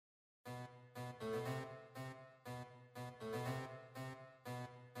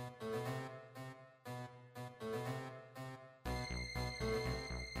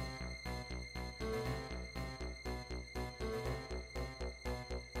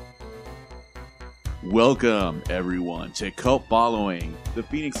Welcome, everyone, to Cult Following, the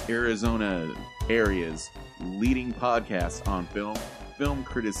Phoenix, Arizona area's leading podcast on film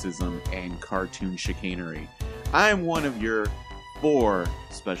criticism, and cartoon chicanery. I'm one of your 4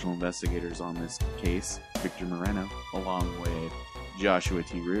 special investigators on this case, Victor Moreno, along with Joshua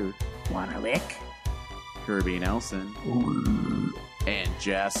T. Rude, Wanna lick? Kirby Nelson, and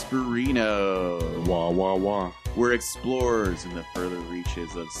Jasperino. Wah, wah, wah. We're explorers in the further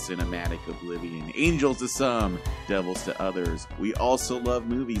reaches of cinematic oblivion. Angels to some, devils to others. We also love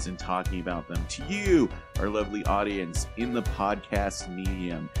movies and talking about them to you, our lovely audience, in the podcast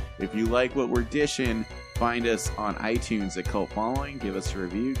medium. If you like what we're dishing, find us on iTunes at Cult Following. Give us a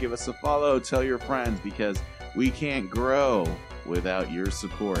review, give us a follow, tell your friends, because we can't grow without your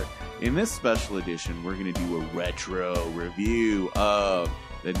support. In this special edition, we're going to do a retro review of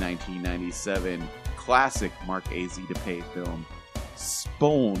the 1997 classic Mark A.Z. DePay film,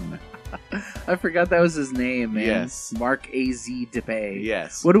 Spawn. I forgot that was his name, man. Yes. Mark A.Z. DePay.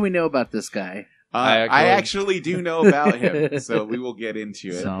 Yes. What do we know about this guy? I actually do know about him, so we will get into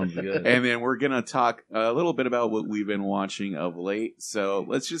it. Sounds good. And then we're going to talk a little bit about what we've been watching of late. So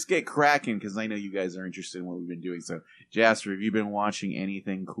let's just get cracking, because I know you guys are interested in what we've been doing. So, Jasper, have you been watching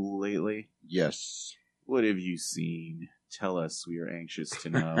anything cool lately? Yes. What have you seen? Tell us. We are anxious to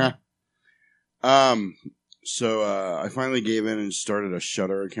know. So I finally gave in and started a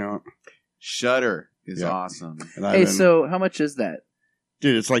Shudder account. Shudder is awesome. And Hey, so how much is that?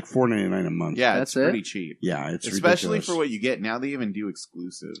 dude, it's like $4.99 a month. Yeah, That's it's pretty it? cheap. Yeah, it's Especially ridiculous. for what you get. Now they even do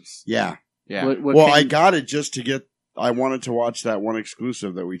exclusives. Yeah. Yeah. What Well, can I you- got it just to get. I wanted to watch that one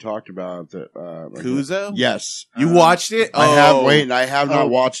exclusive that we talked about. That Kuzo? Yes, You watched it? I have. Wait, and I have not Oh.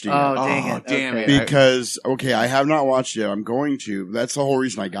 watched it yet. Oh, dang it. damn Okay. it. Because I have not watched it. I'm going to. That's the whole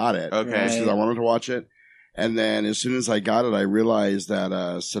reason I got it. Okay. Right. Because I wanted to watch it. And then as soon as I got it, I realized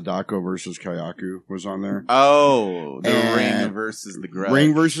that Sadako versus Kyaku was on there. Oh, the And Ring versus the Grudge.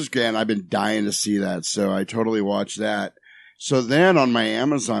 Ring versus Grand. I've been dying to see that, so I totally watched that. So then on my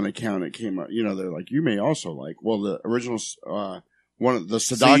Amazon account, it came up. You know, they're like, you may also like. Well, the original one of the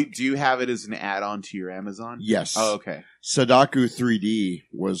So Sadako. do you have it as an add-on to your Amazon? Yes. Oh, okay. Sadako 3D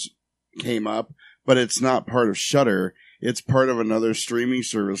came up, but it's not part of Shudder. It's part of another streaming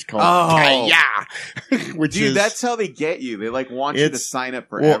service called Kaya, which Dude, is that's how they get you. They want you to It's- sign up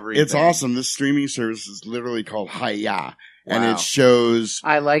for well, everything. it's awesome. This streaming service is literally called Haya, and Wow. it shows.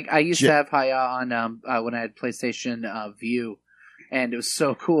 I used to have Haya on when I had PlayStation View, and it was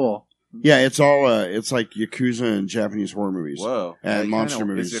so cool. Yeah, it's all. It's like Yakuza and Japanese horror movies. Whoa. And That monster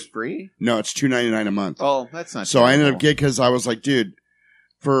kinda- movies. Is it free? No, it's $2.99 a month. Oh, that's not So I ended terrible. up getting, because I was like, dude,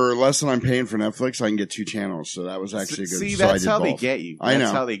 for less than I'm paying for Netflix, I can get 2 channels. So that was actually good. See, so I that's did how they both. get you. I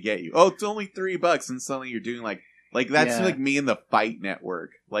That's know. how they get you. Oh, it's only $3, and suddenly you're doing like that's Yeah. like me and the Fight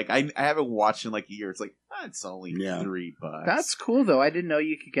Network. Like I haven't watched in like a year. It's like it's only Yeah. $3. That's cool, though. I didn't know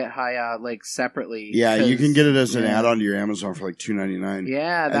you could get Haya separately. Yeah, you can get it as an yeah. add-on to your Amazon for like $2.99.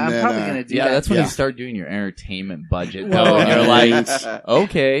 Yeah, And I'm then, probably gonna do Yeah, that. that's when Yeah. you start doing your entertainment budget, Well, though, and you're right. like,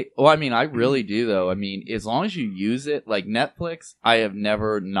 okay. Well, I mean, I really do, though. I mean, as long as you use it, like Netflix, I have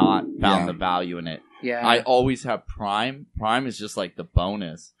never not found Yeah. the value in it. Yeah, I always have Prime. Prime is just like the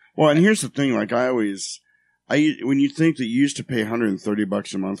bonus. Well, and here's the thing: like when you think that you used to pay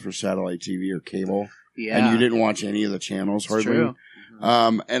 $130 a month for satellite TV or cable, yeah, and you didn't watch any of the channels It's hardly. true.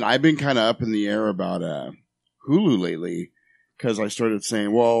 And I've been kind of up in the air about Hulu lately, because I started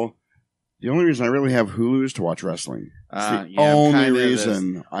saying, well, the only reason I really have Hulu is to watch wrestling. It's the Yeah, I'm only kinda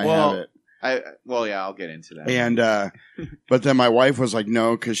reason I Well, have it. I'll get into that. And but then my wife was like,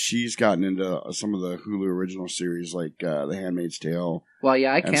 no, because she's gotten into some of the Hulu original series, like The Handmaid's Tale. Well,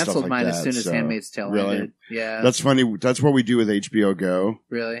 yeah, I and stuff canceled like mine as that, soon as so- Handmaid's Tale Really? ended. Yeah, That's funny. That's what we do with HBO Go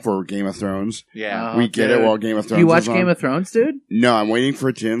really. for Game of Thrones. yeah. Oh, We get it dude. while Game of Do Thrones you watch is on. Game of Thrones, dude? No, I'm waiting for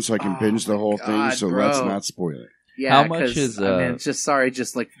it to end so I can Oh binge the my whole thing, God, so bro. let's not spoil it. Yeah, How much 'cause, is, I mean,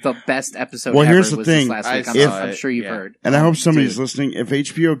 just like the best episode. Well, ever here's the was thing. This last I week. saw I'm it, sure you've yeah. heard. And I hope somebody's Dude. listening. If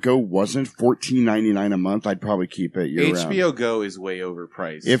HBO Go wasn't $14.99 a month, I'd probably keep it year round. HBO Go is way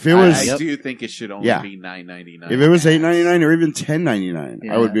overpriced. If it was- I Yep. do think it should only Yeah. be $9.99. If it was $8.99 or even $10.99,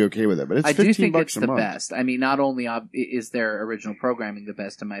 Yeah. I would be okay with it. But it's I do $15 think it's a the month. best. I mean, not only is their original programming the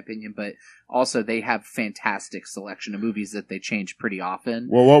best, in my opinion, but also they have fantastic selection of movies that they change pretty often.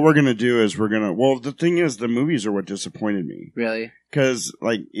 Well, what we're gonna do is well, the thing is, the movies are what disappointed me, Really? because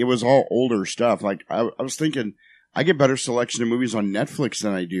like it was all older stuff. Like I was thinking, I get better selection of movies on Netflix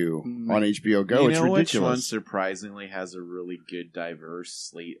than I do Mm. on HBO Go. You It's know which one ridiculous. surprisingly has a really good, diverse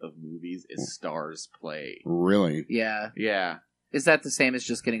slate of movies is Stars Play. Really? Yeah. Yeah. Is that the same as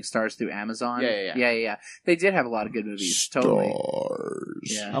just getting stars through Amazon? Yeah. They did have a lot of good movies. Totally.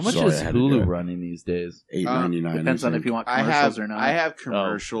 Yeah. How much So I is had to do Hulu it. running these days? $8.99. Depends on if you want I commercials have or not. I have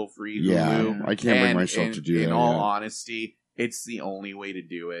commercial free Hulu. Yeah, I can't bring myself to do that. In all yet. honesty, it's the only way to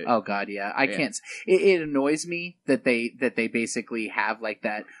do it. Oh God, yeah. I Yeah. can't. It annoys me that they basically have like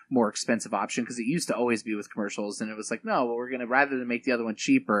that more expensive option, because it used to always be with commercials, and it was like, no, well, we're gonna, rather than make the other one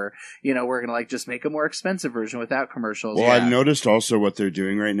cheaper, we're gonna like just make a more expensive version without commercials. Well, Yeah. I've noticed also what they're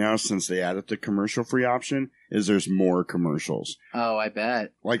doing right now since they added the commercial free option is there's more commercials. Oh, I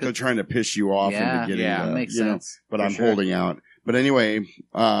bet. Like they're trying to piss you off Yeah, into getting yeah, That makes you know, sense. but For I'm sure. holding out. But anyway,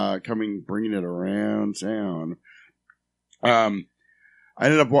 bringing it around town. I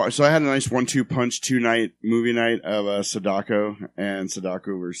ended up so I had a nice 1-2 punch 2-night movie night of Sadako and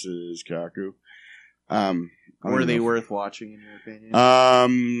Sadako versus Kaku. Were they worth watching in your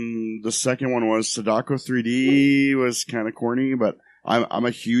opinion? The second one was Sadako 3D was kind of corny, but I'm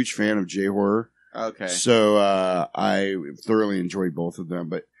a huge fan of J-horror. Okay. So I thoroughly enjoyed both of them,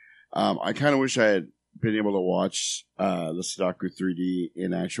 but I kind of wish I had been able to watch the Sadako 3D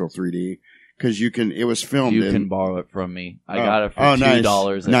in actual 3D, because it was filmed You in. can borrow it from me. I Oh. got it for Oh, nice.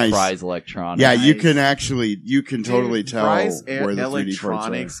 $2 at Nice. Fry's Electronics. Yeah, you Nice. can totally Dude, tell Fry's where the 3D parts are.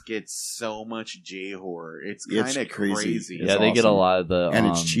 Electronics gets so much J-horror. It's It's kind of crazy. crazy. It's Yeah, they get a awesome. lot of the And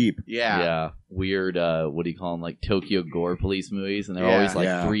it's cheap. Yeah. weird. What do you call them? Like Tokyo Gore Police movies, and they're Yeah. always like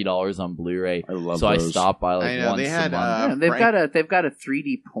Yeah. $3 on Bluray. I love So I those. stop by like I know, once they had, a month. Yeah, they've Frank- got a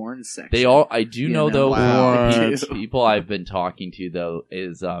 3D porn section. They all. I do know though. Wow. The people I've been talking to though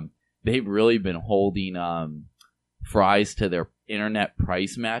is they've really been holding Fry's to their internet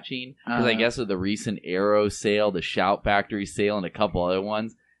price matching, because I guess with the recent Arrow sale, the Shout Factory sale, and a couple other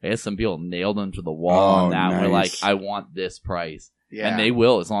ones, I guess some people nailed them to the wall Oh, on that. And we're like, nice. I want this price, Yeah. and they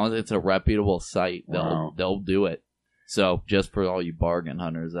will, as long as it's a reputable site. Wow. They'll do it. So just for all you bargain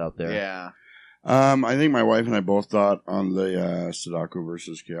hunters out there, Yeah. I think my wife and I both thought on the Sadako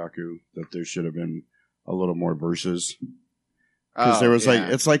versus Kyaku that there should have been a little more verses, because there was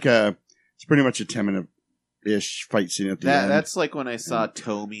it's pretty much a 10-minute-ish fight scene at the end. That's like when I saw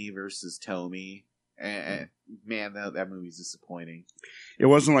Tomy versus Tomy. And, man, that movie's disappointing. It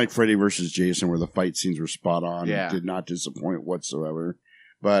wasn't like Freddy versus Jason where the fight scenes were spot on. Yeah. It did not disappoint whatsoever.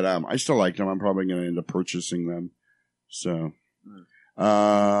 But I still liked them. I'm probably going to end up purchasing them. So,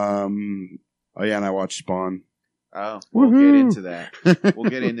 oh yeah, and I watched Spawn. Oh, we'll Woohoo. get into that. We'll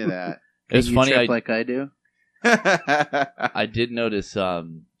get into that. it's You funny. trip like I do. I did notice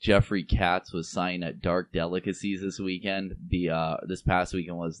Jeffrey Katz was signed at Dark Delicacies this weekend. This past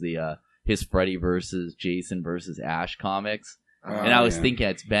weekend was his Freddy versus Jason versus Ash comics. And I was yeah. thinking,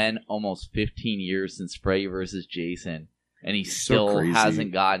 it's been almost 15 years since Freddy versus Jason, and he So still crazy.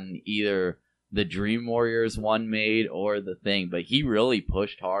 hasn't gotten either the Dream Warriors one made or the thing. But he really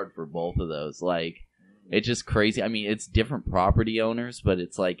pushed hard for both of those. Like, it's just crazy. I mean, it's different property owners, but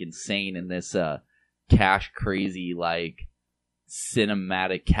it's like insane in this cash crazy, like,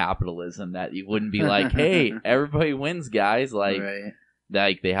 cinematic capitalism that you wouldn't be like, hey, everybody wins, guys. Like, Right.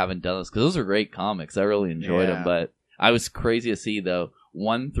 like they haven't done this, because those are great comics. I really enjoyed Yeah. them, but I was crazy to see though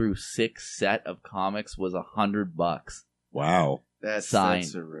 1 through 6 set of comics was $100. Wow. That's Sign. a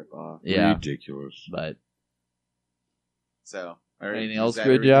ripoff. Yeah, Ridiculous. but So, Anything is else that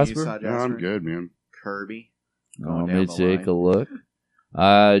good, everything you Jasper? saw, No, I'm good, man. Kirby. let Going me down the take line. a look.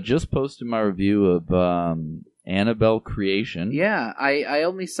 I just posted my review of Annabelle Creation. Yeah,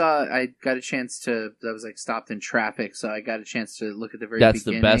 I got a chance to, I was like stopped in traffic, so I got a chance to look at the very That's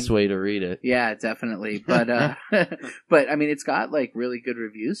beginning. the best way to read it. Yeah, definitely. But but I mean, it's got like really good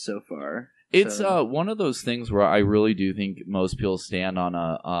reviews so far. It's So- one of those things where I really do think most people stand on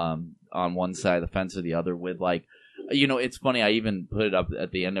on one side of the fence or the other with, like, you know, it's funny, I even put it up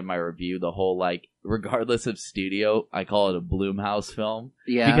at the end of my review, the whole, like, regardless of studio, I call it a Blumhouse film.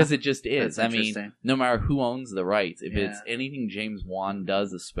 yeah, Because it just is. That's I mean, interesting. no matter who owns the rights, if Yeah. it's anything James Wan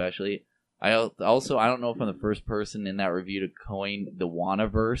does especially, I also, I don't know if I'm the first person in that review to coin the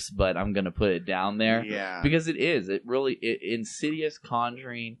Wanaverse, but I'm going to put it down there. Yeah. Because it is. It really, Insidious,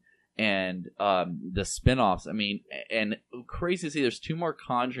 Conjuring, and the spin-offs. I mean, and crazy to see, there's 2 more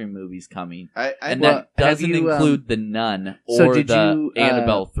Conjuring movies coming. I And Well, that have doesn't you, include The Nun So or did the you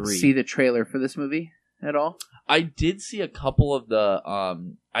Annabelle 3. see the trailer for this movie at all? I did see a couple of the,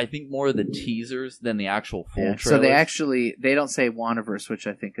 I think more of the teasers than the actual full Yeah. trailer. So they don't say Wanaverse, which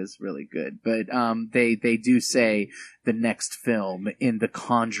I think is really good, but they do say the next film in the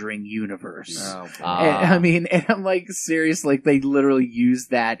Conjuring universe. Oh, boy. And, I mean, and I'm like, serious, like, they literally use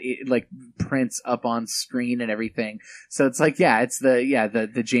that, like, prints up on screen and everything. So it's like, yeah, it's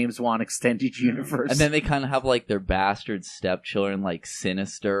the James Wan extended universe. And then they kind of have, like, their bastard stepchildren, like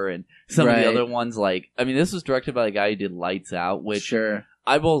Sinister, and some of Right. the other ones, like, I mean, this was directed by the guy who did Lights Out, which sure.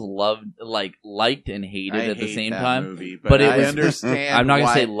 I both liked and hated at the hate same that time. movie, but it I was, understand. I'm not going to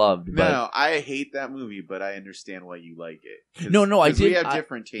why- say loved, but No, I hate that movie, but I understand why you like it. No, I 'cause We did- have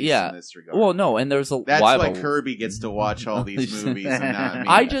different tastes yeah. in this regard. well, no, and there's a That's why why Kirby gets to watch all these movies and not me.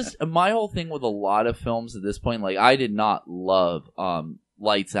 I just my whole thing with a lot of films at this point, like I did not love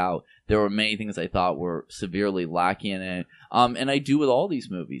Lights Out. There were many things I thought were severely lacking in it. And I do with all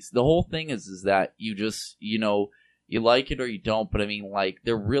these movies. The whole thing is that you just, you like it or you don't, but I mean, like,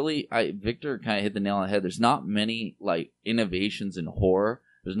 they're really, Victor kind of hit the nail on the head. There's not many, like, innovations in horror.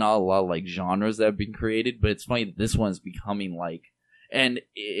 There's not a lot of, like, genres that have been created, but it's funny that this one's becoming, like, and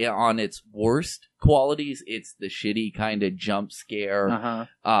on its worst qualities, it's the shitty kind of jump scare,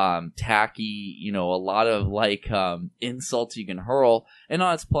 tacky, a lot of, like, insults you can hurl. And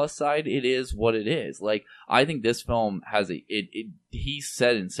on its plus side, it is what it is. Like, I think this film has he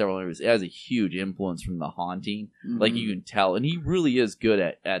said in several interviews, it has a huge influence from The Haunting. Mm-hmm. Like, you can tell. And he really is good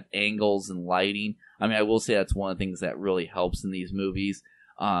at angles and lighting. I mean, I will say that's one of the things that really helps in these movies.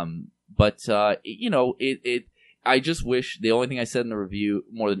 I just wish, the only thing I said in the review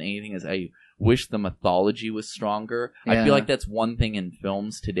more than anything is I wish the mythology was stronger. Yeah. I feel like that's one thing in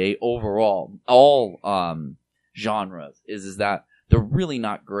films today overall, all genres, is that they're really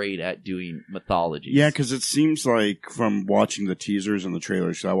not great at doing mythologies. Yeah, because it seems like from watching the teasers and the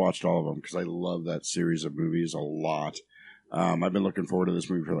trailers, I watched all of them because I love that series of movies a lot. I've been looking forward to this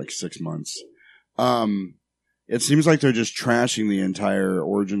movie for like 6 months. It seems like they're just trashing the entire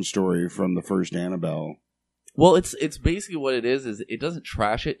origin story from the first Annabelle. Well, it's basically what it is it doesn't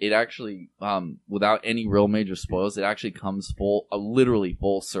trash it. It actually, without any real major spoils, it actually comes literally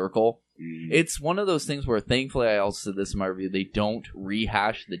full circle. Mm. It's one of those things where, thankfully, I also said this in my review, they don't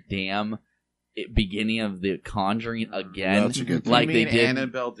rehash the damn beginning of The Conjuring again. That's a good thing. Like you mean they did.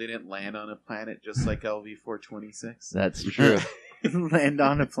 Annabelle didn't land on a planet just like LV-426? That's true. Land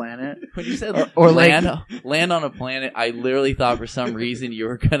on a planet. When you said Or land on a planet, I literally thought for some reason you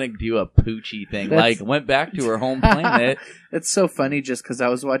were gonna do a Poochie thing. That's- Like, went back to her home planet. It's so funny just because I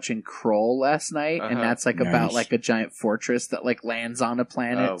was watching Kroll last night, and that's like about Nice. like a giant fortress that like lands on a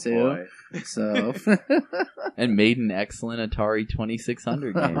planet Oh, too. boy. So, And made an excellent Atari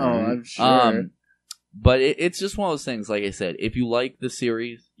 2600 oh, game. I'm sure. But it's just one of those things, like I said, if you like the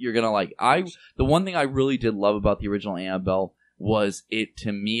series, you're gonna like. The one thing I really did love about the original Annabelle was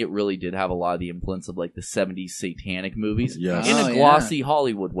to me, it really did have a lot of the influence of like the 70s satanic movies. Yes. In Oh, a yeah. glossy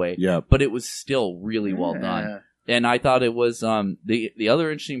Hollywood way. Yep. But it was still really well done. And I thought it was, the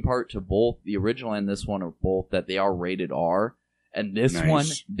other interesting part to both the original and this one are both that they are rated R. And this Nice. one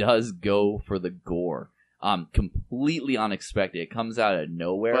does go for the gore. Completely unexpected. It comes out of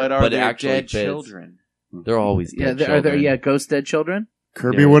nowhere. But are it there actually dead fits. children? They're always Yeah, dead are there children. ghost dead children?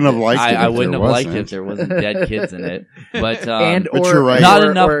 Kirby wouldn't have liked it. I if wouldn't there have liked it wasn't. if there wasn't dead kids in it. But And but you're right. Not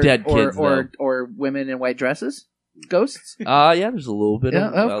enough dead kids, or women in white dresses, ghosts. yeah, there's a little bit Yeah,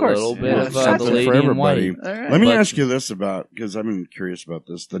 of of course. a little bit Yeah, of something the for lady in everybody. white. All right. Let me But- ask you this because I've been curious about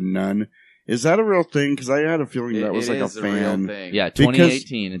this. The Nun. Is that a real thing? Because I had a feeling that was It like a is real fan. thing. Yeah, Because-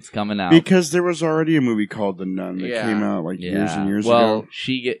 2018, it's coming out. Because there was already a movie called The Nun that Yeah. came out like years and years well,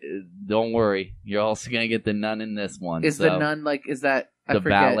 ago. don't worry, you're also gonna get the nun in this one. Is so. the nun like? Is that I the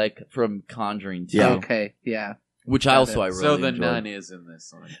forget? Valak from Conjuring 2, Yeah. Okay, yeah. which Got I really So the enjoyed. nun is in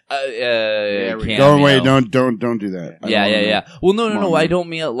this one. Cameo. we go. Don't wait. Don't do that. I Yeah, don't yeah, wanna- yeah. Well, no. Come on, I man. don't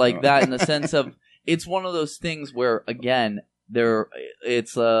mean it like Oh. that in the sense of it's one of those things where again,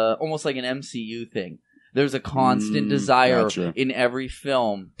 it's almost like an MCU thing. There's a constant desire gotcha. in every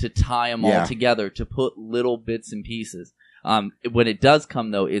film to tie them all Yeah. together, to put little bits and pieces. When it does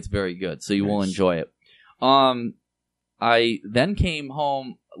come, though, it's very good, so you will Nice. enjoy it. I then came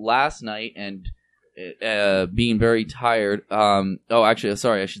home last night and being very tired. Actually,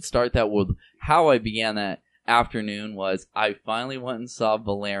 sorry, I should start that with how I began that afternoon was I finally went and saw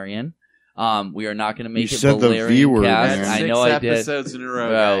Valerian. We are not going to make You it said the Valerian V word, cast. man. I know I did. 6 episodes in a row,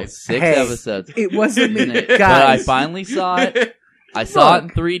 Well, guys. 6 Hey. episodes. It wasn't me, But I guys. finally saw it. I saw it in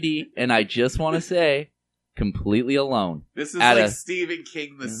 3D, and I just want to say, completely alone. This is At like a- Stephen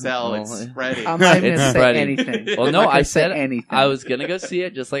King, The Cell. It's Well, spreading. I'm not even It's gonna say spreading. anything. Well, I'm no, not gonna I say said anything. I was gonna go see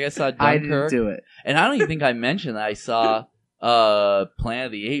it, just like I saw I didn't Dunkirk, do it. and I don't even think I mentioned that I saw Planet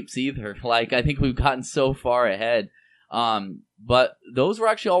of the Apes either. Like, I think we've gotten so far ahead. But those were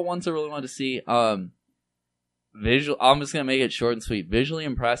actually all ones I really wanted to see. I'm just gonna make it short and sweet. Visually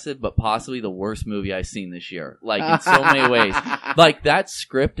impressive, but possibly the worst movie I've seen this year. Like in so many ways. Like that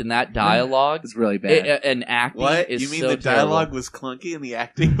script and that dialogue It's really bad. and acting What? is You mean so the dialogue terrible. was clunky and the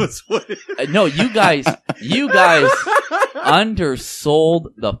acting was what? No, you guys undersold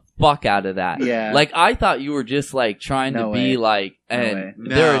the fuck out of that. Yeah. Like I thought you were just like trying No to be way. like, No and way.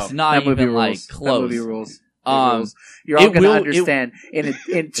 there is No. not That movie even like rules. That close. movie rules. Um, You're all it going to will- understand.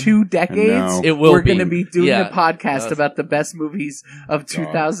 In 2 decades, No. It will we're be. going to be doing Yeah. a podcast That's- about the best movies of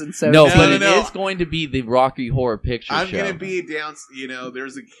 2017. No, No, but no, it no. is going to be the Rocky Horror Picture I'm Show. gonna be down.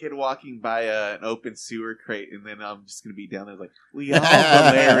 There's a kid walking by an open sewer crate, and then I'm just gonna be down there like, we all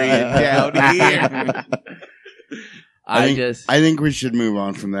Valerian down here. I just think we should move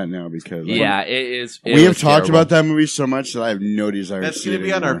on from that now because yeah, it is. It we have was talked terrible. about that movie so much that I have no desire That's to see gonna it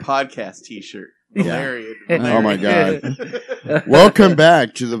be on our anymore. podcast T-shirt. Yeah. Valerian. Oh my God. Welcome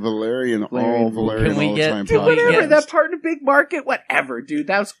back to the Valerian Valerian. Valerian Can we All the get- Time Dude, Can we whatever. get- That part in Big Market, whatever, dude.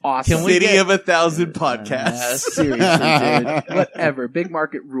 That was awesome. Can we City get- of 1,000 podcasts. Seriously, dude. Whatever. Big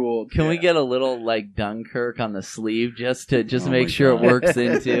Market ruled. Can we get a little like Dunkirk on the sleeve just to Oh make my sure God. it works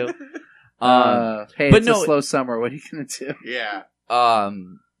into? Hey, but it's no- a slow summer. What are you going to do? Yeah.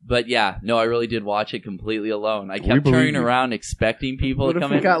 But yeah, no, I really did watch it completely alone. I We kept believe turning you. around expecting people What to if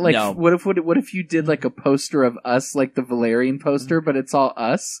come we in. got like? No. What if you did like a poster of us, like the Valerian poster, but it's all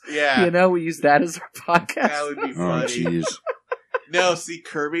us? Yeah. You know, we use that as our podcast. That would be Oh funny. jeez. No, see,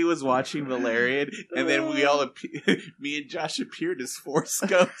 Kirby was watching Valerian, and then we all, me and Josh appeared as Force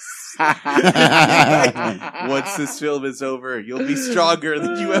Ghosts. Once this film is over, you'll be stronger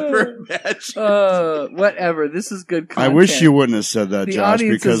than you ever imagined. Whatever. This is good I content. wish you wouldn't have said that, The Josh,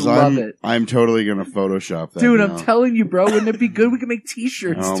 audiences because love it. I'm totally gonna Photoshop that. Dude, now. I'm telling you, bro. Wouldn't it be good? We could make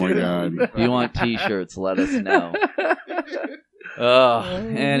T-shirts. Oh my dude. God. If you want t-shirts, let us know.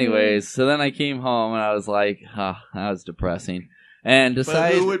 Anyways, so then I came home and I was like, that was depressing. And But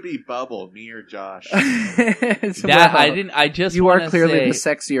decided who would be Bubble, me or Josh? I just You are wanna clearly say,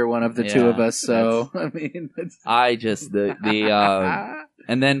 the sexier one of the two Yeah, of us. So I mean, that's... I just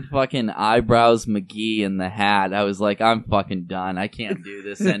and then fucking eyebrows McGee in the hat. I was like, I'm fucking done. I can't do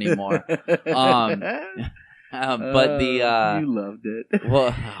this anymore. But you loved it.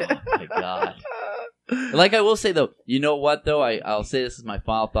 well, oh my god. Like I will say though, you know what though? I'll say this is my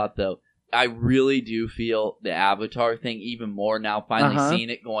final thought though. I really do feel the Avatar thing even more now. Finally seeing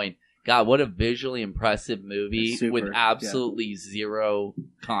it, going, God, what a visually impressive movie Super, with absolutely zero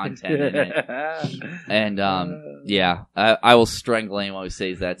content in it. And yeah, I will strangle anyone who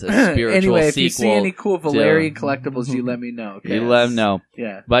says that's a spiritual anyway, if sequel. you see any cool Valerian collectibles, you let me know. Okay? You let them know.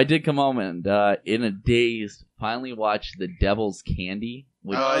 Yeah. But I did come home and in a daze finally watched The Devil's Candy,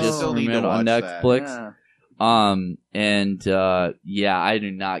 which Oh, I just still need to premiered on watch that. Netflix. Yeah. Yeah, I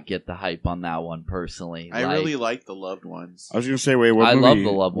do not get the hype on that one personally. I Like, really like The Loved Ones. I was gonna say, wait, what I movie? love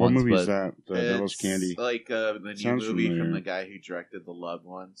The Loved what Ones, movie is but- that? The Devil's It's Candy. like the new Sounds movie from familiar. the guy who directed The Loved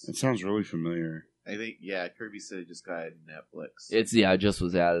Ones. It sounds really familiar. I think, yeah, Kirby said it just got on Netflix. It just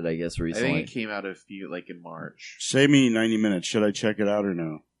was added, I guess, I recently. think it came out in March. Save me 90 minutes. Should I check it out or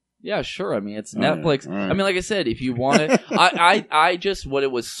no? Yeah, sure. I mean, it's All right, Netflix. all right. I mean, like I said, if you want it, I just what it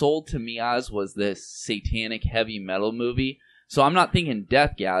was sold to me as was this satanic heavy metal movie. So I'm not thinking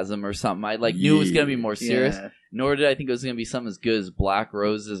Deathgasm or something. I knew it was going to be more serious. Yeah. Nor did I think it was going to be something as good as Black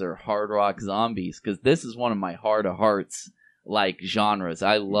Roses or Hard Rock Zombies, because this is one of my heart of hearts genres.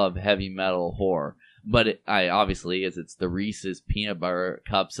 I love heavy metal horror, but it's the Reese's peanut butter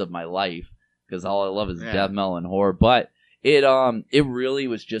cups of my life, because all I love is Yeah. death metal and horror. But it really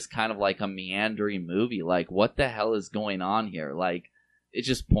was just kind of like a meandering movie. Like, what the hell is going on here? Like, it's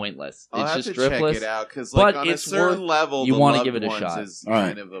just pointless. I'll It's have just to check driftless. it out because, but on a it's certain worth- level, you The wanna Loved give it a Ones shot. is All right.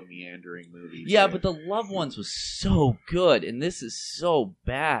 kind of a meandering movie. Yeah, too. but The Loved Ones was so good, and this is so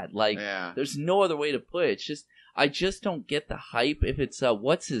bad. Like, yeah. there's no other way to put it. It's just, I just don't get the hype. If it's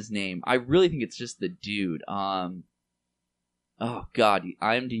what's his name? I really think it's just the dude. Oh God,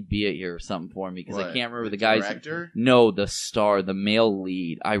 IMDb it here or something for me because I What? can't remember the guy's. director. No, the star, the male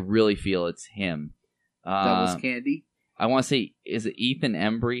lead. I really feel it's him. Devil's Candy. I want to say, is it Ethan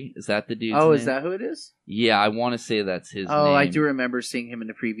Embry? Is that the dude's Oh, name? is that who it is? Yeah, I want to say that's his name. Oh, I do remember seeing him in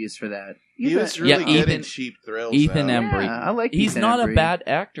the previews for that. He was really Yeah, good Ethan- in Cheap Thrills. Ethan though. Embry. Yeah, I like He's Ethan not Embry. a bad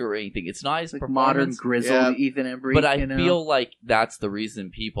actor or anything. It's not his Like performance. modern grizzled Ethan Embry. But I you know? feel like that's the reason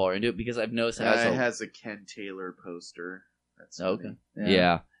people are into it, because I've noticed it has It a has a Ken Taylor poster. That's okay. funny.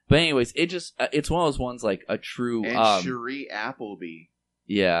 Yeah. But anyways, it just it's one of those ones like a true And Cherie Appleby.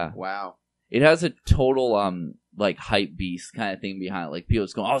 yeah. Wow. It has a total like hype beast kind of thing behind it. Like people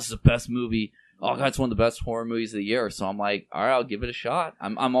just going, "Oh, this is the best movie. Oh God, it's one of the best horror movies of the year." So I'm like, "All right, I'll give it a shot."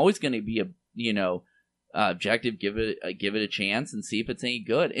 I'm always going to be objective, give it a chance and see if it's any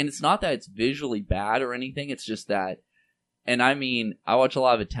good. And it's not that it's visually bad or anything. It's just that, and I mean, I watch a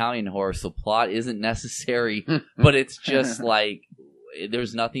lot of Italian horror, so plot isn't necessary, but it's just like,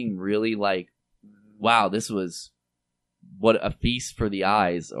 there's nothing really like, wow, this was what a feast for the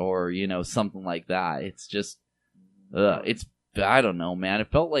eyes, or, you know, something like that. It's just, it's, I don't know, man.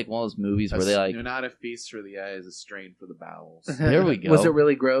 It felt like one of those movies where they like... Not a feast for the eyes, a strain for the bowels. There we go. Was it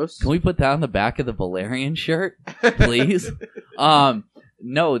really gross? Can we put that on the back of the Valerian shirt, please?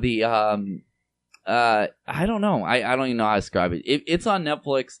 No, the... I don't know. I don't even know how to describe it. It's on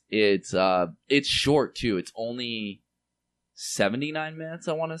Netflix. It's short, too. It's only 79 minutes,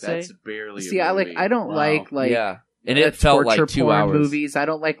 I want to say. That's barely See, a movie. I don't like... Yeah. And it felt like 2 porn hours. Movies. I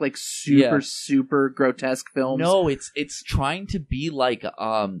don't like super grotesque films. No, it's trying to be like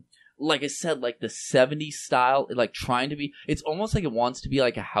I said, like the 70s style, like trying to be. It's almost like it wants to be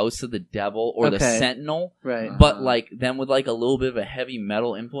like a House of the Devil or the Sentinel, right? But like then with like a little bit of a heavy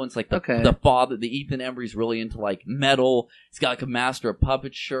metal influence. Like the father, the Ethan Embry's really into like metal. He's got like a Master of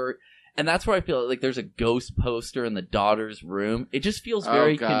Puppets shirt. And that's where I feel like there's a ghost poster in the daughter's room. It just feels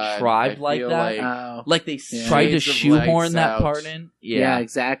very contrived like that. Like they tried to shoehorn that part in. Yeah,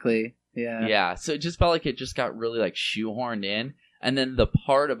 exactly. Yeah. Yeah. So it just felt like it just got really like shoehorned in. And then the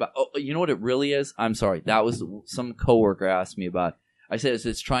part about, you know what it really is? I'm sorry. That was some coworker asked me about. I said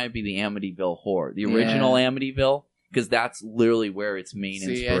it's trying to be the Amityville Horror. The original Amityville. Because that's literally where its main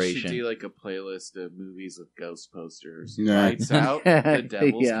inspiration. I should do like a playlist of movies with ghost posters. Lights Out, The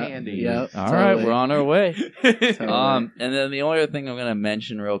Devil's Candy. Yep, All right, we're on our way. And then the only other thing I'm going to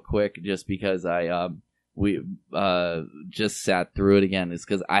mention real quick, just because we just sat through it again, is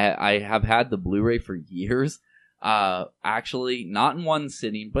because I have had the Blu-ray for years. Actually, not in one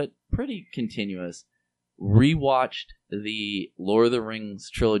sitting, but pretty continuous. Rewatched the Lord of the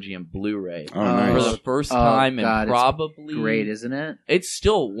Rings trilogy in Blu-ray for the first time, and probably great, isn't it? It's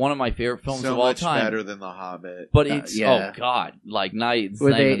still one of my favorite films of all time. So much better than The Hobbit. But it's oh god, like nights.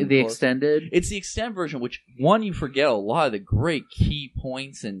 Were they the extended? It's the extended version, which one you forget a lot of the great key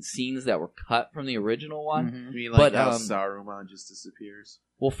points and scenes that were cut from the original one. Mm-hmm. You mean like how Saruman just disappears?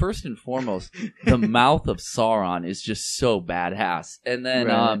 Well, first and foremost, the mouth of Sauron is just so badass, and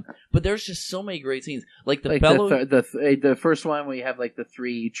then, but there's just so many great scenes, like the fellow, the first one where you have like the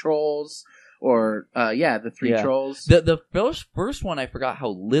 3 trolls, or the 3 trolls. The first one, I forgot how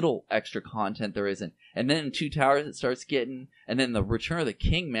little extra content there isn't, and then in Two Towers it starts getting, and then the Return of the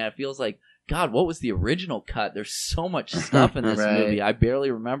King, man, it feels like God, what was the original cut? There's so much stuff in this movie, I barely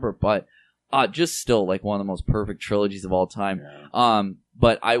remember, but just still like one of the most perfect trilogies of all time. Yeah.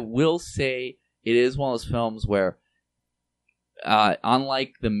 But I will say it is one of those films where,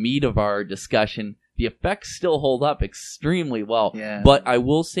 unlike the meat of our discussion, the effects still hold up extremely well. Yeah. But I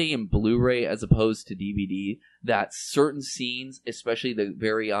will say in Blu-ray as opposed to DVD that certain scenes, especially the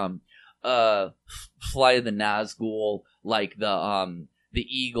very Flight of the Nazgul, like the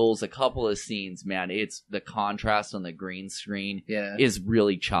Eagles, a couple of scenes, man, it's the contrast on the green screen is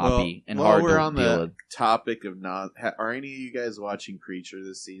really choppy and hard to deal with. While we're on the topic of are any of you guys watching Preacher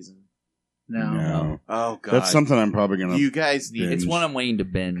this season? No. Oh god, that's something I'm probably gonna. You guys need. It's one I'm waiting to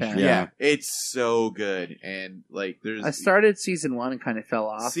binge. Okay. Yeah, it's so good, and like there's. I started season 1 and kind of fell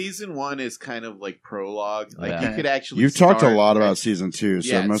off. Season 1 is kind of like prologue. Like you could actually. You've talked a lot about season 2,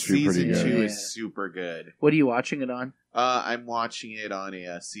 so it must be pretty good. Season 2 is super good. What are you watching it on? I'm watching it on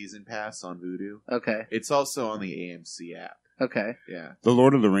a season pass on Vudu. Okay. It's also on the AMC app. Okay. Yeah. The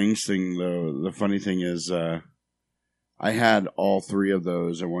Lord of the Rings thing, though, the funny thing is, I had all 3 of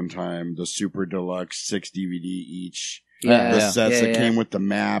those at one time. The super deluxe 6 DVD each. Yeah. The sets that came with the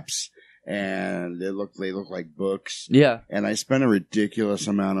maps, and they look like books. Yeah. And I spent a ridiculous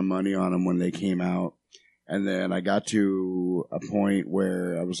amount of money on them when they came out. And then I got to a point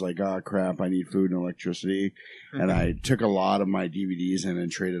where I was like, oh, crap, I need food and electricity. And I took a lot of my DVDs in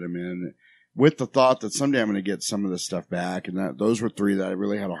and traded them in with the thought that someday I'm going to get some of this stuff back. And those were 3 that I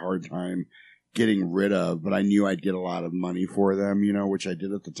really had a hard time getting rid of, but I knew I'd get a lot of money for them, which I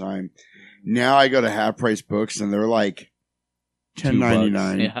did at the time. Now I go to Half Price Books and they're like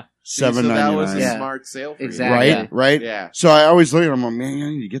 $10.99, yeah. $7.99. So that was a smart sale for exactly. you. Right? Right? Yeah. So I always look at them, I'm like, man, I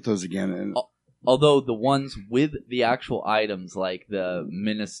need to get those again. And although the ones with the actual items, like the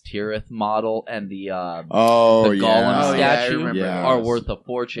Minas Tirith model and the Gollum statue, are worth a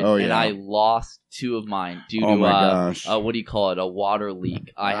fortune. Oh, yeah. And I lost 2 of mine due to what do you call it? A water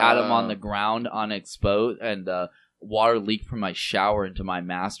leak. I had them on the ground unexposed, and water leaked from my shower into my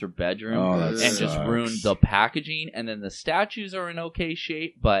master bedroom, and just ruined the packaging. And then the statues are in okay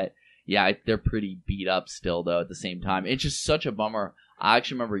shape, but yeah, they're pretty beat up still. Though at the same time, it's just such a bummer. I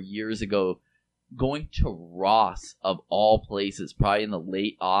actually remember years ago going to Ross of all places, probably in the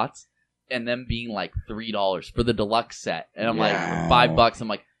late aughts, and them being like $3 for the deluxe set, and I'm like $5. I'm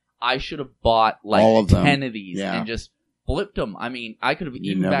like, I should have bought like 10 of these and just flipped them. I mean, I could have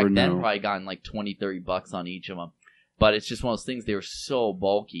even back then probably gotten like $20-$30 on each of them, but it's just one of those things. They were so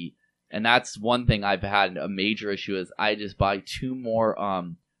bulky, and that's one thing I've had a major issue is I just buy 2 more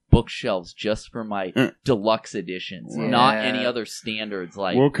bookshelves just for my deluxe editions, not any other standards.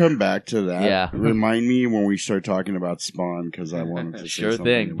 Like, we'll come back to that. Yeah. Remind me when we start talking about Spawn, because I wanted to say sure something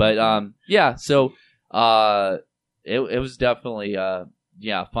thing. But so it was definitely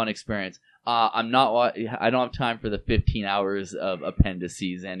fun experience. I don't have time for the 15 hours of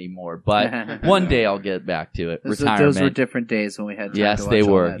appendices anymore, but one day I'll get back to it. Retirement. Those were different days when we had time to watch they all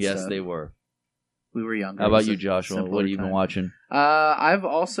were. that Yes, stuff. they were. We were younger. How about you, Joshua? What have you been watching? I've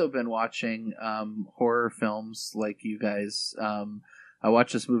also been watching horror films like you guys. I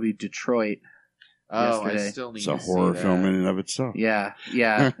watched this movie, Detroit. Yesterday. I still need It's to a horror see film that. in and of itself. Yeah,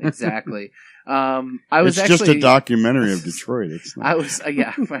 exactly. It's just a documentary of Detroit. It's not. I was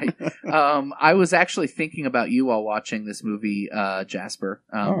right. I was actually thinking about you while watching this movie, Jasper,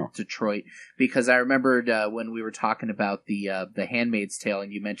 Detroit, because I remembered when we were talking about the Handmaid's Tale,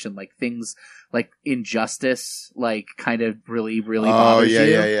 and you mentioned like things like injustice, like kind of really bothers you.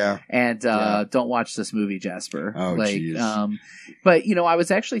 Yeah. And don't watch this movie, Jasper. Oh, jeez. But I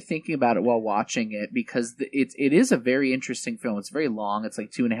was actually thinking about it while watching it because it is a very interesting film. It's very long. It's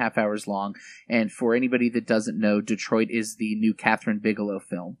like 2.5 hours long. And for anybody that doesn't know, Detroit is the new Catherine Bigelow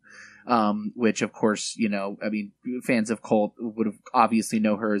film. Which of course, fans of Cult would have obviously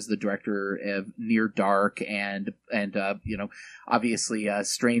know her as the director of Near Dark and obviously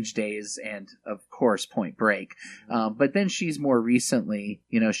Strange Days and of course Point Break. But then she's more recently,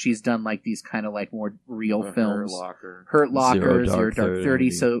 she's done like these kind of like more real films. Hurt Locker, Zero Dark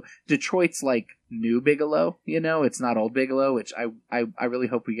 30. So Detroit's like new Bigelow, it's not old Bigelow, which I really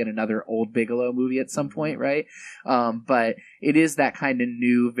hope we get another old Bigelow movie at some point, right? But it is that kind of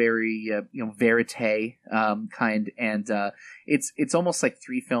new, very verite kind, and it's almost like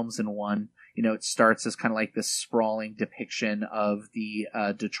 3 films in one. It starts as kind of like this sprawling depiction of the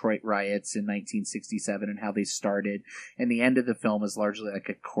Detroit riots in 1967 and how they started. And the end of the film is largely like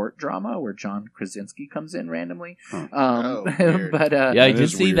a court drama where John Krasinski comes in randomly. Weird. But I did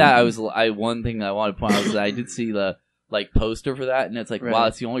see weird. That. One thing I want to point out is that I did see the poster for that, and it's like, wow,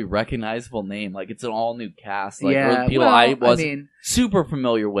 it's the only recognizable name. Like, it's an all new cast. Like, people I wasn't super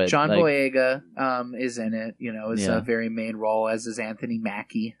familiar with. John Boyega is in it. Is a very main role, as is Anthony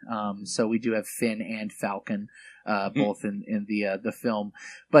Mackie. So we do have Finn and Falcon. Both in the film,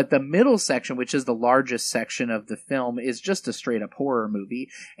 but the middle section, which is the largest section of the film, is just a straight up horror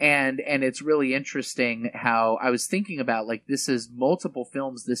movie, and it's really interesting how I was thinking about like this is multiple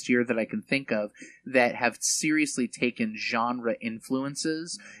films this year that I can think of that have seriously taken genre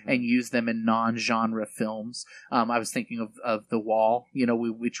influences and used them in non-genre films. I was thinking of The Wall,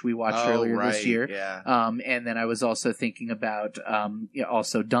 which we watched earlier this year, and then I was also thinking about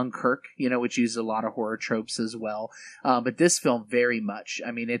also Dunkirk, which used a lot of horror tropes as well. But this film very much,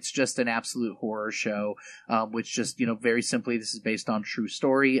 it's just an absolute horror show, which just, very simply, this is based on true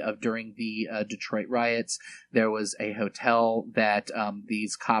story of during the Detroit riots. There was a hotel that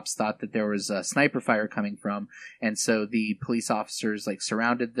these cops thought that there was a sniper fire coming from. And so the police officers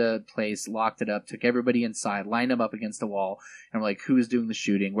surrounded the place, locked it up, took everybody inside, lined them up against the wall. And were like, who's doing the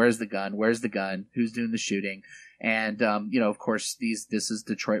shooting? Where's the gun? Where's the gun? Who's doing the shooting? And, of course, this is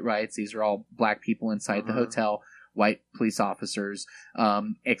Detroit riots. These are all black people inside the hotel, white police officers,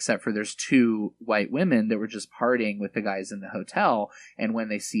 except for there's 2 white women that were just partying with the guys in the hotel. And when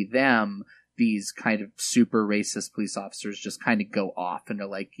they see them, these kind of super racist police officers just kind of go off and they're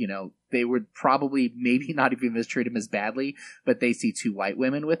like, they would probably maybe not even mistreat him as badly, but they see 2 white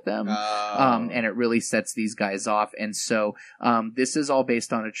women with them. And it really sets these guys off. And so this is all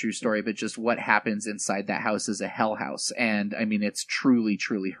based on a true story, but just what happens inside that house is a hell house. And it's truly,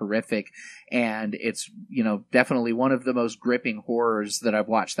 truly horrific. And it's, definitely one of the most gripping horrors that I've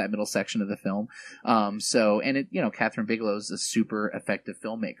watched, that middle section of the film. Catherine Bigelow is a super effective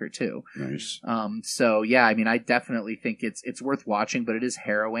filmmaker too. Nice. I definitely think it's worth watching, but it is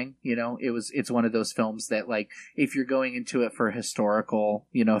harrowing. It's one of those films that if you're going into it for a historical,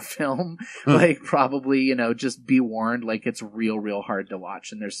 film, probably, just be warned, it's real hard to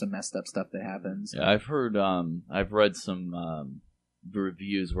watch, and there's some messed up stuff that happens. Yeah, I've heard, I've read some,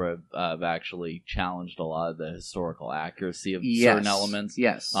 reviews where I've actually challenged a lot of the historical accuracy of certain elements.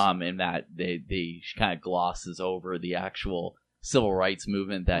 Yes. And that they kind of glosses over the actual civil rights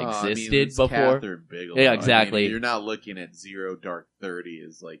movement that existed it's before. Catherine Bigelow. Yeah, exactly. I mean, you're not looking at Zero Dark 30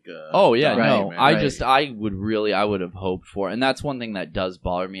 as like a... Oh yeah, no. documentary. I would have hoped for, and that's one thing that does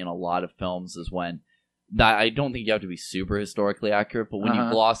bother me in a lot of films is when that I don't think you have to be super historically accurate, but when you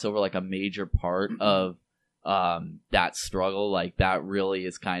gloss over like a major part of that struggle, like that really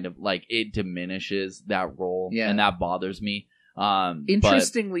is kind of like it diminishes that role, and that bothers me.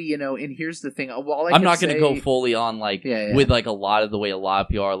 Interestingly, and here's the thing. I'm not going to go fully on with like a lot of the way a lot of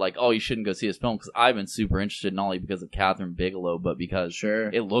people are like, oh, you shouldn't go see this film, because I've been super interested not only because of Catherine Bigelow, but because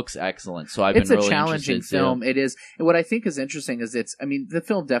it looks excellent. So it's been really a challenging film. It is. And what I think is interesting is the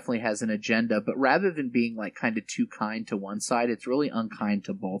film definitely has an agenda, but rather than being like kind of too kind to one side, it's really unkind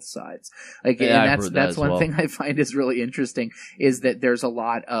to both sides. Like, and that's one thing I find is really interesting is that there's a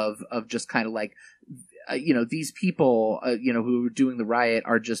lot of just kind of like, these people, who are doing the riot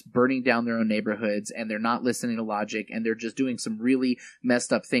are just burning down their own neighborhoods, and they're not listening to logic, and they're just doing some really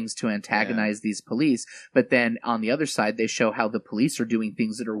messed up things to antagonize these police. But then on the other side, they show how the police are doing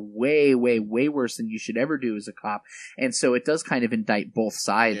things that are way, way, way worse than you should ever do as a cop. And so it does kind of indict both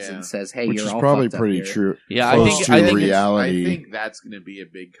sides and says, hey, you're all probably fucked pretty up here. true. Yeah, I think reality. I think that's going to be a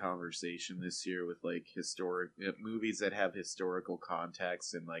big conversation this year with like historic movies that have historical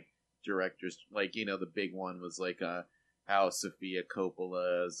context and like directors, like the big one was like how Sofia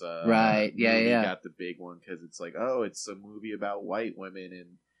Coppola's movie got the big one because it's like, oh, it's a movie about white women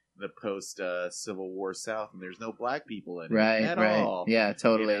in the post Civil War South, and there's no black people in it at all. Yeah,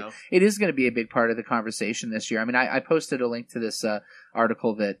 totally. It is going to be a big part of the conversation this year. I mean, I posted a link to this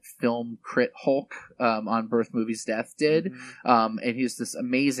article that Film Crit Hulk on Birth Movies Death did, and he's this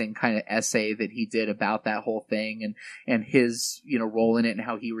amazing kind of essay that he did about that whole thing and his role in it and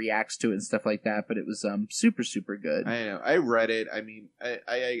how he reacts to it and stuff like that. But it was super, super good. I know. I read it. I mean,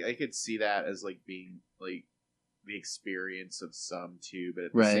 I could see that as like being like the experience of some too, but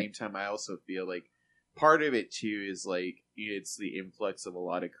at the same time I also feel like part of it too is like it's the influx of a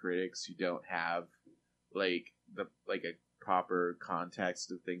lot of critics who don't have like a proper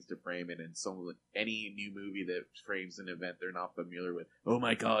context of things to frame it, and any new movie that frames an event they're not familiar with, oh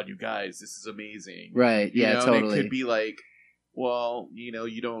my god, you guys, this is amazing, totally. And it could be like, well,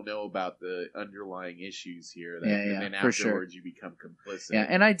 you don't know about the underlying issues here. And then afterwards you become complicit. Yeah,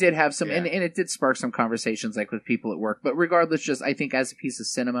 and I did have some, and it did spark some conversations like with people at work. But regardless, just I think as a piece of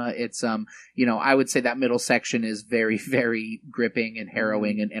cinema, it's I would say that middle section is very, very gripping and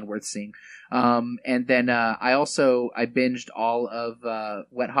harrowing and worth seeing. And then I binged all of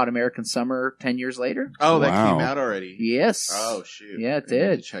Wet Hot American Summer 10 years later. Oh, that came out already? Yes. Oh, shoot. Yeah, it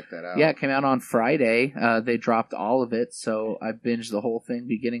did. Check that out. Yeah, it came out on Friday. They dropped all of it, so I binged the whole thing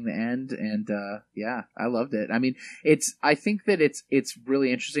beginning to end, and I loved it. I mean, I think that it's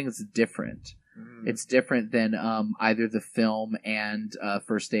really interesting. It's different. It's different than either the film and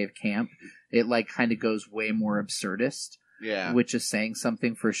First Day of Camp. It like kind of goes way more absurdist. Yeah. Which is saying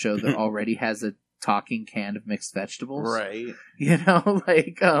something for a show that already has a talking can of mixed vegetables. Right.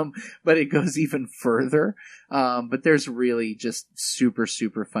 But it goes even further. But there's really just super,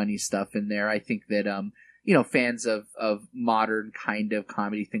 super funny stuff in there. I think that, fans of modern kind of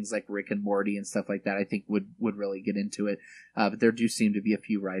comedy, things like Rick and Morty and stuff like that, I think would really get into it. But there do seem to be a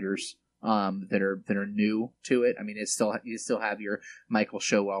few writers that are new to it. I mean, you still have your Michael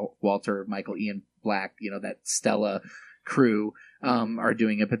Showalter, Michael Ian Black, that Stella crew are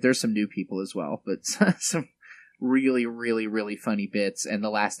doing it, but there's some new people as well. But some really, really, really funny bits, and the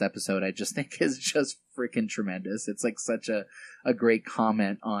last episode I just think is just freaking tremendous. It's like such a great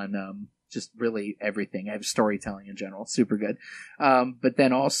comment on just really everything. I have storytelling in general, super good. But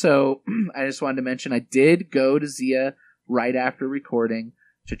then also, I just wanted to mention I did go to Zia right after recording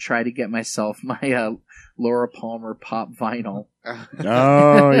to try to get myself my Laura Palmer pop vinyl.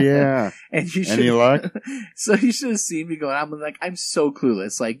 Oh yeah. And any luck? So you should have seen me going. I'm so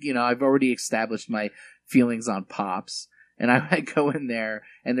clueless. Like, I've already established my feelings on pops. And I go in there,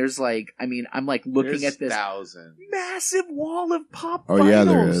 and there's I'm looking at this massive wall of pop vinyls. Oh yeah,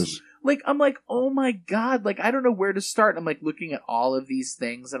 there is. I'm like, oh my god, I don't know where to start. I'm looking at all of these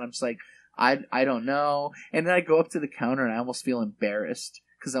things, and I'm just I don't know. And then I go up to the counter, and I almost feel embarrassed.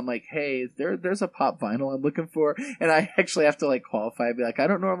 Because I'm like, hey, there's a pop vinyl I'm looking for. And I actually have to qualify. I'd be like, I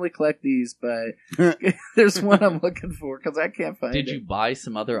don't normally collect these, but there's one I'm looking for because I can't find it. Did you buy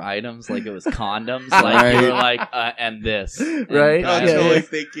some other items? Like it was condoms? You were and this. Right? I'm totally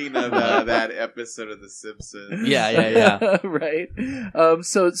thinking of that episode of The Simpsons. Yeah. Right?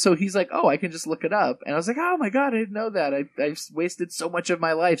 So he's like, oh, I can just look it up. And I was like, oh my god, I didn't know that. I've wasted so much of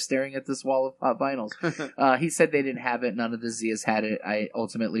my life staring at this wall of pop vinyls. He said they didn't have it. None of the Zias had it. I ultimately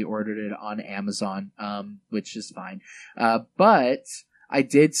ultimately ordered it on Amazon, which is fine. But I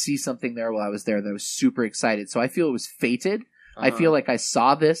did see something there while I was there that I was super excited. So I feel it was fated. I feel like I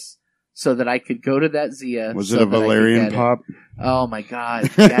saw this so that I could go to that Zia. Was it a Valerian pop? Oh my god!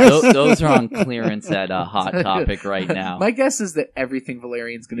 Yes. Those are on clearance at Hot Topic right now. My guess is that everything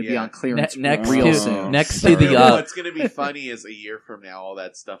Valerian's going to be on clearance next real to soon. next to the what's going to be funny is a year from now, all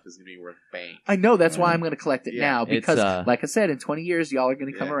that stuff is going to be worth bank. I know, that's why I'm going to collect it now, because, It's, like I said, in 20 years, y'all are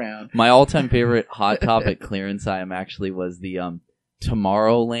going to come around. my all-time favorite Hot Topic clearance item actually was the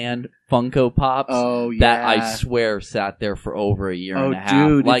Tomorrowland Funko Pops. Oh yeah, that I swear sat there for over a year and a half.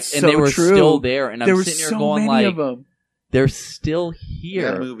 Dude, like, it's and so they were true. still there, and there I'm were sitting here so going many like, of them. they're still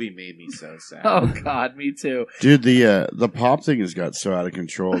here. That movie made me so sad. Oh god, me too. Dude, the pop thing has got so out of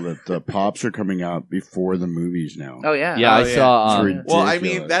control that the pops are coming out before the movies now. Oh yeah, Yeah, I yeah. saw. It's Well, I mean,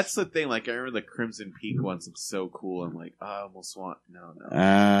 ridiculous. that's the thing. Like, I remember the Crimson Peak ones. I'm so cool. I'm like, I almost want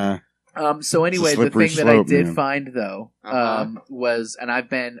no. So anyway, the slippery thing that I slope, did man. find though Uh-huh. was, and I've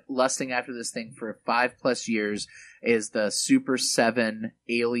been lusting after this thing for 5+ years, is the Super 7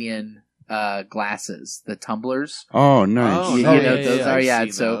 Alien glasses, the tumblers. Oh, nice. Oh, You yeah, know, yeah, those yeah. are, I've yeah.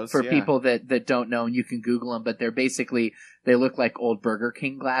 seen So those, for yeah. people that don't know, and you can Google them, but they're basically, they look like old Burger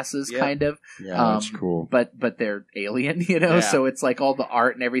King glasses, Yep. kind of. Yeah, that's cool. But they're alien, you know. Yeah. So it's like all the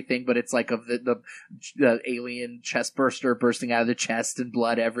art and everything, but it's like of the alien chest burster bursting out of the chest and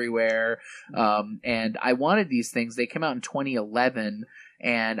blood everywhere. And I wanted these things. They came out in 2011.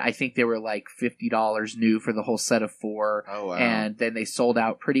 And I think they were like $50 new for the whole set of 4. Oh, wow. And then they sold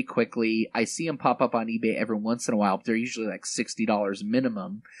out pretty quickly. I see them pop up on eBay every once in a while, but they're usually like $60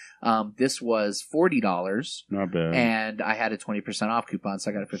 minimum. This was $40, Not bad. and I had a 20% off coupon,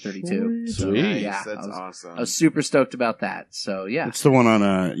 so I got it for $32. So, Sweet. Nice. yeah, That's I was, awesome. I was super stoked about that. So yeah, It's the one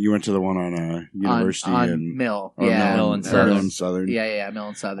on, you went to the one on, University on in Mill. oh, Yeah, Mill and Maryland Southern. Southern. yeah, Mill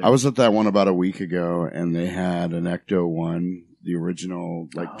and Southern. I was at that one about a week ago, and they had an Ecto one, the original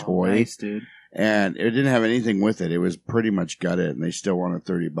toy, nice, dude. and it didn't have anything with it. It was pretty much gutted, and they still wanted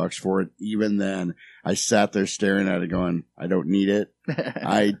 $30 for it. Even then, I sat there staring at it, going, "I don't need it.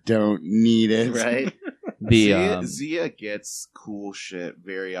 I don't need it." Right? The Zia gets cool shit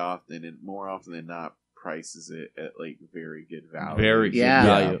very often, and more often than not, prices it at like very good value. Very good Yeah.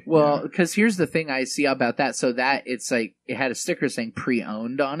 value. Well, because here's the thing I see about that. So that it's like it had a sticker saying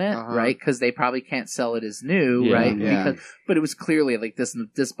pre-owned on it, Uh-huh. right? Because they probably can't sell it as new, Yeah. right? Yeah. But it was clearly like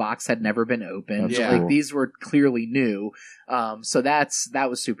this box had never been opened. That's Yeah. Like cool. these were clearly new. So that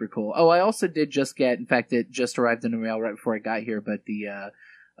was super cool. Oh, I also did just get. In fact, it just arrived in the mail right before I got here. But the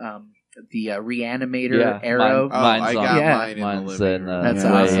Reanimator Yeah, Arrow. Oh, Mine's I on- got Yeah. mine in Mine's the living in, room. That's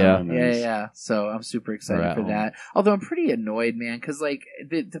Yeah, awesome. yeah, Yeah, nice. yeah. So I'm super excited Right for on. that. Although I'm pretty annoyed, man, because like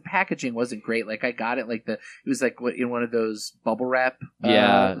the packaging wasn't great. Like I got it it was like in one of those bubble wrap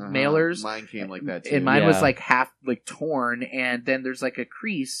Yeah. Uh-huh. mailers, Mine came like that too. and mine was Yeah. like half like torn, and then there's like a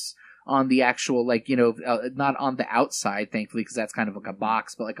crease on the actual not on the outside, thankfully, because that's kind of like a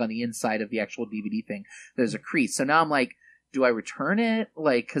box, but like on the inside of the actual DVD thing, there's a crease. So now I'm like, do I return it?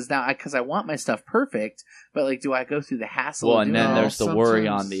 Like, because I want my stuff perfect, but like, do I go through the hassle? Well, of and doing then all- there's the worry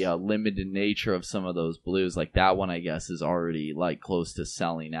on sometimes- the limited nature of some of those blues. Like that one, I guess, is already like close to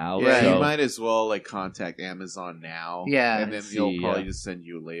selling out. Yeah, so you might as well like contact Amazon now. Yeah. and then See, they'll probably yeah. just send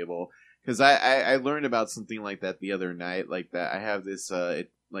you a label. Because I learned about something like that the other night. Like that, I have this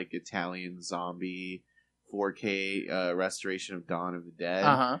like Italian zombie 4K restoration of Dawn of the Dead.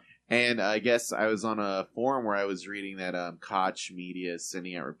 Uh-huh. And I guess I was on a forum where I was reading that Koch Media is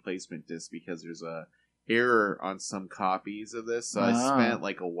sending out replacement discs because there's a error on some copies of this. So I Ah. spent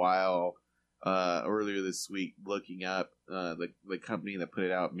like a while earlier this week looking up the company that put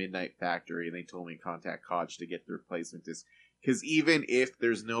it out, Midnight Factory, and they told me to contact Koch to get the replacement disc. Because even if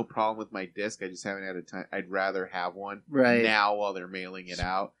there's no problem with my disc, I just haven't had a time. I'd rather have one Right. now while they're mailing it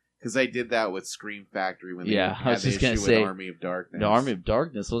out. Because I did that with Scream Factory when they Yeah, I had was the just gonna issue say, with Army of Darkness. the Army of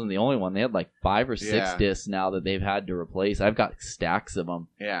Darkness wasn't the only one. They had like 5 or 6 Yeah. discs now that they've had to replace. I've got stacks of them,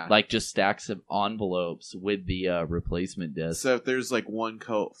 Yeah. like just stacks of envelopes with the replacement disc. So if there's like one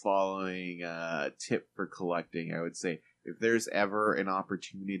cult following tip for collecting, I would say if there's ever an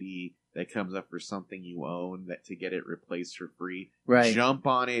opportunity that comes up for something you own that to get it replaced for free, Right. jump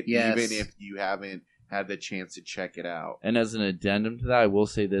on it, Yes. even if you haven't had the chance to check it out. And as an addendum to that, I will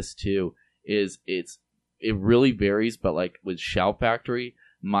say this too: it really varies, but like with Shout Factory,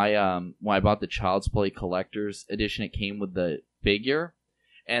 my when I bought the Child's Play Collector's Edition, it came with the figure,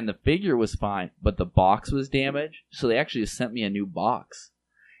 and the figure was fine, but the box was damaged, so they actually just sent me a new box.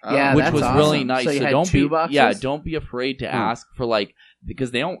 Yeah, which that's was awesome. really nice. So you had don't 2 be boxes? don't be afraid to ask for like,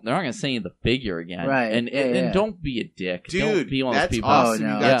 because they're not going to send you the figure again, Right. And don't be a dick, Dude, don't be one of those that's people. awesome. Oh,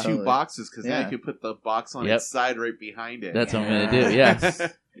 no, You got totally. 2 boxes because now Yeah. you can put the box on Yep. its side right behind it. That's what I'm going to do. Yeah.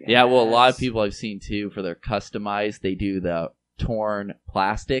 Yeah, well, a lot of people I've seen too for their customized, they do the torn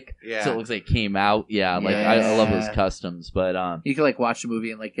plastic, Yeah. so it looks like it came out. Yeah, like I love those Yeah. customs, but You can like watch a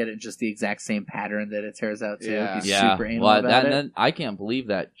movie and like get it just the exact same pattern that it tears out too. Yeah. He's yeah, super anal well, about it. then I can't believe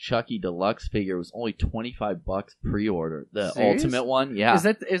that Chucky Deluxe figure was only $25 pre-order. The Serious? ultimate one, yeah. Is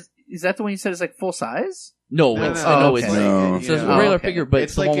that the one you said is like full size? No, No, it's no, no, okay. it's No. it's a Yeah. regular okay. figure, but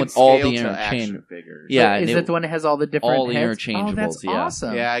it's it's the like one in with all the scale to action interchange. figures. Yeah, is and that the one that has all the different all the heads? interchangeables, Oh, that's yeah.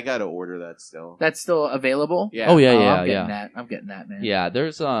 awesome. Yeah, I got to order that still. That's still available. Yeah. Oh yeah, Oh, yeah, I'm getting yeah. that. I'm getting that, man. Yeah,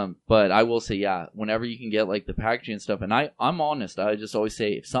 there's but I will say, yeah, whenever you can get like the packaging and stuff, and I'm honest, I just always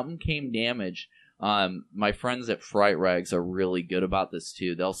say if something came damaged, my friends at Fright Rags are really good about this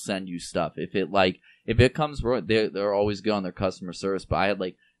too. They'll send you stuff if it comes, they're always good on their customer service. But I had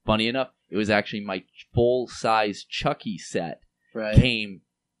like, funny enough, it was actually my full size Chucky set Right. came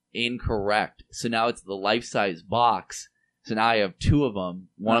incorrect, so now it's the life size box. So now I have 2 of them.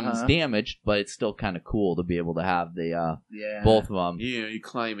 One of them's damaged, but it's still kind of cool to be able to have the Yeah. both of them. You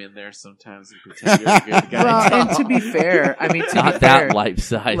climb in there sometimes and pretend you're a good guy. Well, and to be fair, I mean, to Not be that fair, life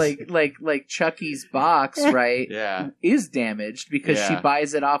size. like Chucky's box, right? Yeah. Is damaged because she Yeah.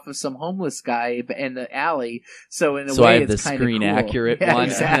 buys it off of some homeless guy in the alley. So in a So way, I have the it's kinda screen cool. accurate Yeah, one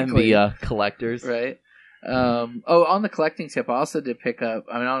exactly. and the collectors. Right. On the collecting tip, I also did pick up.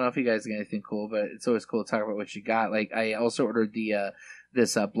 I mean, I don't know if you guys get anything cool, but it's always cool to talk about what you got. Like, I also ordered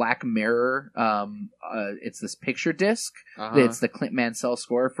this Black Mirror. It's this picture disc. Uh-huh. It's the Clint Mansell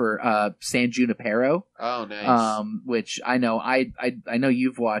score for San Junipero. Oh, nice. Which I know I know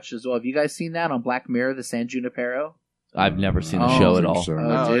you've watched as well. Have you guys seen that on Black Mirror, the San Junipero? I've never seen the Oh, show I at think all. so.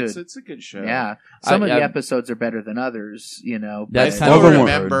 Oh, dude. it's a good show. Yeah, some of the I- episodes are better than others. You know, That's but- I kind still All the ones-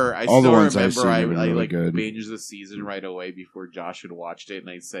 remember. I all the still ones I've remember. seen I have been really like good. binged the season right away before Josh had watched it, and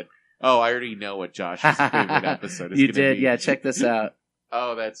I said, "Oh, I already know what Josh's favorite episode is." You gonna did, be. yeah. Check this out.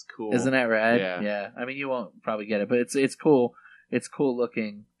 Oh, that's cool. Isn't that right? Yeah. I mean, you won't probably get it, but it's cool. It's cool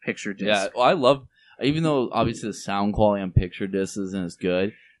looking picture disc. Yeah, well, I love, even though obviously the sound quality on picture discs isn't as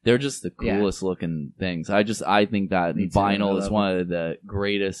good, they're just the Yeah. coolest looking things. I think that Me too, I vinyl is love one of the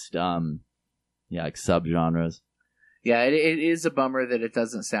greatest, like subgenres. Yeah, it is a bummer that it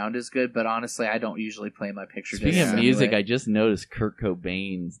doesn't sound as good, but honestly, I don't usually play my picture Speaking discs of music, anyway. I just noticed Kurt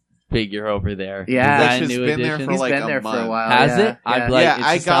Cobain's figure over there. Yeah. Is that Which a has new been there edition? for He's like been a there for a month. while. Has yeah. it? I'm Yeah. like, yeah, it's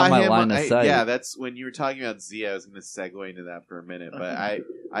I just got on my him. line of sight. Yeah, that's when you were talking about Zia. I was going to segue into that for a minute, but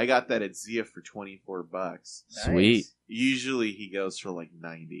I got that at Zia for $24. Sweet. Usually he goes for like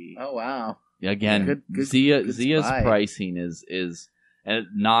 90. Oh wow. Again, Good Zia's spy. pricing is and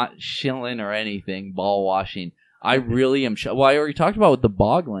not shilling or anything, ball washing. I really am. Well, I already talked about with the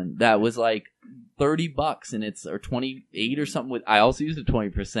Boglin. That was like $30 and it's or 28 or something. With I also used a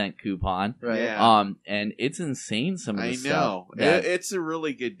 20% coupon. Right. Yeah. And it's insane. Some of the I stuff. know. that- It's a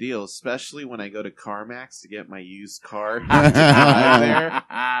really good deal, especially when I go to CarMax to get my used car. to drive there.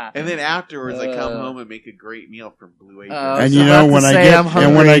 And then afterwards, I come home and make a great meal from Blue Apron. I And was you about know to when I say, get I'm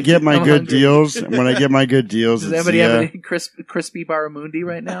and when I hungry. get my I'm good hungry. deals, when I get my good deals Does at anybody have Zia, any crispy barramundi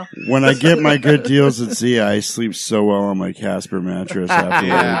right now? when I get my good deals at Zia, I sleep so well on my Casper mattress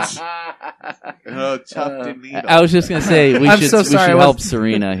afterwards. Oh, tough to needle. I was just gonna say we I'm should so we sorry, should I help was-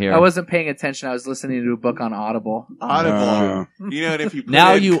 Serena here. I wasn't paying attention. I was listening to a book on Audible. Audible. You know, and if you put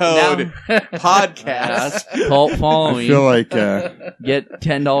now in you code now, podcast, cult follow I me. feel like Get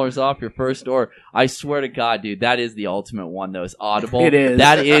 $10 off your first order. I swear to God, dude, that is the ultimate one. Though is Audible. It is.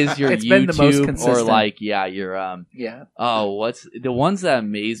 That is your It's been the most YouTube or consistent. like your Yeah. Oh, what's the ones that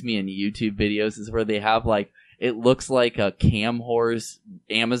amaze me in YouTube videos is where they have like it looks like a Cam Horse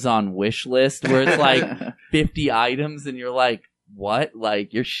Amazon wish list where it's like 50 items and you're like, what?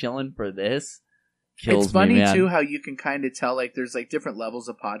 Like you're shilling for this? Kills It's funny me, man. too how you can kind of tell like there's like different levels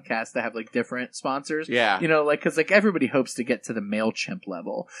of podcasts that have like different sponsors. yeah, You know, like because like everybody hopes to get to the MailChimp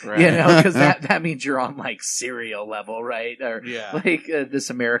level, right. you know, because that means you're on like Serial level, right? Or Yeah. like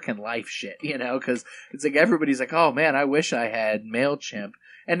this American Life shit, you know, because it's like everybody's like, oh man, I wish I had MailChimp.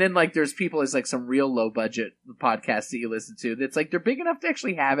 And then like there's people as like some real low budget podcasts that you listen to that's like they're big enough to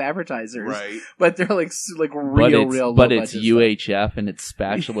actually have advertisers, Right. but they're like real but low it's budget UHF and it's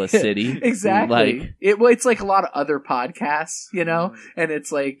Spatula City. Exactly. Like It's like a lot of other podcasts, you know, and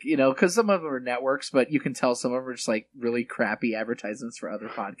it's like, you know, because some of them are networks, but you can tell some of them are just like really crappy advertisements for other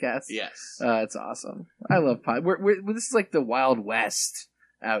podcasts. Yes. It's awesome. I love this is like the Wild West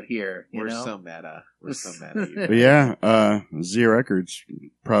out here. You We're know? so meta. We're so meta. but yeah, Zia Records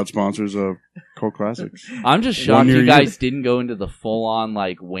proud sponsors of Cult Classics. I'm just shocked you guys didn't go into the full-on,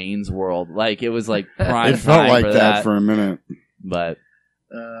 like, Wayne's World. Like, it was, like, prime It felt time like for that for a minute. But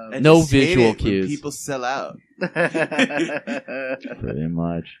I no just hate visual it when cues. people sell out. Pretty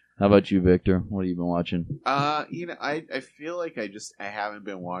much. How about you, Victor? What have you been watching? I feel like I haven't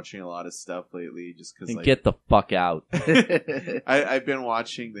been watching a lot of stuff lately just because Get the fuck out. I've been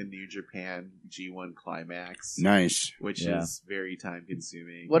watching the New Japan G1 Climax. Nice. Which is very time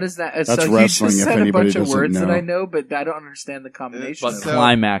consuming. What is that? That's so wrestling, you just if said a anybody bunch of doesn't words that know. I know, but I don't understand the combination. But of So-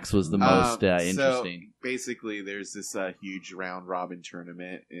 Climax was the most So interesting. basically, there's this huge round robin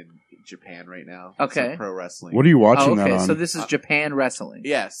tournament in Japan right now. Okay. So pro wrestling. What are you watching Oh, okay, that on? so this is Japan wrestling.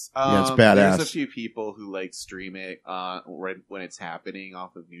 Yes. Yeah, it's badass. There's a few people who like stream it when it's happening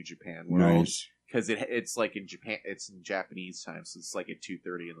off of New Japan World. Nice. Because it's like in Japan, it's in Japanese time, so it's like at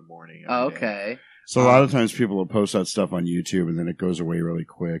 2:30 in the morning. Oh, every day. okay. So a lot of times people will post that stuff on YouTube and then it goes away really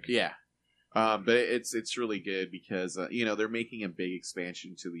quick. Yeah. But it's really good because they're making a big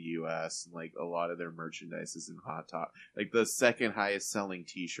expansion to the U.S. and like a lot of their merchandise is in Hot Top. Like the second highest selling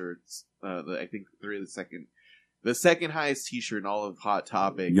T-shirts, I think the second highest T-shirt in all of Hot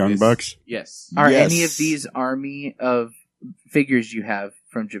Topic. Young Bucks? Yes. Are Yes. any of these army of figures you have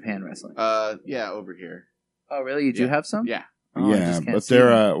from Japan wrestling? Yeah, over here. Oh, really? You do Yeah. have some? Yeah. Oh, I Yeah, just can't but see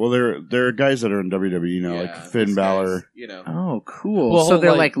them. they're guys that are in WWE now, like Finn these Balor. guys, Oh, cool. Well, so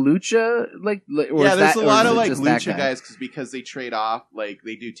they're like- like lucha, or yeah, is there's that, a lot or of is it like just that lucha guy? guys because they trade off, like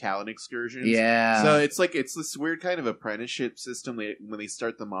they do talent excursions. Yeah. So it's this weird kind of apprenticeship system. When they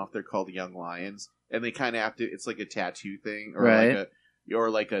start them off, they're called Young Lions, and they kind of have to. It's like a tattoo thing, or Right.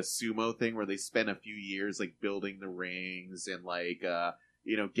 like a sumo thing, where they spend a few years like building the rings and like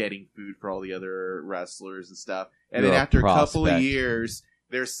getting food for all the other wrestlers and stuff. And You're then a after a couple of prospect. years,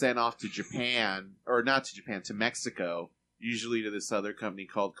 they're sent off to Japan, or not to Japan, to Mexico, usually to this other company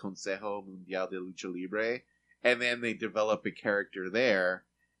called Consejo Mundial de Lucha Libre. And then they develop a character there.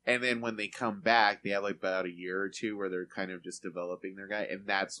 And then when they come back, they have like about a year or two where they're kind of just developing their guy. And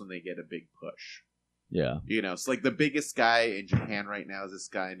that's when they get a big push. Yeah. So like the biggest guy in Japan right now is this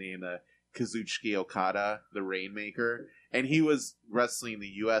guy named Kazuchika Okada, the Rainmaker. And he was wrestling in the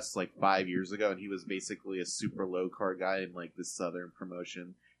U.S. like 5 years ago, and he was basically a super low card guy in like this southern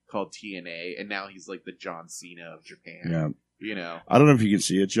promotion called TNA, and now he's like the John Cena of Japan. Yeah. I don't know if you can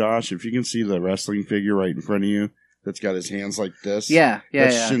see it, Josh. If you can see the wrestling figure right in front of you that's got his hands like this. Yeah.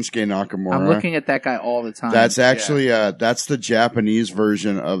 That's Shinsuke Nakamura. I'm looking at that guy all the time. That's actually that's the Japanese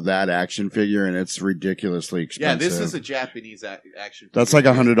version of that action figure, and it's ridiculously expensive. Yeah, this is a Japanese action figure. That's like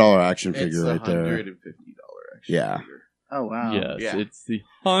 $100 action It's figure right there. $150 action Yeah. figure. Oh, wow. Yes, Yeah. it's the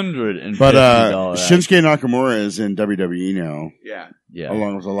 $150. But Shinsuke Nakamura is in WWE now, yeah.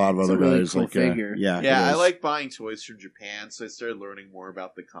 along with a lot of It's a other really guys. cool like figure. Yeah, Yeah, it I is. like buying toys from Japan, so I started learning more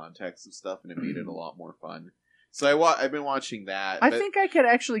about the context of stuff, and it made it a lot more fun. So I've been watching that. I think I could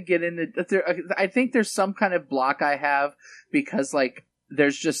actually get into. I think there's some kind of block I have because, like,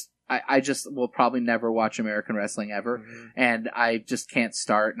 there's just. I just will probably never watch American wrestling ever, and I just can't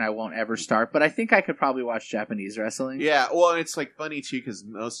start, and I won't ever start. But I think I could probably watch Japanese wrestling. Yeah, well, and it's like funny too because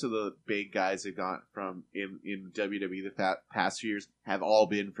most of the big guys that got from in WWE the past few years have all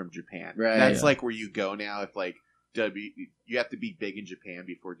been from Japan. Right. That's like where you go now. If like you have to be big in Japan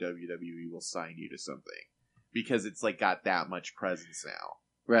before WWE will sign you to something because it's like got that much presence now.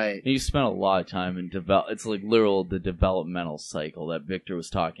 Right. And you spent a lot of time in it's like the developmental cycle that Victor was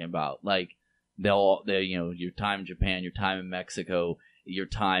talking about. Like your time in Japan, your time in Mexico, your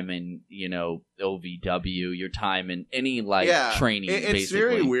time in OVW, your time in any training. It's basically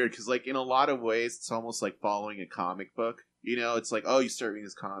very weird because like in a lot of ways it's almost like following a comic book. It's like, oh, you start reading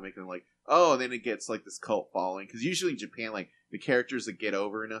this comic and like, oh, and then it gets like this cult following because usually in Japan, like the characters that get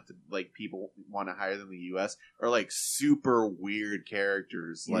over enough to like people want to hire them in the U.S. are like super weird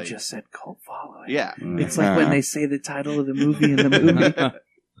characters. You like just said cult following. yeah, It's like when they say the title of the movie in the movie.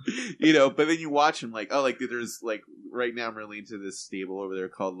 But then you watch them like, oh, like there's like right now I'm really into this stable over there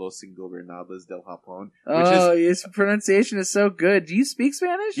called Los Ingobernables del Japón. His pronunciation is so good. Do you speak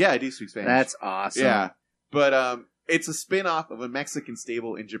Spanish? Yeah, I do speak Spanish. That's awesome. Yeah, but it's a spin-off of a Mexican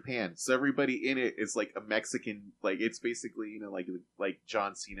stable in Japan. So everybody in it is like a Mexican, like it's basically, like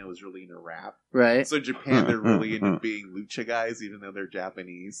John Cena was really into rap. Right. So Japan, they're really into being lucha guys, even though they're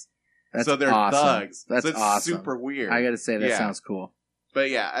Japanese. That's so they're awesome. thugs. That's so it's awesome. super weird. I gotta say, that sounds cool. But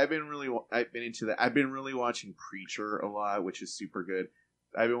yeah, I've been into that. I've been really watching Preacher a lot, which is super good.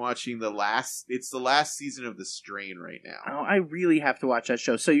 I've been watching the last season of The Strain right now. Oh, I really have to watch that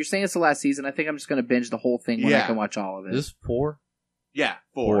show. So you're saying it's the last season? I think I'm just going to binge the whole thing when I can watch all of it. Is this 4? Yeah,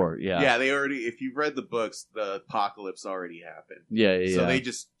 4, yeah. Yeah, they already, if you've read the books, the apocalypse already happened. Yeah. So they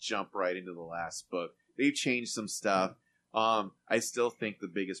just jump right into the last book. They've changed some stuff. I still think the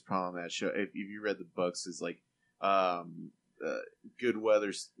biggest problem with that show, if you read the books, is like, Good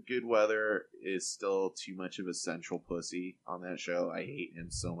Weather is still too much of a central pussy on that show. I hate him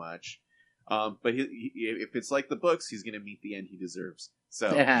so much. But if it's like the books, he's going to meet the end he deserves.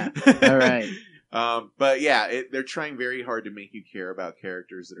 So, yeah. All right. But yeah, they're trying very hard to make you care about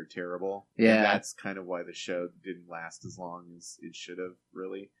characters that are terrible. Yeah. And that's kind of why the show didn't last as long as it should have,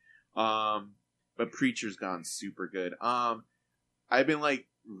 really. But Preacher's gone super good. I've been like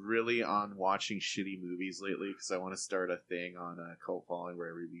really on watching shitty movies lately because I want to start a thing on Cult Following where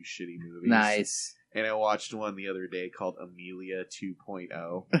I review shitty movies. Nice. And I watched one the other day called Amelia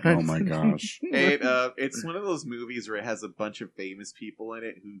 2.0. Oh my gosh. It's one of those movies where it has a bunch of famous people in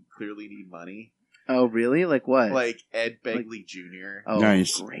it who clearly need money. Oh, really? Like what? Like Ed Begley Jr. Oh,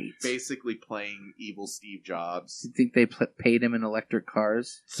 Nice. Great. Basically playing evil Steve Jobs. Do you think they paid him in electric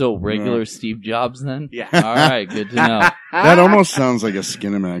cars? So regular Steve Jobs then? Yeah. All right, good to know. That almost sounds like a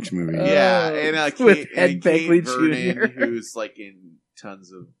Skinamax movie. Yeah, and with Kate Ed Begley Vernon, Jr., who's like in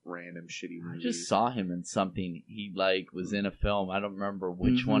tons of random shitty I movies. just saw him in something. He like was in a film. I don't remember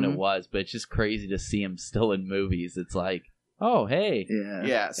which one it was, but it's just crazy to see him still in movies. It's like, oh hey, Yeah.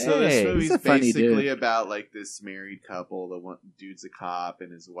 Yeah, so Hey, this movie's he's a funny basically dude. about like this married couple. The one dude's a cop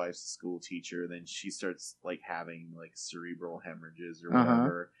and his wife's a school teacher. Then she starts like having like cerebral hemorrhages or Uh-huh.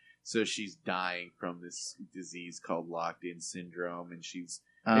 whatever. So she's dying from this disease called locked-in syndrome, and she's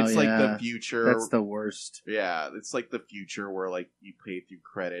Oh, it's yeah. like the future. That's the worst. Yeah, it's like the future where like you pay through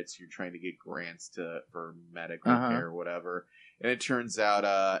credits, you're trying to get grants for medical Uh-huh. care or whatever. And it turns out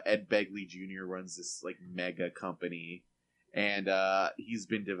Ed Begley Jr. runs this like mega company, and he's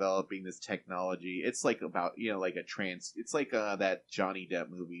been developing this technology. It's like about like it's like that Johnny Depp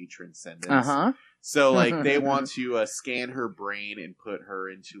movie Transcendence. Uh-huh. So like they want to scan her brain and put her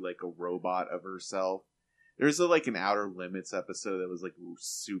into like a robot of herself. There's like an Outer Limits episode that was like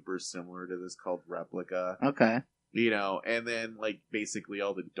super similar to this called Replica. Okay. And then like basically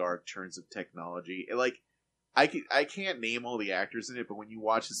all the dark turns of technology. Like I can't name all the actors in it, but when you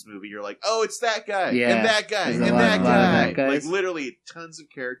watch this movie, you're like, oh, it's that guy, Yeah. and that guy, There's and a that lot of guy. that guys. Like literally tons of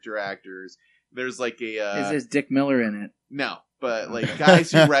character actors. There's like a Is Dick Miller in it? no, but like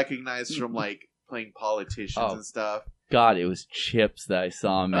guys you recognize from like playing politicians and stuff. God, it was Chips that I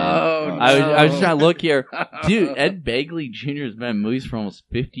saw, man. Oh, I was no. trying to look here. Dude, Ed Begley Jr. has been in movies for almost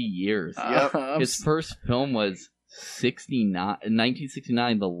 50 years. Yep. His first film was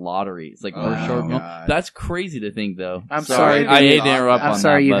 1969, The Lottery. It's like first Oh, short film. God. That's crazy to think, though. I'm sorry. I hate to interrupt I'm on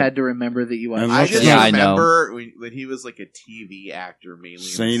sorry that, you but had to remember that you watched. And I look just at- Yeah, I know. remember when he was like a TV actor mainly. in the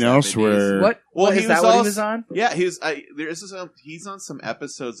Saying 70s. elsewhere. What? Well, What, he is that was what he also- was on? Yeah, he's on some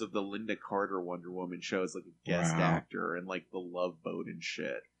episodes of the Linda Carter Wonder Woman show as like a guest Wow. actor and like the Love Boat and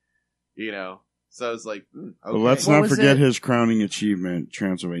shit. So I was like, okay. Well, let's What not was forget it? his crowning achievement,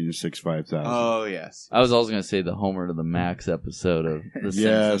 Transylvania 65000. Oh yes, I was also going to say the Homer to the Max episode of The Simpsons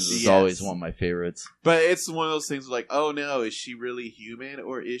Yes. is Yes. always one of my favorites. but it's one of those things like, oh no, is she really human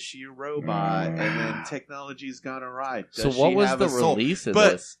or is she a robot? And then technology's gone awry. So Does what she was have the a soul? release of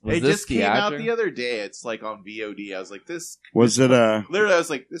But this? Was it this just the came actor? out the other day. It's like on VOD. I was like, Was it a... literally, I was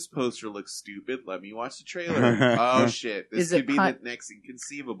like, this poster looks stupid. Let me watch the trailer. Oh shit, this Is it could be pi- the next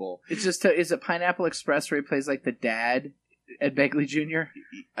Inconceivable. It's just. Is it Pineapple Express where he plays like the dad, Ed Begley Jr.?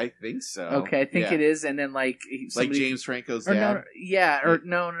 I think so. Okay, I think Yeah. it is. And then like Like James Franco's Or dad. no, yeah, or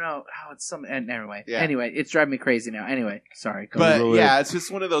no. Oh, it's some. Anyway, Yeah. anyway, it's driving me crazy now. Anyway, sorry. Go But Google yeah, it. it's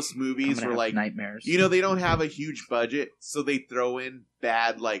just one of those I'm movies gonna where have like nightmares. they don't have a huge budget, so they throw in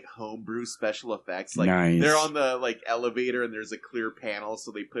bad like homebrew special effects. Like Nice. they're on the like elevator and there's a clear panel,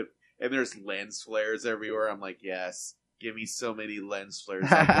 so they put and there's lens flares everywhere. I'm like, yes. Give me so many lens flares,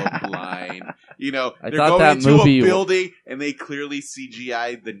 I'll go blind. I They're thought going that into movie- a building and they clearly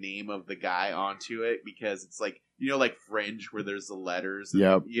CGI the name of the guy onto it because it's like like Fringe where there's the letters. And,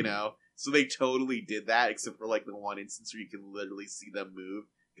 Yep. so they totally did that, except for like the one instance where you can literally see them move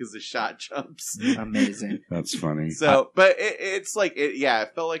because the shot jumps. Amazing. That's funny. So, but it's like,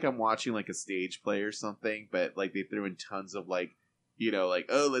 it felt like I'm watching like a stage play or something, but like they threw in tons of like, like,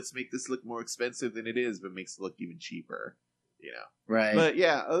 oh, let's make this look more expensive than it is, but makes it look even cheaper, Right. But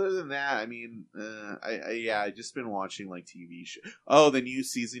yeah, other than that, I mean, I just been watching like TV shows. Oh, the new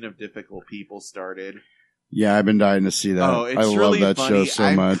season of Difficult People started. Yeah, I've been dying to see that. Oh, it's I love really that funny. show so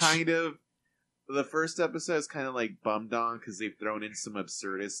I'm much. the first episode is kind of like bummed on because they've thrown in some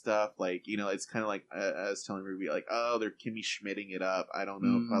absurdist stuff. Like, it's kind of like, I was telling Ruby, like, oh, they're Kimmy Schmitting it up. I don't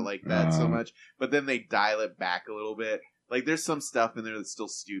know if I like that so much. But then they dial it back a little bit. Like, there's some stuff in there that's still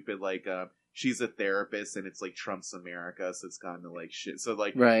stupid. Like, she's a therapist, and it's like Trump's America, so it's kind of like shit. So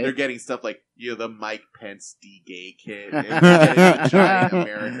like, they're getting stuff like the Mike Pence de-gay kit, and Giant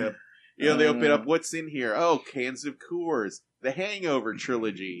America. They open up, what's in here? Oh, cans of Coors. The Hangover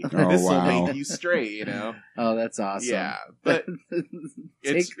trilogy. This will make you straight, Oh, that's awesome. Yeah, but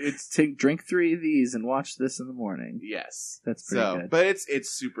drink 3 of these and watch this in the morning. Yes, that's pretty good. But it's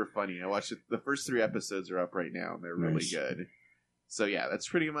super funny. I watched it. The first 3 episodes are up right now, and they're really good. So yeah, that's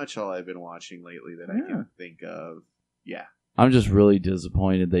pretty much all I've been watching lately that I can think of. Yeah, I'm just really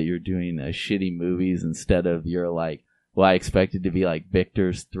disappointed that you're doing shitty movies instead of your like. Well, I expected to be like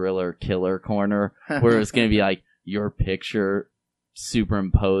Victor's Thriller Killer Corner, where it's going to be like your picture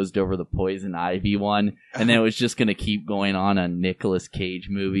superimposed over the Poison Ivy one, and then it was just going to keep going on Nicolas Cage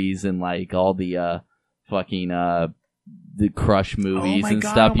movies and like all the fucking the Crush movies and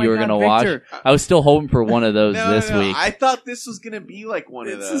stuff you were going to watch. I was still hoping for one of those this week. I thought this was going to be like one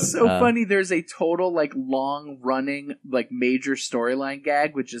of those. This is so funny. There's a total like long running like major storyline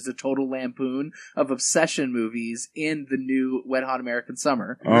gag, which is a total lampoon of obsession movies in the new Wet Hot American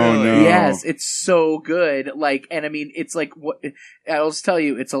Summer. Oh no. Yes, it's so good. Like, and I mean, it's like what I'll just tell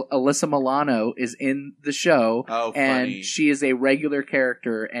you, it's Alyssa Milano is in the show. Oh, and funny. she is a regular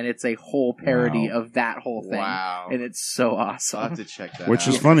character, and it's a whole parody of that whole thing. Wow. And it's so awesome. I'll have to check that Which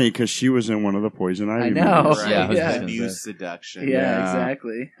out. is funny because she was in one of the Poison Ivy I know. movies. Right. Yeah. The new seduction. Yeah,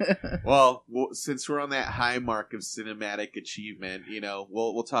 exactly. Well, since we're on that high mark of cinematic achievement,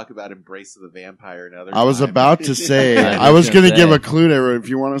 we'll talk about Embrace of the Vampire another time. I was about to say, I was going to give a clue there. If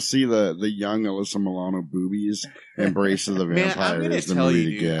you want to see the young Alyssa Milano boobies, Embrace of the Vampire Man, I'm going is to the tell movie you,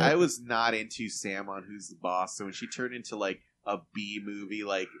 to dude, get. I was not into Sam on Who's the Boss, so when she turned into like a B movie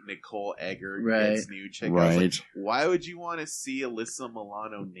like Nicole Eggert gets new chick, I was like, why would you want to see Alyssa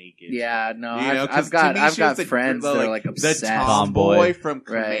Milano naked? Yeah, no, I've got friends that are like obsessed. The tomboy from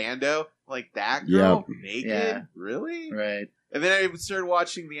Commando, like that girl naked, really? Right. And then I started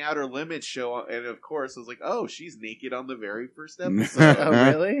watching the Outer Limits show, and of course I was like, oh, she's naked on the very first episode. Oh,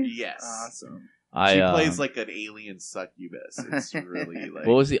 really? Yes. Awesome. She plays like an alien succubus. It's really like...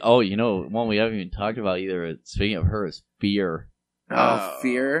 What was the... Oh, one we haven't even talked about either. Speaking of her, is Fear. Oh,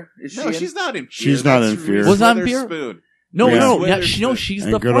 Fear? She's not in Fear. She's not in Fear. Was on Fear? No. She's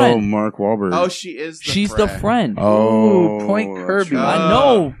the good friend. Old Mark Wahlberg. Oh, she is the She's friend. the friend. Oh, Point Kirby. Right. I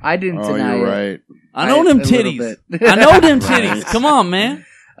know. I didn't deny you're it. right. I know them titties. I know them titties. Come on, man.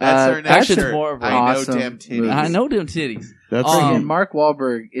 That's her next actually, shirt. it's more of a I know awesome them titties. movie. I know them titties. That's And Mark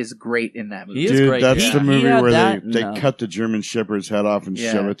Wahlberg is great in that movie. He is Dude, great. that's Yeah. the movie Yeah, where that- they no. cut the German Shepherd's head off and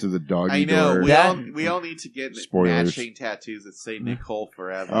shove it through the doggy I know. door. We all need to get Spoilers. matching tattoos that say Nicole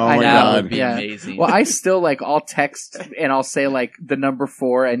forever. Oh I my know. That God. would be amazing. Well, I still I'll text and I'll say the number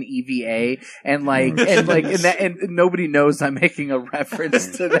 4 and EVA and and nobody knows I'm making a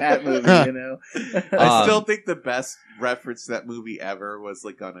reference to that movie, I still think the best reference to that movie ever was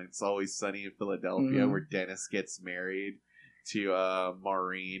on It's Always Sunny in Philadelphia, where Dennis gets married to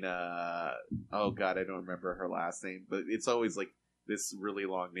Maureen. Oh God, I don't remember her last name, but it's always this really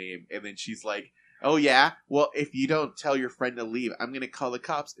long name, and then she's like, "Oh yeah, well if you don't tell your friend to leave, I'm gonna call the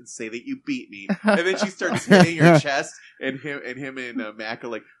cops and say that you beat me." And then she starts hitting her chest, and him and Mac are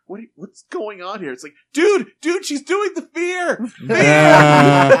like, "What's going on here?" It's like, dude, she's doing the fear.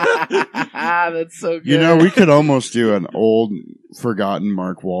 That's so good. We could almost do an old, forgotten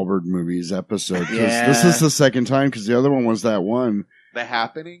Mark Wahlberg movies episode. 'Cause this is the second time, because the other one was that one. The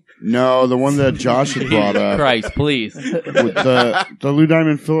Happening? No, the one that Josh had brought up. Christ, please. With the Lou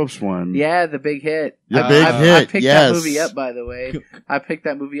Diamond Phillips one. Yeah, the big hit. The big hit, I picked that movie up, by the way. I picked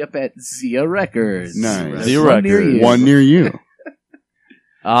that movie up at Zia Records. Nice. Zia One near Records. you. One near you.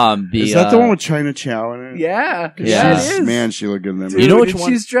 Is that the one with China Chow in it? Yeah, Yeah. it is. Man, she looked good in that Dude, movie. You know which and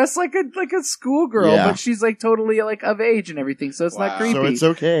one- she's dressed like a schoolgirl, Yeah. but she's totally of age and everything, so it's not Wow. creepy. So it's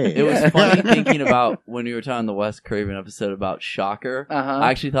okay. It was Yeah. funny thinking about when we were talking the Wes Craven episode about Shocker. Uh-huh. I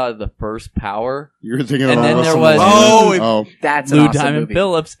actually thought of the first Power. You were thinking And of then Russell there was- Mulcahy. Oh, That's Lou an awesome Diamond movie.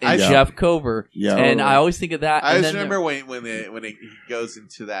 Phillips and Yeah. Jeff Cover. Yeah. And I always think of that. I and just then remember when he goes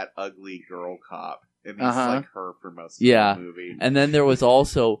into that ugly girl cop, and he's Uh-huh. her for most of Yeah. the movie. And then there was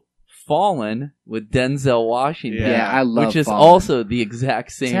also Fallen with Denzel Washington. Yeah, I love which is Fallen. also the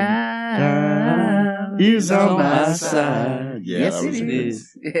exact same. Time He's on on my my side. side. Yeah, Yes, that was it good.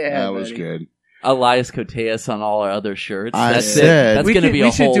 is. Yeah, That was buddy. good. Elias Koteas on all our other shirts. I That's said- it. That's We going to could- be we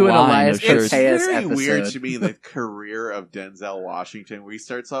a should whole do an line Elias of shirts. Koteas. It's very episode. weird to me the career of Denzel Washington, where he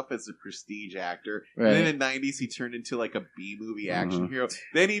starts off as a prestige actor, and then in the 90s he turned into like a B movie action hero.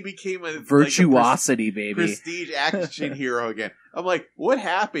 Then he became a Virtuosity, baby. prestige action hero again. I'm like, what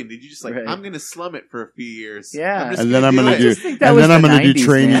happened? Did you just like, Right. I'm going to slum it for a few years? Yeah. I'm just And then I'm gonna it. do- I just think that and was then I'm the gonna do 90s,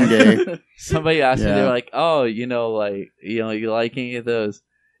 Training man. Day. Somebody asked me, Yeah. they're like, "Oh, you like any of those?"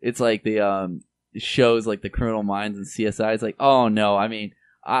 It's like the shows like the Criminal Minds and CSI. It's like, oh no, I mean,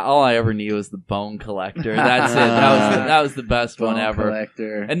 all I ever knew was the Bone Collector. That's it. That was the best Bone one ever.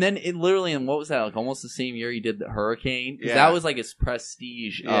 Collector. And then it literally, and what was that? Like almost the same year he did the Hurricane. 'Cause Yeah. that was like his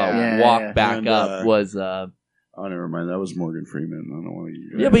prestige Yeah. walk Yeah. back And, up was. Oh, never mind. That was Morgan Freeman. I don't want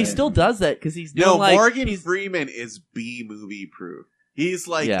to. Yeah, but he still does that because he's doing No, like Morgan he's, Freeman is B movie proof. He's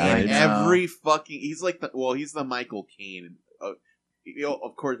like Yeah, in I know. every fucking. He's like he's the Michael Caine.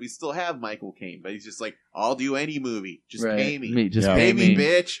 Of course, we still have Michael Caine, but he's just like, I'll do any movie, just Right. pay me, me, just Yeah. pay pay me, me.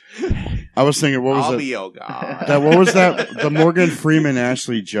 bitch. I was thinking, what was I'll that? be your god. What was that? The Morgan Freeman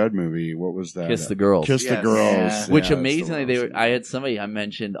Ashley Judd movie. What was that? Kiss the Girls. Kiss the Yes. Girls. Yeah. Which Yeah, amazingly, that's the one I had somebody I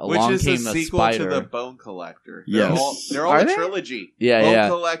mentioned. Which Along is Came a a sequel Spider. to the Bone Collector. Yes. They're all Are a they? trilogy. Yeah, Bone yeah.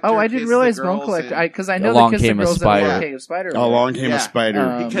 Collector, Oh, I Kiss didn't the realize Bone Girls, Collector. and- Because I know Along the Kiss the Came a Girls Spider. and Along Came a Spider. Along Came Yeah. a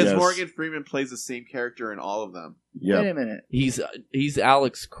Spider. because Yes. Morgan Freeman plays the same character in all of them. Wait Yep. a minute. He's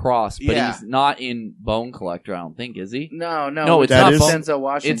Alex Cross, but Yeah. he's not in Bone Collector. I don't think, is he? No, No, it's not it's Bone- Denzel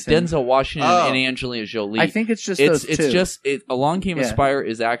Washington. It's Denzel Washington Oh. and Angelina Jolie. I think it's just it's those two. just Along Came a Yeah. Spider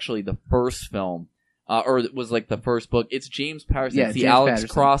is actually the first film, or it was like the first book. It's James Patterson. Yeah, it's the James Alex Patterson.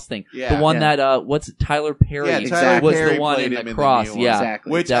 Cross thing. Yeah. The one Yeah. that what's it, Tyler Perry? Yeah, Exactly. was Perry the one played in him the in the Cross. new one. Yeah,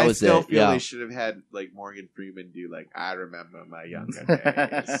 Exactly. Which that I was still it, feel yeah. they should have had like Morgan Freeman do like, I remember my younger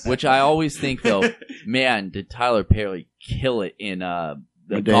days. Which I always think though, man, did Tyler Perry kill it in the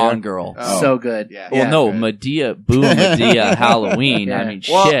Medea? Gone Girl? Oh. so good. Yeah. Well, no, good. Medea, Boo Medea, Halloween. Yeah. I mean,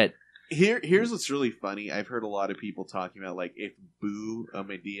 Well, shit. Here's what's really funny. I've heard a lot of people talking about like if Boo a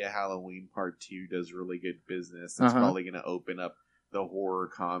Medea Halloween Part 2 does really good business, it's Uh-huh. probably going to open up the horror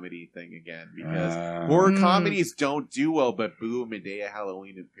comedy thing again because Uh, horror Mm. comedies don't do well, but Boo a Medea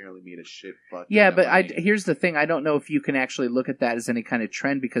Halloween apparently made a shit fuck. Yeah, but here's the thing. I don't know if you can actually look at that as any kind of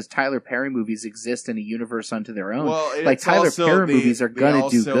trend because Tyler Perry movies exist in a universe unto their own. well, like, it's Tyler also- Perry they- movies are gonna they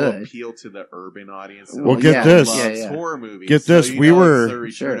do also good. appeal to the urban audience. Well, get yeah, this. Loves Yeah, yeah. horror movies. Get this, So, we it's were- the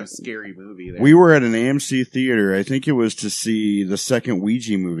return Sure. of Scary Movie. There. We were at an AMC theater. I think it was to see the second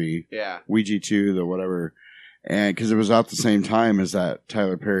Ouija movie, yeah. Ouija 2, the whatever, and because it was out the same time as that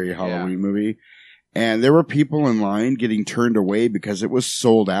Tyler Perry Halloween movie. And there were people in line getting turned away because it was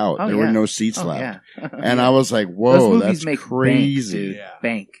sold out. Oh, there yeah. were no seats Oh, left. yeah. And I was like, Those whoa, movies that's make crazy. bank, dude. Yeah.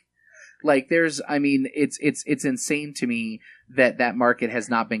 Bank. Like it's insane to me that market has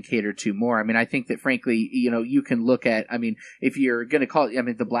not been catered to more. I mean, I think that frankly, you can look at, I mean, if you're going to call it, I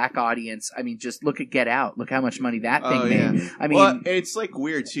mean, the black audience, I mean, just look at Get Out. Look how much money that thing Oh, made. yeah. I mean, Well, it's like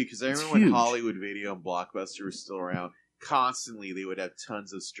weird too because I It's remember when huge. Hollywood Video and Blockbuster were still around. Constantly, they would have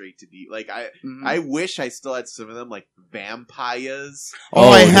tons of straight to deep. Like mhm. I wish I still had some of them, like Vampires, Oh,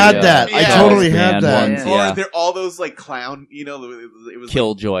 I had yeah. that. I Yeah. totally Those had band that. ones, or yeah. they're all those like clown. It was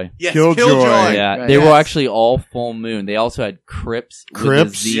Killjoy. Like, yes, Killjoy. Killjoy. Yeah, Right. they were Yes. actually all full moon. They also had Crips. with a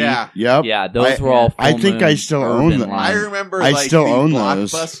Crips? Z. Yeah. Yep. Yeah, those I- were all full I think moon I still own urban them. I lines. remember I like still the own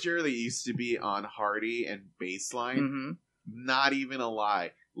those. Blockbuster that used to be on Hardy and Baseline. Mhm. Not even a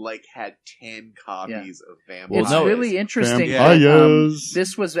lie. Like had 10 copies of Well, Vampires. It's no, really interesting. Yeah. that, Vampires.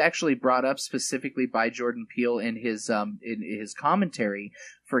 this was actually brought up specifically by Jordan Peele in his commentary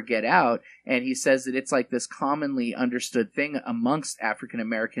for Get Out, and he says that it's like this commonly understood thing amongst African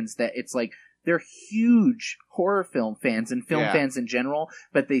Americans that it's like they're huge horror film fans and film Yeah. fans in general,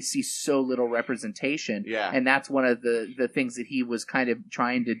 but they see so little representation. Yeah. And that's one of the things that he was kind of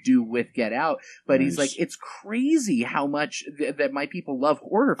trying to do with Get Out. But he's Nice. like, it's crazy how much that my people love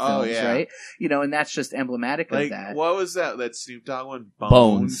horror Oh, films, yeah. right? And that's just emblematic of Like, that. what was that Snoop Dogg one?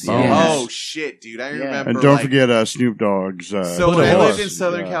 Bones, yeah. Oh, shit, dude. I Yeah. remember. And don't like, forget Snoop Dogg's. So when I Horse. lived in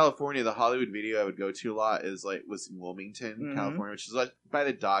Southern Yeah. California, the Hollywood Video I would go to a lot was in Wilmington, Mhm. California, which is like by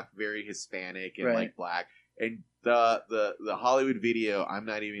the dock, very Hispanic and Right. like black. And the Hollywood Video, I'm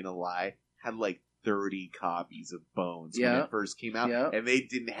not even gonna lie, had like 30 copies of Bones when Yeah. it first came out, Yeah. and they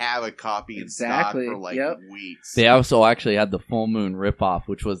didn't have a copy in Exactly. stock for like Yep. weeks. They also actually had the full moon ripoff,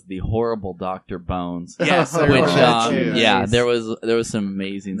 which was the horrible Dr. Bones. Yes, I Which, remember that too. yeah, Nice. there was some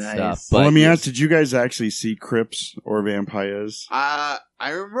amazing Nice. stuff. Well, But let me ask, did you guys actually see Crips or Vampires? I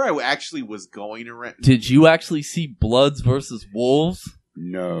remember I actually was going to rent. did you actually see Bloods versus Wolves?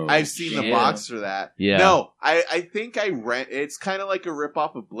 No. I've seen the shit. box for that. Yeah. No, I think I rent. It's kind of like a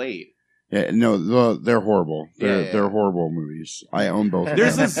ripoff of Blade. Yeah, no, they're horrible. They're horrible movies. I own both.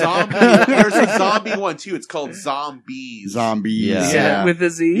 There's a zombie. There's a zombie one too. It's called Zombies. Zombies. Yeah. With a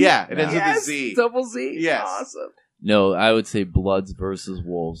Z. Yeah, it ends Yes, with a Z. double Z. Yes. Awesome. No, I would say Bloods versus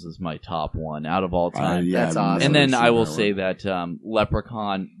Wolves is my top one out of all time. That's awesome. And then I've I will seen say that that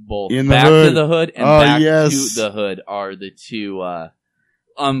Leprechaun, both In the Back Hood. to the Hood and Oh, Back yes. to the Hood are the two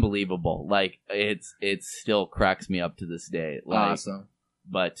unbelievable. Like it still cracks me up to this day. Like, Awesome.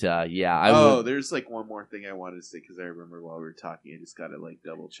 But I would. There's like one more thing I wanted to say because I remember while we were talking, I just got to like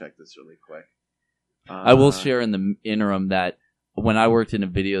double check this really quick. I will share in the interim that when I worked in a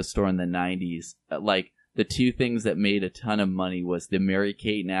video store in the 90s, like the two things that made a ton of money was the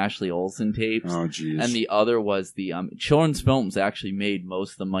Mary-Kate and Ashley Olsen tapes. Oh, jeez. And the other was the children's films actually made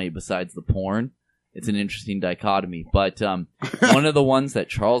most of the money besides the porn. It's an interesting dichotomy. But one of the ones that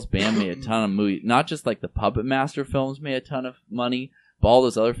Charles Band made a ton of movies, not just like the Puppet Master films made a ton of money, but all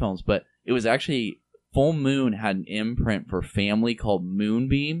those other films. But it was actually Full Moon had an imprint for family called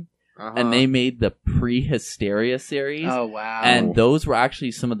Moonbeam. And they made the Pre-Hysteria series. Oh, wow. And those were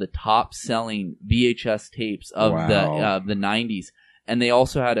actually some of the top-selling VHS tapes of the 90s. And they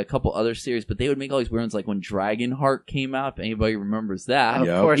also had a couple other series, but they would make all these weird ones, like when Dragonheart came out, if anybody remembers that. Of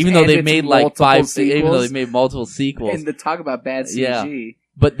Yep. course. Even though and they it's made like multiple 5, sequels. even though they made multiple sequels. And the talk about bad CG. Yeah.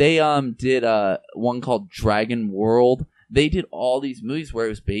 But they did one called Dragon World. They did all these movies where it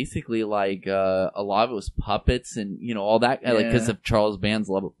was basically like a lot of it was puppets and all that, like because of Charles Band's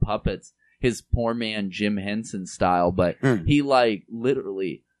love of puppets, his poor man Jim Henson style. But he like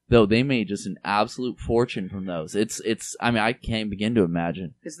literally, though, they made just an absolute fortune from those. It's I mean, I can't begin to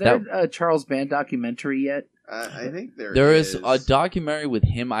imagine. Is there a Charles Band documentary yet? I think there is a documentary with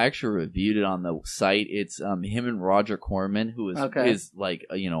him. I actually reviewed it on the site. It's him and Roger Corman, who is like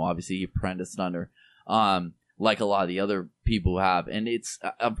obviously he apprenticed under like a lot of the other people have, and it's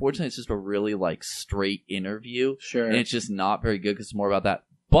unfortunately it's just a really like straight interview. Sure, and it's just not very good because it's more about that.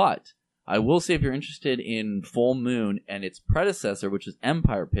 But I will say, if you're interested in Full Moon and its predecessor, which is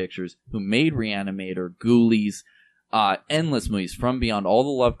Empire Pictures, who made Reanimator, Ghoulies, endless movies from beyond, all the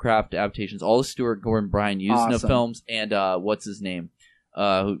Lovecraft adaptations, all the Stuart Gordon, Brian Usna films, and what's his name?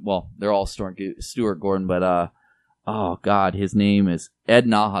 Well, they're all Stuart Gordon, but oh god, his name is Ed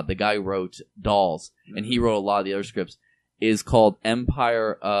Naha, the guy who wrote Dolls, and he wrote a lot of the other scripts. Is called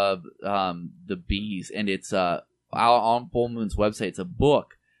Empire of the Bees, and it's on Full Moon's website. It's a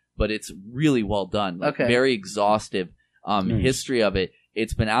book, but it's really well done. Like, very exhaustive history of it.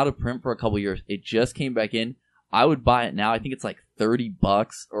 It's been out of print for a couple years. It just came back in. I would buy it now. I think it's like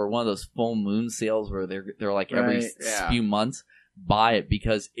 $30 or one of those Full Moon sales where they're like every few months. Buy it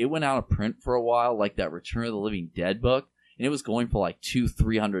because it went out of print for a while, like that Return of the Living Dead book, and it was going for like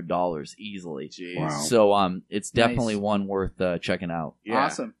 $200-$300 easily. Jeez. Wow. So it's definitely one worth checking out. Yeah.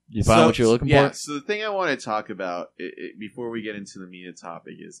 Awesome. You find what you're looking for? Yeah, so the thing I want to talk about before we get into the media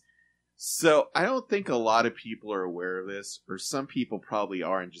topic is, so I don't think a lot of people are aware of this, or some people probably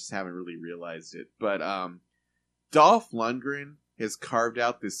are and just haven't really realized it, but Dolph Lundgren has carved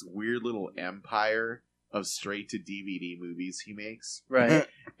out this weird little empire of straight-to-DVD movies he makes. Right.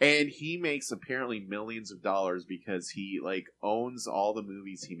 And he makes apparently millions of dollars because he like owns all the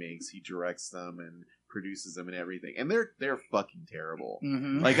movies he makes. He directs them and produces them and everything. And they're fucking terrible.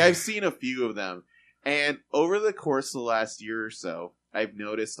 Mm-hmm. Like, I've seen a few of them. And over the course of the last year or so, I've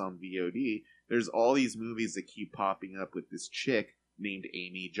noticed on VOD, there's all these movies that keep popping up with this chick named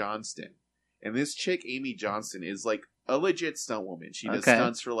Amy Johnston. And this chick, Amy Johnston, is like a legit stunt woman. She does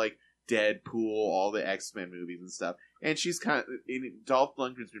stunts for like Deadpool, all the X-Men movies and stuff. And she's Dolph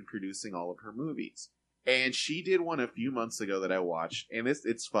Lundgren's been producing all of her movies. And she did one a few months ago that I watched, and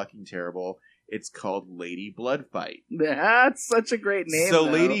it's fucking terrible. It's called Lady Bloodfight. That's such a great name. So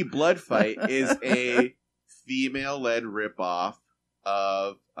though. Lady Bloodfight is a female-led ripoff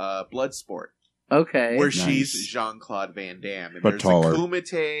of Bloodsport. Okay. Where she's Jean-Claude Van Damme. And but there's taller. a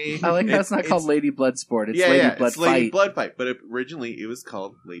Kumite. I like how it's not called Lady Bloodsport. It's Lady Bloodfight. It's Lady Bloodfight. But originally it was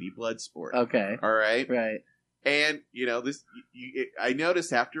called Lady Bloodsport. Okay. All right? Right. And, this, I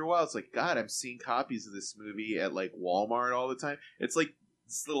noticed after a while, it's like, God, I'm seeing copies of this movie at, like, Walmart all the time. It's like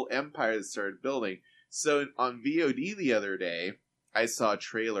this little empire that started building. So on VOD the other day, I saw a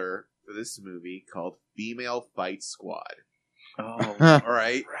trailer for this movie called Female Fight Squad. Oh, all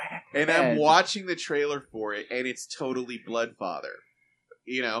right. And I'm watching the trailer for it, and it's totally Bloodfather.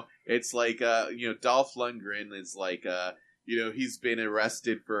 It's like, Dolph Lundgren is like, he's been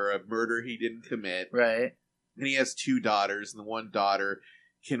arrested for a murder he didn't commit. Right. And he has 2 daughters, and the one daughter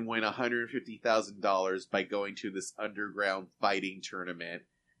can win $150,000 by going to this underground fighting tournament.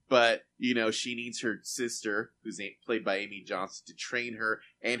 but she needs her sister, who's played by Amy Johnson, to train her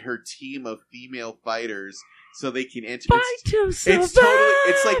and her team of female fighters so they can enter.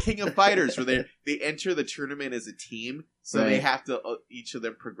 It's like King of Fighters, where they enter the tournament as a team, so they have to each of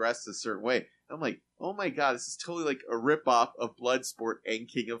them progress a certain way. I'm like, oh my god, this is totally like a ripoff of Bloodsport and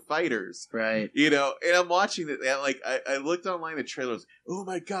King of Fighters, right? And I'm watching it, and like I looked online, the trailers. Oh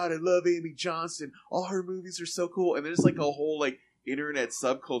my god, I love Amy Johnson. All her movies are so cool, and there's like a whole like internet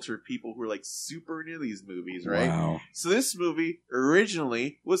subculture of people who are like super into these movies, right? Wow. So this movie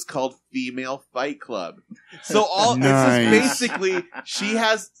originally was called Female Fight Club. So Nice. this is basically, she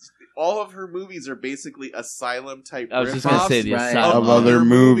has all of her movies are basically asylum type. I was just gonna say the asylum of other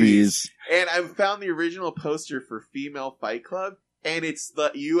movies. And I found the original poster for Female Fight Club, and it's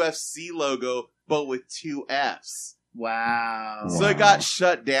the UFC logo, but with 2 Fs. Wow. So it got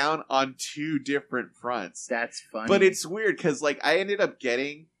shut down on 2 different fronts. That's funny. But it's weird because like I ended up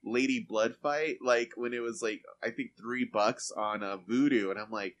getting Lady Blood Fight like when it was like I think $3 on Vudu, and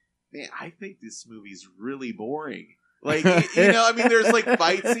I'm like, man, I think this movie's really boring. Like I mean, there's like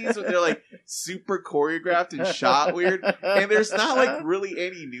fight scenes, but they're like super choreographed and shot weird, and there's not like really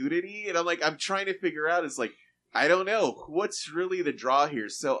any nudity. And I'm like, I'm trying to figure out is like, I don't know what's really the draw here.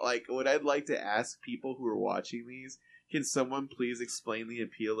 So like, what I'd like to ask people who are watching these, can someone please explain the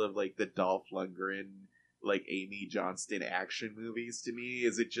appeal of like the Dolph Lundgren, like Amy Johnston action movies to me?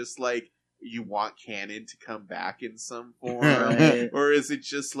 Is it just like you want canon to come back in some form, or is it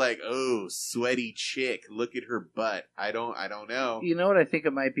just like, oh, sweaty chick, look at her butt? I don't know. You know what I think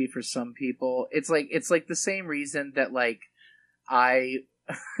it might be for some people? It's like the same reason that like I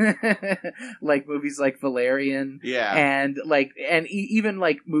like movies like Valerian, and even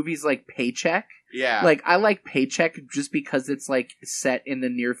like movies like Paycheck. Yeah. Like, I like Paycheck just because it's, like, set in the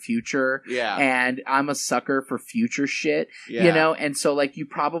near future. Yeah. And I'm a sucker for future shit, And so, like, you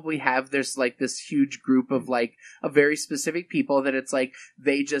probably have this huge group of, like, a very specific people that it's, like,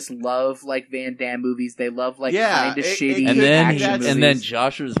 they just love, like, Van Damme movies. They love, like, kind of shitty action movies. And then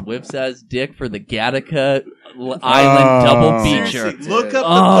Joshua whips out his dick for the Gattaca Island double feature. Look up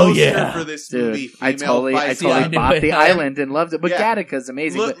the poster for this movie. I totally bought the Island and loved it. But Gattaca's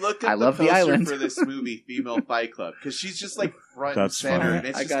amazing. Look I love the Island for this movie, Female Fight Club, because she's just like front and center, funny. and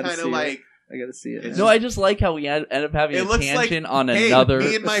it's just kind of like. I gotta see it. No, I just like how we end up having a tangent on another.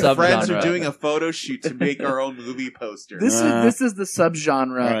 Me and my friends are doing a photo shoot to make our own movie poster. This is the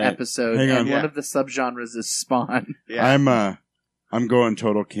subgenre episode, and one of the subgenres is Spawn. Yeah. I'm going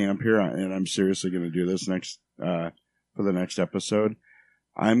total camp here, and I'm seriously going to do this next for the next episode.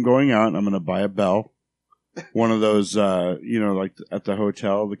 I'm going out and I'm going to buy a bell. One of those, like at the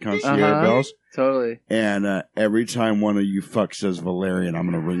hotel, the concierge bells. Totally. And every time one of you fucks says Valerian, I'm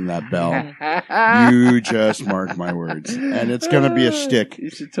going to ring that bell. You just mark my words. And it's going to be a shtick.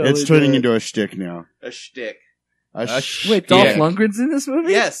 It's turning into a shtick now. A shtick. Wait, Dolph Lundgren's in this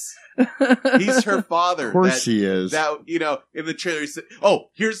movie? Yes. He's her father. Of course he is. That, in the trailer, he said,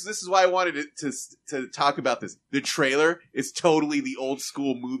 this is why I wanted to talk about this. The trailer is totally the old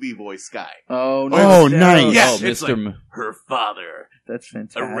school movie voice guy. Oh, nice. Yes, it's like, Mr. her father. That's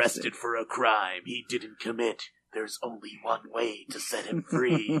fantastic. Arrested for a crime he didn't commit. There's only one way to set him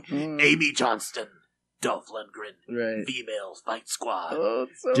free. Amy Johnston. Dolph Lundgren, right? Female Fight Squad. Oh,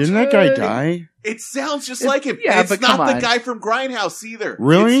 so didn't that guy die? It sounds just like him. Yeah, it's not the guy from Grindhouse either.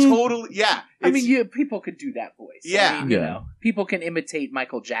 Really? It's totally, yeah. I mean, people could do that voice. Yeah. I mean, people can imitate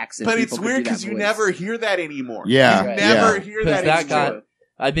Michael Jackson. But it's weird because you never hear that anymore. Yeah. You never hear that anymore.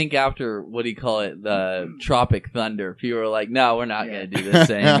 I think after, the Tropic Thunder, people were like, no, we're not going to do this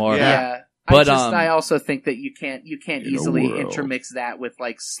anymore. Yeah. But I also think that you can't easily intermix that with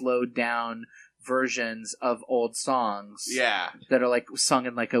like slowed down versions of old songs that are like sung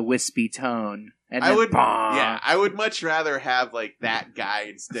in like a wispy tone, and I would much rather have like that guy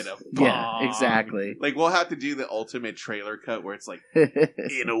instead of exactly. Like we'll have to do the ultimate trailer cut where it's like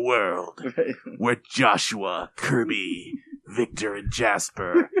in a world where Joshua, Kirby, Victor, and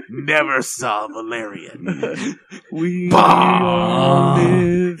Jasper never saw Valerian. We all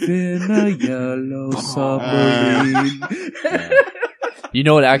live in a yellow submarine. You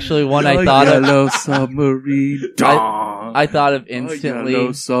know what? Actually, one I thought of. Yellow submarine. I thought of instantly.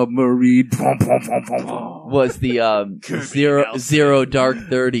 Yellow submarine. Was the Zero Dark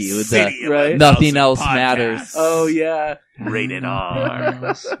 30 with the Nothing Else Matters. Oh yeah. Rated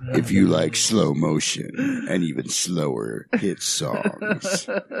R. If you like slow motion and even slower hit songs,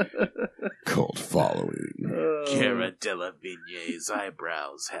 cult following. Cara Delevingne's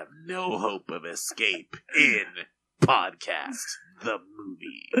eyebrows have no hope of escape in podcast. The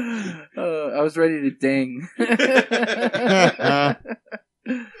movie. I was ready to ding.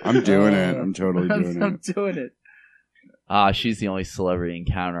 I'm doing it. I'm totally doing I'm it. doing it. She's the only celebrity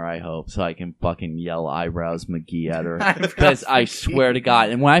encounter I hope, so I can fucking yell eyebrows McGee at her. Because I swear to God,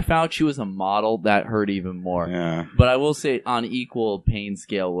 and when I found she was a model, that hurt even more. Yeah. But I will say, on equal pain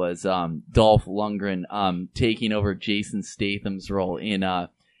scale was Dolph Lundgren taking over Jason Statham's role in The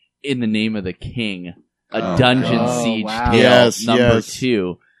Name of the King, a dungeon siege wow. tale number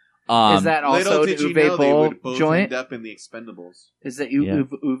 2. Is that also an Uwe Boll joint? End up in the Expendables. Is that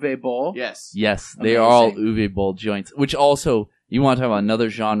Uwe Boll? Yes. Yes, they Amazing. are all Uwe Boll joints, which also, you want to talk about another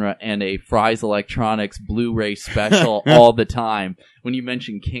genre and a Fry's Electronics Blu-ray special all the time. When you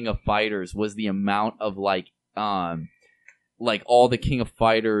mentioned King of Fighters, was the amount of like all the King of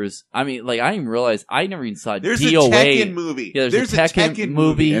Fighters. I mean, like, I didn't realize, I never even saw There's DOA. a Tekken movie. Yeah, there's a Tekken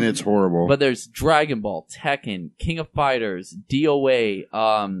movie. And it's horrible. But there's Dragon Ball, Tekken, King of Fighters,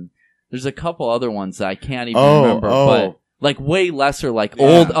 DOA, there's a couple other ones that I can't even remember, but like way lesser, like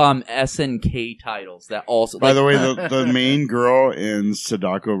old SNK titles that also. By the way, the main girl in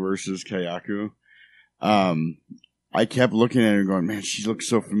Sadako versus Kayaku, I kept looking at her and going, man, she looks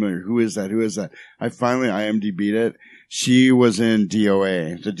so familiar. Who is that? Who is that? I finally IMDb'd it. She was in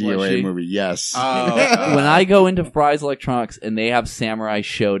DOA, the DOA movie. Yes. When I go into Fry's Electronics and they have Samurai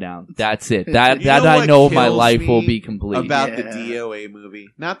Showdown, that's it. That You know I what know my kills life me will be complete. about the DOA movie,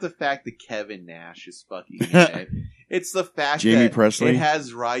 not the fact that Kevin Nash is fucking in it. It's the fact Jamie that Presley? it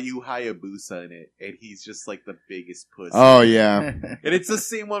has Ryu Hayabusa in it, and he's just like the biggest pussy. Oh, yeah. And it's the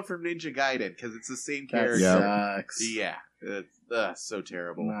same one from Ninja Gaiden, because it's the same That character. sucks. Yeah. It's so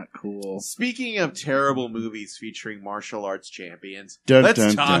terrible. Not cool. Speaking of terrible movies featuring martial arts champions, Dun, let's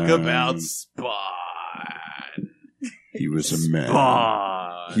dun, talk dun. about Spawn. He was a man.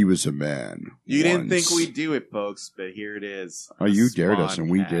 Spawn. He was a man. You didn't once. think we'd do it, folks, but here it is. Oh, you Spawn dared us,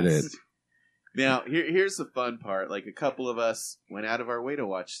 and we did it. cast. Now, here's the fun part. Like, a couple of us went out of our way to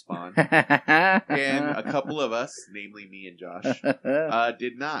watch Spawn, and a couple of us, namely me and Josh,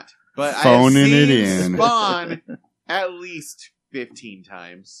 did not. But Phoning I have it seen in. Spawn at least 15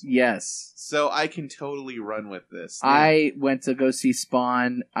 times. Yes. So I can totally run with this. I went to go see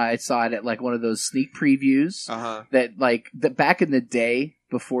Spawn. I saw it at like one of those sneak previews Uh-huh. that back in the day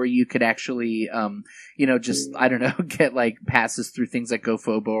before you could actually, just, I don't know, get like passes through things like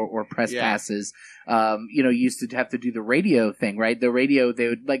GoFobo or press passes. You used to have to do the radio thing, right? The radio, they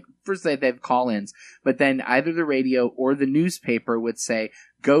would first they'd have call-ins, but then either the radio or the newspaper would say,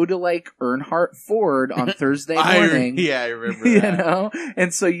 go to like Earnhardt Ford on Thursday morning. I remember that.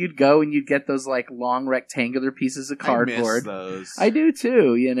 And so you'd go and you'd get those like long rectangular pieces of cardboard. I miss those. I do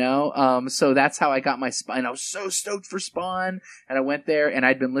too, so that's how I got my Spawn. I was so stoked for Spawn, and I went there and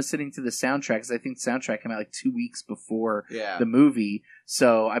I'd been listening to the soundtrack because I think the soundtrack came out like 2 weeks before the movie.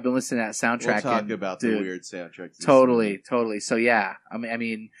 So I've been listening to that soundtrack. We'll talk about the weird soundtrack. Totally. So yeah, I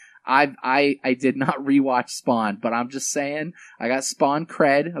mean, I did not rewatch Spawn, but I'm just saying I got Spawn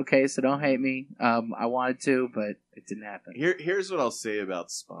cred. Okay, so don't hate me. I wanted to, but it didn't happen. Here's what I'll say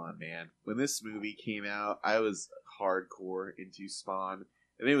about Spawn, man. When this movie came out, I was hardcore into Spawn.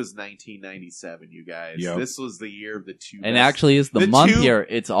 And it was 1997, you guys. Yep. This was the year of the two and best, actually is the month here.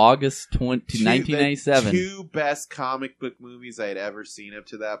 It's August 1997. The two best comic book movies I had ever seen up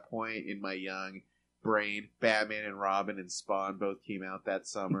to that point in my young brain. Batman and Robin and Spawn both came out that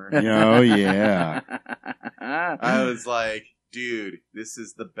summer. Oh, yeah. I was like, dude, this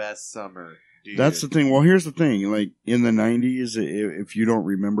is the best summer. Dude. That's the thing. Well, here's the thing. Like, in the 90s, if you don't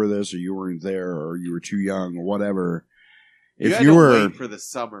remember this or you weren't there or you were too young or whatever, if you were wait for the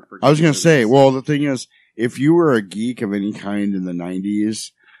summer for I was going to say, well, the thing is, if you were a geek of any kind in the 90s,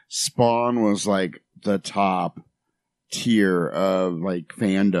 Spawn was like the top tier of like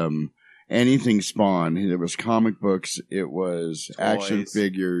fandom. Anything Spawn. It was comic books. It was action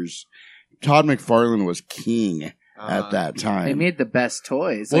figures. Todd McFarlane was king at that time. They made the best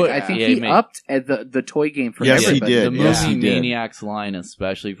toys. Well, I think he upped at the toy game for yes, everybody. he did. The movie yes, he did. Maniacs line,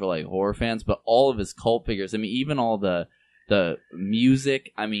 especially for like horror fans, but all of his cult figures. I mean, even all the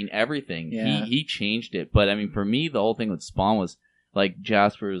music. I mean, everything. Yeah. He changed it. But I mean, for me, the whole thing with Spawn was like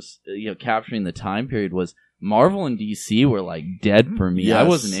Jasper's, capturing the time period was. Marvel and DC were like dead for me. Yes. I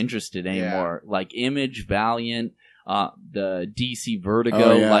wasn't interested anymore. Yeah. Like Image, Valiant, the DC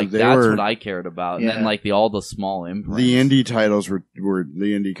Vertigo, that's what I cared about. And then like all the small imprints. The indie titles were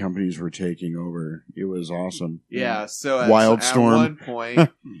the indie companies were taking over. It was awesome. Yeah. So Wildstorm. At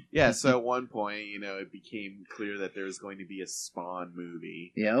one point, it became clear that there was going to be a Spawn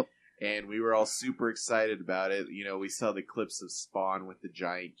movie. Yep. And we were all super excited about it. You know, we saw the clips of Spawn with the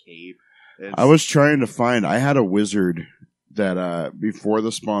giant cape. I was trying to find. I had a wizard that before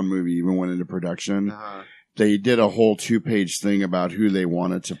the Spawn movie even went into production, they did a whole 2-page thing about who they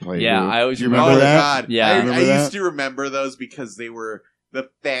wanted to play. Yeah, who. I always Do you remember remember that? God. Yeah. I Remember used that? to remember those because they were the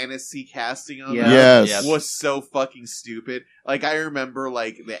fantasy casting on Yeah. them Yes. Yep. was so fucking stupid. Like I remember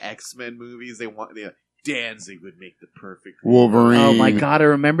like the X-Men movies. Danzig would make the perfect Wolverine. Oh my god, I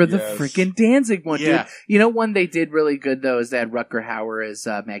remember the Yes. freaking Danzig one, Yeah. dude. You know, one they did really good though is they had Rutger Hauer as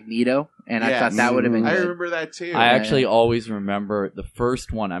Magneto, and I Yes. thought that would have been I good. remember that too. I actually always remember the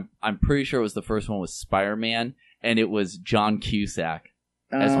first one. I'm pretty sure it was the first one was Spider-Man, and it was John Cusack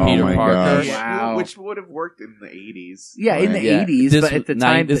as Oh Peter my Parker. gosh. Wow. Which would have worked in the 80s. Yeah, in the Right. Yeah. 80s, This but at the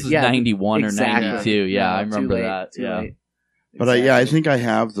time, this was 91 exactly. or 92. Yeah, I No, remember too late, that. too Yeah. late. But I think I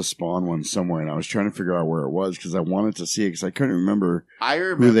have the Spawn one somewhere, and I was trying to figure out where it was because I wanted to see it because I couldn't remember I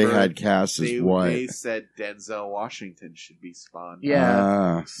remember who they had cast as they, what. they said Denzel Washington should be Spawn.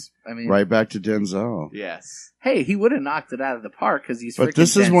 Yeah. I mean, Right back to Denzel. Yes. hey, he would have knocked it out of the park because he's. But freaking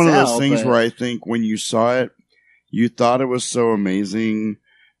this is one of those Denzel, things but- where I think when you saw it, you thought it was so amazing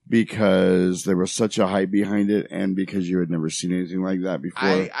because there was such a hype behind it and because you had never seen anything like that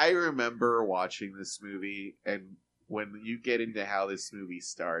before. I remember watching this movie, and when you get into how this movie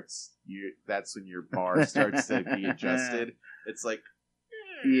starts, that's when your bar starts to be adjusted. It's like,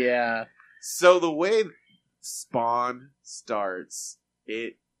 Yeah. so the way Spawn starts,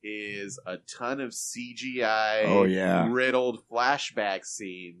 it is a ton of CGI, Oh, yeah. riddled flashback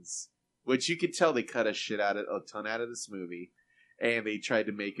scenes, which you could tell they cut a ton out of this movie, and they tried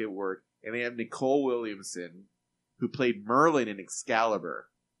to make it work. And they have Nicole Williamson, who played Merlin in Excalibur,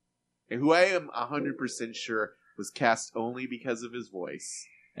 and who I am 100% sure was cast only because of his voice.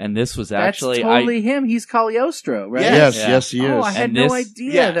 And this was That's actually totally him. He's Cagliostro, right? Yes, Yeah. yes, he is. Oh, I had And no this-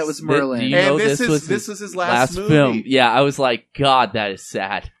 idea yes. that was Th- Merlin. do you And know this this was his last movie. film. Yeah, I was like, God, that is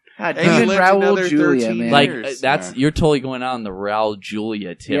sad. God, And he even lived Raul another Julia, 13 man. Like years. that's Yeah. you're totally going on the Raul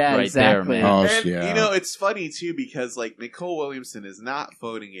Julia tip Yeah, right exactly. there, man. Oh, And, yeah. you know, it's funny, too, because, like, Nicole Williamson is not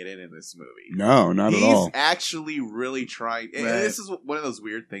phoning it in this movie. No, not He's at all. actually really trying. And Right. this is one of those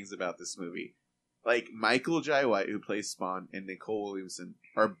weird things about this movie. Like, Michael Jai White, who plays Spawn, and Nicole Williamson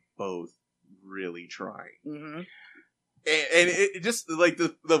are both really trying. Mhm. And it just, like,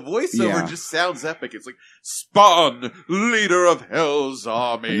 the voiceover Yeah. just sounds epic. It's like, Spawn, leader of Hell's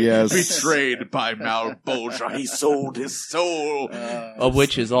army, Yes. betrayed by Malbolgia. He sold his soul. Of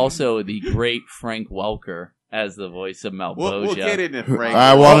which is also the great Frank Welker as the voice of Malbolgia. We'll get into Frank.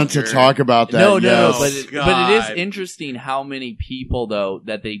 I wanted to Welker. talk about that. No, yes. but it God. is interesting how many people though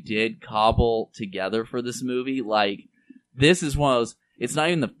that they did cobble together for this movie. Like this is one of those. It's not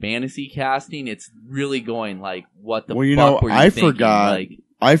even the fantasy casting. It's really going like, what the Well, you fuck know, were you I thinking? forgot. Like,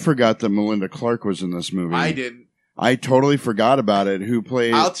 I forgot that Melinda Clarke was in this movie. I didn't. I totally forgot about it. Who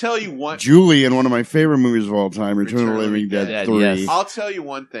played I'll tell you one. Julie in one of my favorite movies of all time, Return of the Return of the Living Dead Dead, 3. yes. I'll tell you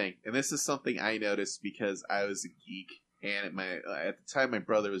one thing, and this is something I noticed because I was a geek, and at the time my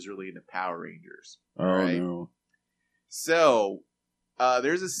brother was really into Power Rangers. Oh, Right. no. So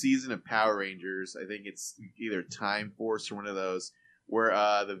there's a season of Power Rangers. I think it's either Time Force or one of those, where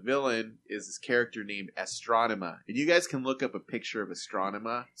the villain is this character named Astronema, and you guys can look up a picture of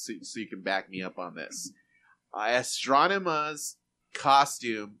Astronema so you can back me up on this. Astronema's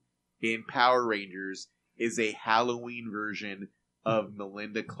costume in Power Rangers is a Halloween version of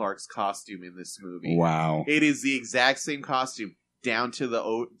Melinda Clarke's costume in this movie. Wow. It is the exact same costume, down to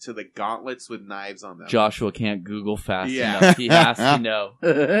the gauntlets with knives on them. Joshua can't Google fast Yeah. enough. He has to know.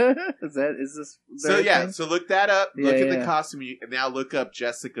 is this? So yeah, so look that up. Yeah, Look at yeah. the costume, and now look up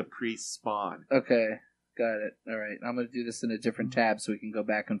Jessica Priest Spawn. Okay, got it. All right, I'm gonna do this in a different tab so we can go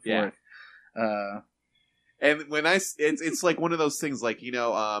back and Yeah. forth. And when it's like one of those things, like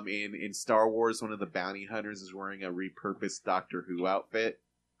in Star Wars, one of the bounty hunters is wearing a repurposed Doctor Who outfit.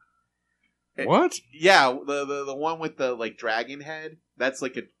 What? Yeah, the one with the like dragon head. That's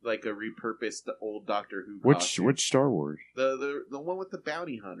like a repurposed old Doctor Who. costume. Which Star Wars? The one with the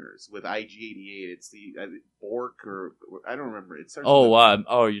bounty hunters with IG-88. It's the Bork or I don't remember. It starts.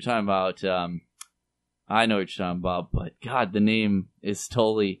 with You're talking about. I know what you're talking about, but God, the name is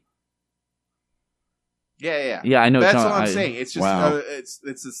totally. Yeah. Yeah, I know. That's what what I'm you're saying. It's just Wow. it's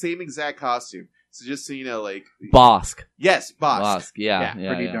the same exact costume. So just so you know, like Bosk. yes, Bosk. Bosk. Yeah, Yeah, yeah,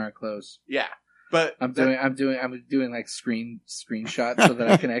 Pretty yeah. darn close. Yeah, but I'm doing like screenshots so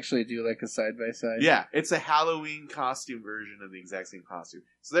that I can actually do like a side by side. yeah, it's a Halloween costume version of the exact same costume.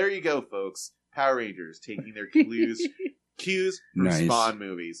 So there you go, folks. Power Rangers taking their cues from Nice. Spawn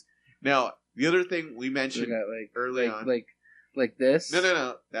movies. Now, the other thing we We mentioned got like early on. like this.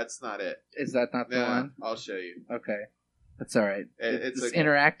 No, that's not it. Is that not the No, one? I'll show you. Okay, that's all right. It's It's okay.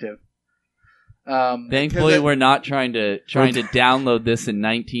 interactive. Thankfully, we're not trying to download this in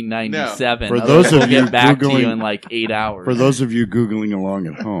 1997. For those of you get back to Googling- you in like 8 hours. For those of you Googling along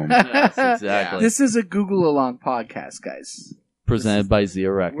at home. Yes, exactly. This is a Google Along podcast, guys. Presented by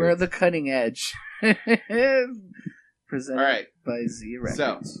Zia Records. We're the cutting edge. Presented All right. by Zia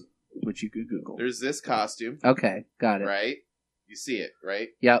Records, which you could Google. There's this costume, Okay, got it. right? You see it, right?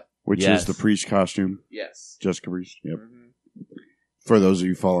 Yep. Which Yes. is the Priest costume. Yes. Jessica Priest. Yep. Mhm. For those of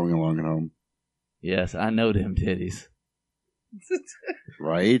you following along at home. Yes, I know them titties.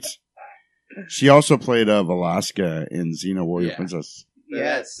 Right? She also played Velasca in Xena Warrior Yeah. Princess. But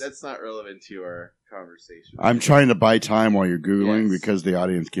Yes. That's not relevant to our conversation. I'm trying to buy time while you're Googling Yes. because the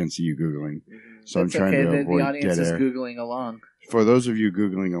audience can't see you Googling. Mhm. So I'm That's trying okay. to The avoid audience dead is air. Googling along. For those of you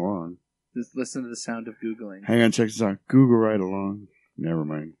Googling along, Just listen to the sound of Googling. hang on, check this out. Google right along. Never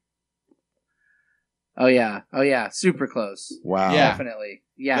mind. Oh yeah, super close. Wow. Yeah. Definitely.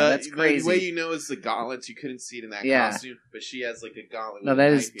 Yeah, The- that's crazy. The way you know is the gauntlets. You couldn't see it in that Yeah. costume, but she has like a gauntlet. No, with that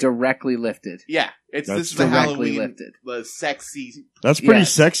a is knife here. directly lifted. Yeah, this That's is the directly Halloween, lifted. the sexy, That's pretty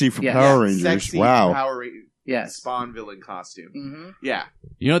Yes. sexy for Yes. Power Rangers. sexy Wow. Power Ranger Yes. Spawn villain costume. Mm-hmm. Yeah,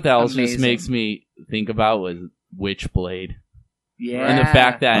 You know what that also just Amazing. makes me think about was Witchblade. Yeah. And the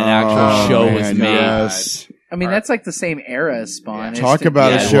fact that an actual show was man, made. yes. I mean, that's like the same era as Spawn. Yeah. It's Talk the-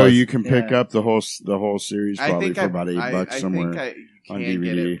 about Yeah, a it show was. you can pick Yeah. up the whole series probably for about $8 I somewhere. think you on can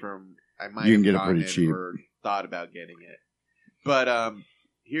get DVD. it from. I might You can have get it gotten pretty cheap. or thought about getting it, but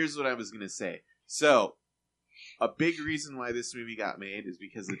here's what I was gonna say. So, a big reason why this movie got made is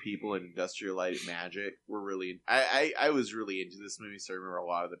because the people in Industrial Light and Magic were really. I was really into this movie, so I remember a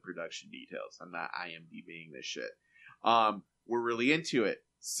lot of the production details. I'm not IMDbing this shit. We're really into it.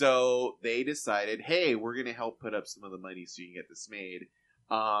 So they decided, hey, we're going to help put up some of the money so you can get this made.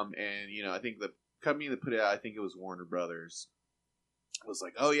 And, I think the company that put it out, I think it was Warner Brothers, was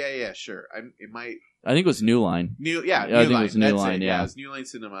like, oh, yeah, sure. I think it was New Line. New I Line. think it was New That's Line, it. yeah. It was New Line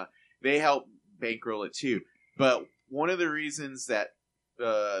Cinema. They helped bankroll it, too. But one of the reasons that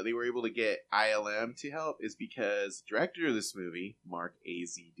they were able to get ILM to help is because the director of this movie, Mark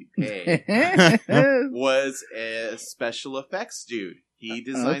A.Z. Dupay, was a special effects dude. He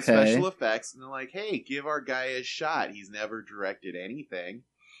designed Okay. special effects, and they're like, hey, give our guy a shot. He's never directed anything.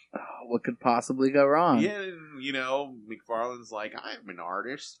 What could possibly go wrong? Yeah, and, McFarlane's like, I'm an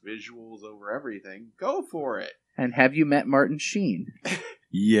artist. Visuals over everything. Go for it. And have you met Martin Sheen?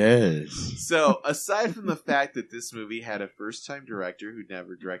 Yes. So, aside from the fact that this movie had a first-time director who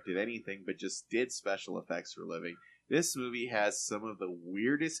never directed anything but just did special effects for a living, this movie has some of the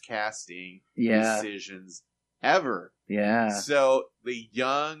weirdest casting Yeah. decisions ever. Yeah. So, the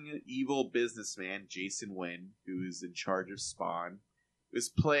young, evil businessman, Jason Wynn, who's in charge of Spawn, was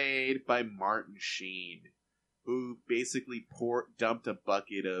played by Martin Sheen, who basically dumped a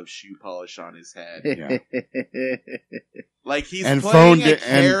bucket of shoe polish on his head. Like, he's And playing phoned a it-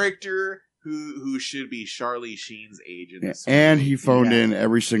 and- character who should be Charlie Sheen's age in this And movie. he phoned Yeah. in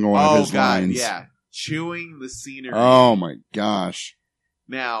every single one of his lines. yeah. Chewing the scenery. Oh my gosh.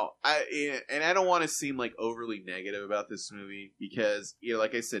 Now, I don't want to seem like overly negative about this movie because,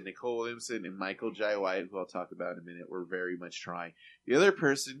 like I said, Nicole Williamson and Michael Jai White, who I'll talk about in a minute, were very much trying. The other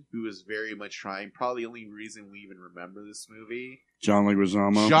person who was very much trying, probably the only reason we even remember this movie, John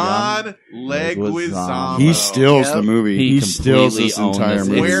Leguizamo. John Leguizamo. Leguizamo. He steals Yep. the movie. He He steals completely this owned entire this.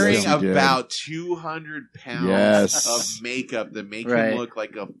 movie. wearing Yes, he did. about 200 pounds Yes. of makeup that make Right. him look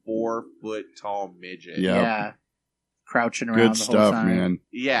like a 4-foot tall midget. Yeah. Yeah. Crouching around Good the stuff, whole time. man.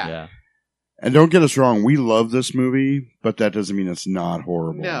 Yeah. And don't get us wrong, we love this movie, but that doesn't mean it's not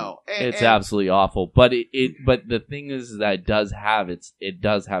horrible. No. It's absolutely awful, but but the thing is that it does have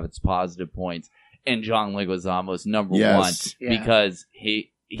its positive points, and John Leguizamo is number Yes. one Yeah. because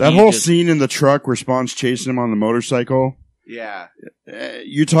That whole scene in the truck where Spawn's chasing him on the motorcycle, Yeah.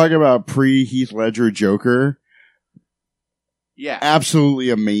 you talk about pre-Heath Ledger Joker, Yeah. absolutely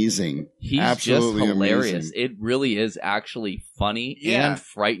amazing. he's absolutely just hilarious. amazing. It really is actually funny Yeah. and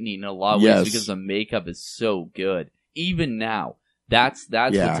frightening in a lot of Yes. ways because the makeup is so good. Even now, that's Yeah.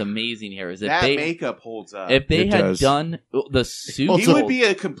 what's amazing here is if That they makeup holds up. if they It had does. done the suit, he would be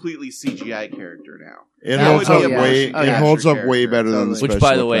a completely CGI character now. It That holds would up be a way. motion It holds up way capture better than the Totally. special Which,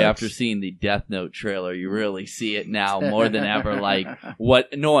 by the way, effects. after seeing the Death Note trailer, you really see it now more than ever. Like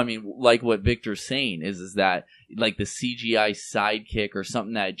what? No, I mean, like what Victor's saying is that like the CGI sidekick or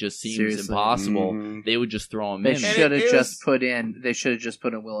something that just seems Seriously. impossible. Mhm. They would just throw him They in. should have it just was-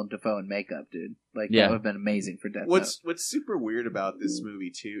 put in Willem Dafoe in makeup, dude. Like Yeah. that would have been amazing for Death What's super weird about this movie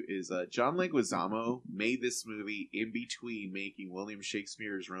too is John Leguizamo made this movie in between making William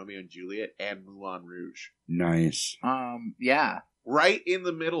Shakespeare's Romeo and Juliet and Moulin Rouge. Nice. Note. Yeah. right in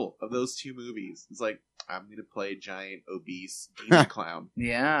the middle of those two movies. It's like, I'm going to play a giant, obese demon clown.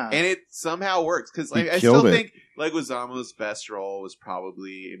 Yeah. And it somehow works. Because I killed still it. think Leguizamo's best role was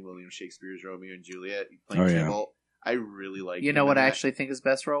probably in William Shakespeare's Romeo and Juliet. Playing Tybalt. I really like You know what I actually think his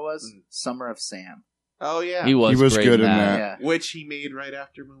best role was? Summer of Sam. Oh, yeah. He was great good in in that. that. Yeah. Which he made right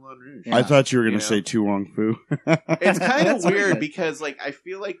after Moulin Rouge. Yeah. I thought you were going You to know? say Tu Wong Fu. It's kind of That's pretty weird good. because, like, I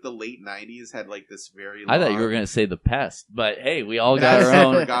feel like the late 90s had, like, this very I long... thought you were going to say The Pest, but hey, we all got our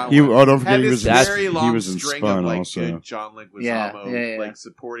own. Don't Don't forget had he this was very in, long he was in string Spun of, like, also. good John Leguizamo, Yeah. like,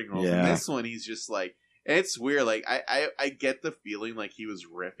 supporting roles. Yeah. And this one, he's just, like... And it's weird. Like, I get the feeling like he was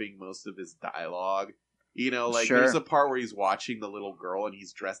riffing most of his dialogue. You know, like, Sure. there's a part where he's watching the little girl and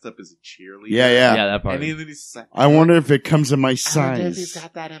he's dressed up as a cheerleader. Yeah. Yeah, that part. And then he's like, I wonder if it comes in my I wonder if size. he's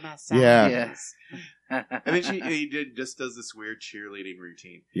got that in my size. Yeah. Yes. And then he just does this weird cheerleading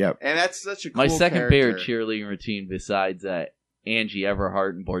routine. Yep. And that's such a cool My second character. favorite cheerleading routine besides Angie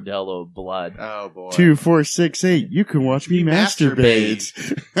Everhart and Bordello of Blood. Oh, boy. 2, 4, 6, 8. You can watch me He masturbate.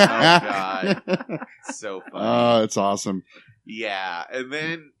 Oh, God. So funny. Oh, it's awesome. Yeah, and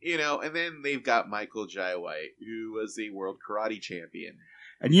then they've got Michael Jai White, who was a world karate champion.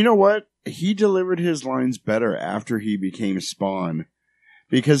 And you know what? He delivered his lines better after he became Spawn,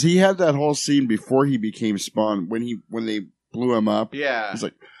 because he had that whole scene before he became Spawn when they blew him up. Yeah, He's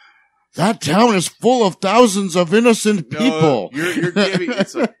like, "That town is full of thousands of innocent people." You're giving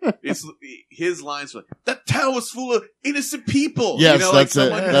it's his lines were, "That town was full of innocent people." Yes, you know, like that's it.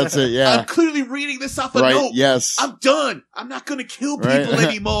 someone- That's it. Yeah, I'm clearly reading this off a right. note. Yes, I'm done. I'm not going to kill people Right.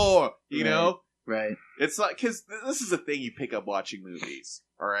 anymore. You Right. know. Right. It's like, because this is a thing you pick up watching movies,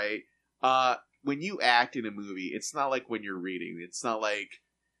 all right? When you act in a movie, it's not like when you're reading. It's not like,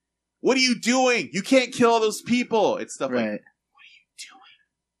 what are you doing? You can't kill all those people. It's stuff like, Right. what are you doing?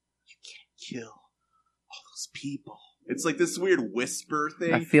 You can't kill all those people. It's like this weird whisper I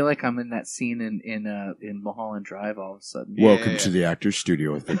thing. feel like I'm in that scene in Mulholland Drive all of a sudden. welcome Yeah. to the Actors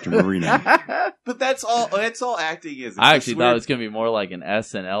Studio with Victor Marino. But that's all acting is. It's I this actually thought weird- it was going to be more like an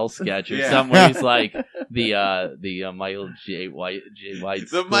SNL sketch or Yeah. something where he's like the Michael J. White the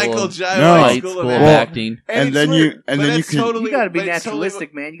School Michael of- Jai No. White White School School of of Well, Acting. and it's then weird, you- and but then you it's can- totally, You got to be but it's totally-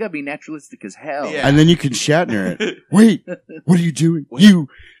 naturalistic, man. You got to be naturalistic as hell. Yeah. And then you can Shatner it. Wait, what are you doing? Wait. You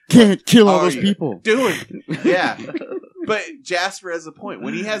can't kill all Are those you people. doing? Yeah. But Jasper has a point.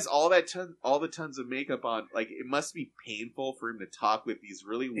 When he has all the tons of makeup on, like, it must be painful for him to talk with these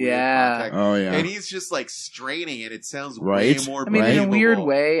really weird Yeah. contacts. Oh yeah. And he's just like straining, and it sounds Right. way more. I mean, in a believable. weird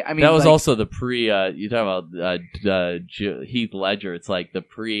way. I mean, That was like, also the you talk about Heath Ledger. It's like the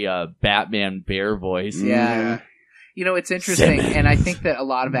Batman Bear voice. Yeah. You know, it's interesting, Simmons. and I think that a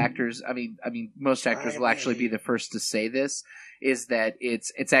lot of actors, I mean, most actors will actually be the first to say this, is that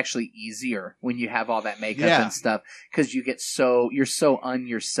it's actually easier when you have all that makeup Yeah. and stuff, because you're so on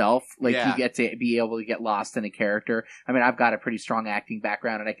yourself, like Yeah. you get to be able to get lost in a character. I mean, I've got a pretty strong acting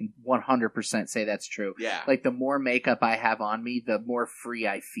background, and I can 100% say that's true. Yeah. Like, the more makeup I have on me, the more free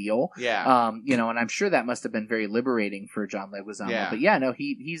I feel. Yeah. You know, and I'm sure that must have been very liberating for John Leguizamo. Yeah. But yeah, no,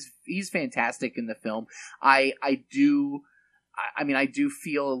 he's fantastic in the film. I do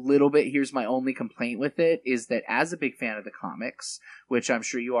feel a little bit, here's my only complaint with it, is that as a big fan of the comics, which I'm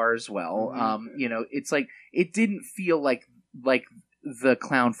sure you are as well, Mhm. you know, it's like, it didn't feel like the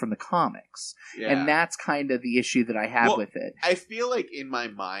clown from the comics. Yeah. And that's kind of the issue that I have Well, with it. I feel like in my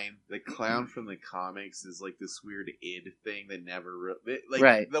mind, the clown from the comics is like this weird id thing that never like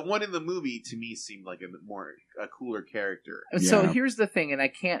Right. the one in the movie to me seemed like a cooler character. And so Yeah. here's the thing, and I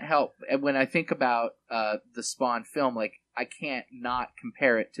can't help, and when I think about the Spawn film, like, I can't not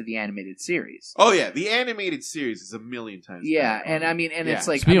compare it to the animated series. Oh yeah, the animated series is a million times. Yeah, better. and I mean, and Yeah. it's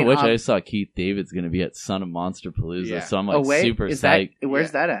like, Speaking I of mean, which, I just saw Keith David's going to be at Son of Monster Palooza, Yeah. so I'm like oh wait, super is psyched. that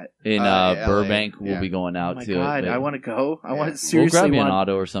where's that at? In LA, Burbank, yeah. we'll be going Oh out my to god, it. I want to go. I Yeah. want We'll seriously grab you an want.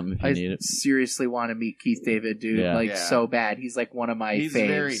 auto or something if you I need it. seriously want to meet Keith David, dude. Yeah. Like Yeah. so bad. He's like one of my he's faves.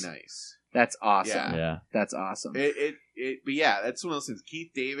 very nice. That's awesome. Yeah. Yeah. That's awesome. But yeah, that's one of those things.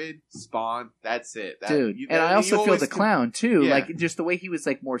 Keith David, Spawn, that's it. Dude, and I also feel the clown too. Yeah. Like just the way he was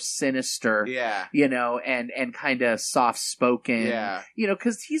like more sinister, Yeah, you know, and kind of soft spoken. yeah. You know,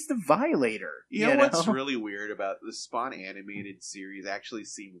 because he's the Violator. You know what's really weird about the Spawn animated series? Actually,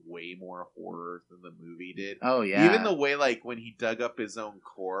 seemed way more horror than the movie did. Oh yeah. Even the way, like, when he dug up his own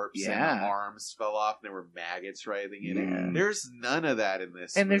corpse and Yeah. the arms fell off and there were maggots writhing in Yeah. it. There's none of that in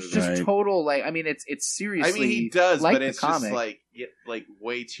this and there's movie. just Right. total like I mean it's seriously I mean, he does, like but but the it's comic. just like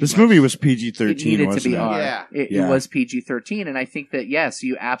way too. This much. movie was It PG-13, needed wasn't to be it? R. Yeah. It was PG-13, and I think that yes,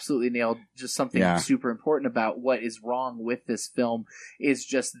 you absolutely nailed just something super important about what is wrong with this film is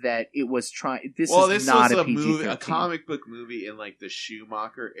just that it was trying. This is not was a a PG-13 movie, a comic book movie in like the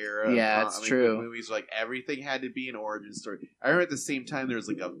Schumacher era. Yeah, of it's comic true. book movies, like everything had to be an origin story. I remember at the same time there was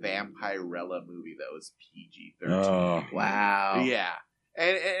like a Vampirella movie that was PG-13. Oh. Wow. Yeah,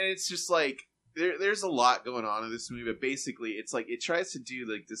 and it's just like. There's a lot going on in this movie, but basically it's like it tries to do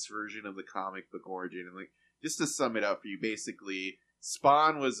like this version of the comic book origin, and like just to sum it up for you, basically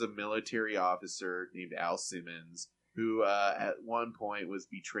Spawn was a military officer named Al Simmons who at one point was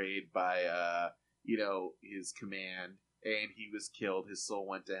betrayed by his command, and he was killed. His soul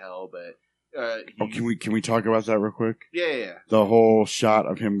went to hell, but Can we talk about that real quick? Yeah. The whole shot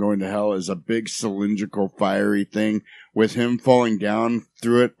of him going to hell is a big cylindrical fiery thing with him falling down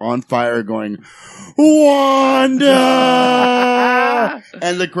through it on fire going, Wanda!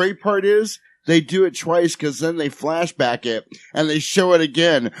 And the great part is they do it twice because then they flashback it and they show it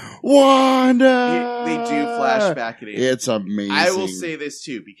again. Wanda! They do flashback it. It's amazing. I will say this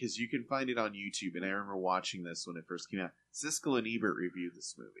too, because you can find it on YouTube, and I remember watching this when it first came out. Siskel and Ebert reviewed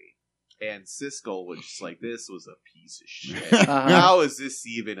this movie. And Siskel was just like, this was a piece of shit. How is this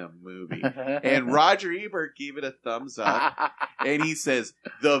even a movie? And Roger Ebert gave it a thumbs up. And he says,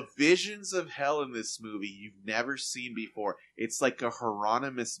 the visions of hell in this movie you've never seen before. It's like a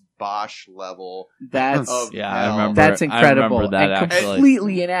Hieronymus Bosch level of hell. I remember. That's incredible. I remember that, and actually.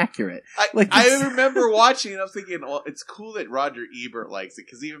 completely inaccurate. I remember watching it. I was thinking, well, it's cool that Roger Ebert likes it.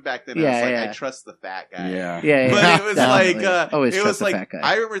 Because even back then, I was like, I trust the fat guy. Yeah. But it was definitely. like, Always it trust was the like, fat guy.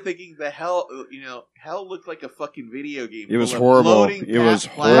 I remember thinking hell looked like a fucking video game. It was full of horrible. floating It was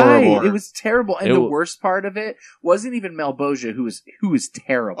plastic. horrible. Right. It was terrible. And the worst part of it wasn't even Malboja, who was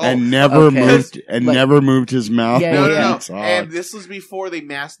terrible. And never moved his mouth. Yeah, No. It's odd. And this was before they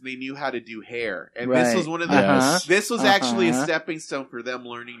knew how to do hair. And Right. this was one of the, Yes. this was actually a stepping stone for them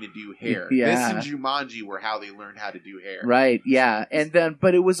learning to do hair. Yeah. This and Jumanji were how they learned how to do hair. Right, yeah. And then,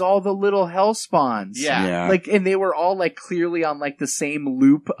 but it was all the little hell spawns. Yeah. Like, and they were all like clearly on like the same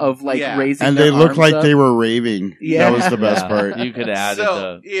loop of like raising and their they looked arms like up. they were raving. Yeah. That was the best part. You could add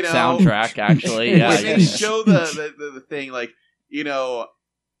So, the soundtrack, actually. Yeah, when they show the thing, like,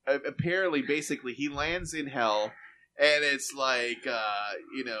 apparently, basically, he lands in hell, and it's like,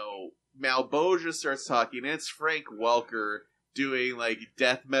 Malboja starts talking, and it's Frank Welker doing, like,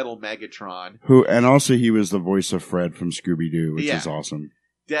 death metal Megatron. And also he was the voice of Fred from Scooby-Doo, which is awesome.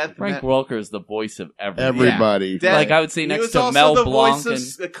 Frank Welker is the voice of everybody. Yeah. Like I would say next to Mel Blanc and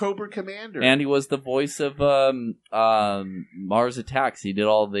the Cobra Commander, and he was the voice of Mars Attacks. He did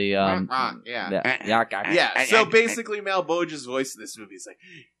all the So basically, Malboja's voice in this movie is like,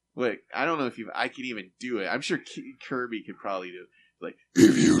 look, I don't know if I could even do it. I'm sure Kirby could probably do it. Like,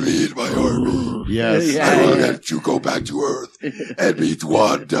 if you lead my army, yes, I will let you go back to Earth and meet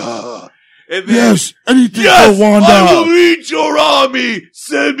Wanda. And then, yes, anything for Wanda. I will lead your army.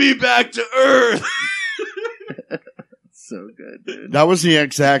 Send me back to Earth. So good, dude. That was the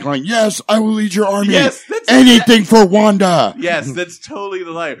exact line. Yes, I will lead your army. Yes, that's anything for Wanda. Yes, that's totally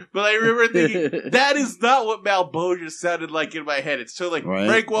the line. But I remember thinking, that is not what Malboja sounded like in my head. It's totally like,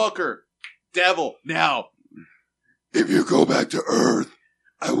 Frank Welker, devil, now. If you go back to Earth,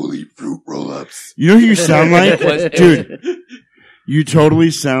 I will eat fruit roll-ups. You know who you sound like? Dude. You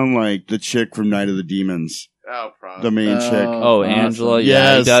totally sound like the chick from Night of the Demons. Oh, probably. The main chick. Oh, Angela.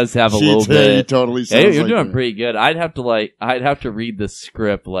 Yeah, he does have a little bit. He totally sounds hey, you're like doing her. pretty good. I'd have to read the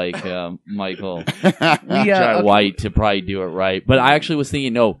script like Michael Yeah, White to probably do it right. But I actually was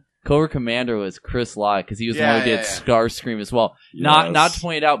thinking, no, Cobra Commander was Chris Lott because he was the one who did Starscream as well. Yes. Not to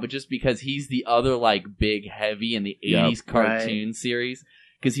point it out, but just because he's the other like big heavy in the 80s cartoon series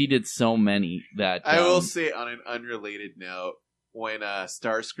because he did so many that I will say on an unrelated note, when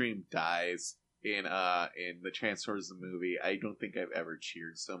Starscream dies in the Transformers the movie, I don't think I've ever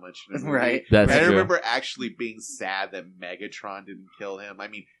cheered so much in a movie. Right. That's I true. remember actually being sad that Megatron didn't kill him. I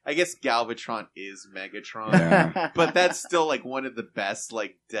mean, I guess Galvatron is Megatron, Yeah. but that's still like one of the best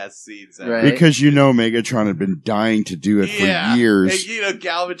like death scenes ever. Right. Because Megatron had been dying to do it for years. And,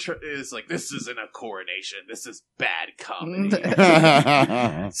 Galvatron is like, this isn't a coronation. This is bad comedy.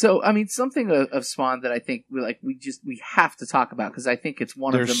 So, I mean, something of Spawn that I think we have to talk about because I think it's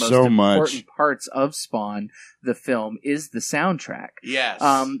one of the There's most so important much. parts of Spawn, the film, is the soundtrack. Yes.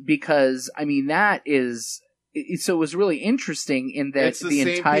 Because I mean that is so it was really interesting in that it's the same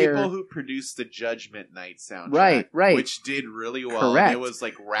entire people who produced the Judgment Night soundtrack, right, which did really well. Correct. It was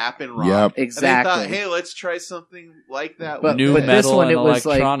like rap and rock. Yep. Exactly. And they thought, hey, let's try something like that. But- New but this metal one, and it was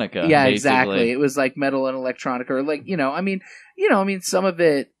like- electronica. yeah, basically. exactly. It was like metal and electronica, or like I mean, some of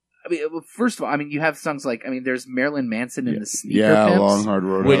it. I mean, first of all, I mean, you have songs like, I mean, there's Marilyn Manson and the Sneaker Yeah, Pimps. Long Hard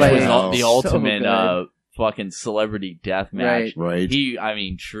Road. Which Like, was Hell. the so ultimate good. fucking celebrity death match. Right. He, I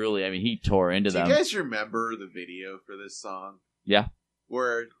mean, truly, I mean, he tore into Do them. you guys remember the video for this song? Yeah.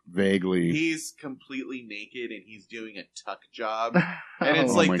 Where Vaguely. he's completely naked and he's doing a tuck job. And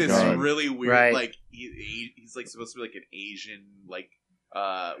it's Oh like my this God. really weird, Right. like he's like supposed to be like an Asian, like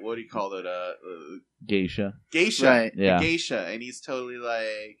what do you call it? Geisha. Geisha, Right. Yeah. a geisha, and he's totally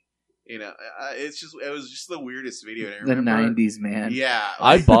like, it was just the weirdest video. And I the remember, 90s, man. yeah,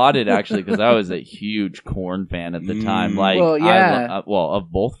 I like- bought it actually because I was a huge Korn fan at the time. Like, Well, yeah.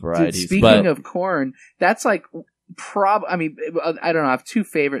 of both Dude, varieties. speaking but of Korn, that's like I mean, I don't know. I have two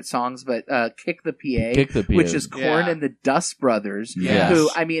favorite songs, but "Kick the PA," Kick the PA. which is Korn Yeah. and the Dust Brothers. Yes. Who,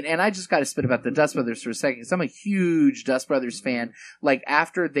 I mean, and I just got to spit about the Dust Brothers for a second, because I'm a huge Dust Brothers fan. Like,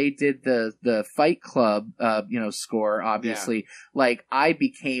 after they did the Fight Club, score, obviously, like, I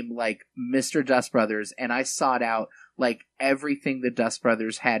became like Mr. Dust Brothers, and I sought out like everything the Dust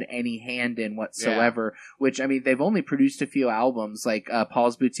Brothers had any hand in whatsoever. Which, I mean, they've only produced a few albums, like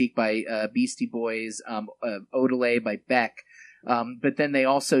Paul's Boutique by Beastie Boys, Odelay by Beck. But then they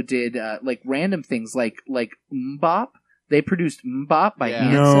also did like random things like Mbop. They produced Mbop by Yeah.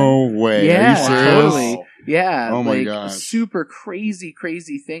 Hanson. No way. Yeah, Are you serious? totally. Yeah, Oh my like gosh. super crazy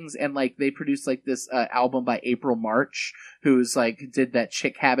things, and like they produced like this album by April March, who's like did that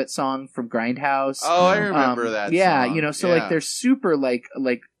Chick Habit song from Grindhouse. Oh, I remember that. Yeah, song. so like they're super like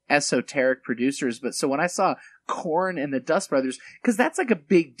esoteric producers. But so when I saw Korn and the Dust Brothers, because that's like a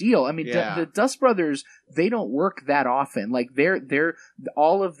big deal. I mean, Yeah. the Dust Brothers, they don't work that often. Like they're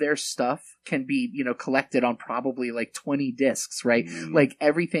all of their stuff can be collected on probably like 20 discs, right? Like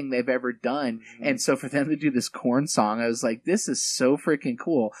everything they've ever done. And so for them to do this Korn song, I was like, this is so freaking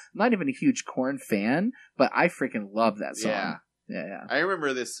cool. I'm not even a huge Korn fan, but I freaking love that song. Yeah. Yeah. I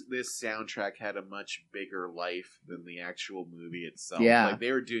remember this soundtrack had a much bigger life than the actual movie itself. Yeah. Like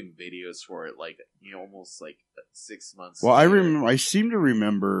they were doing videos for it, like almost like 6 months. Well, later. I seem to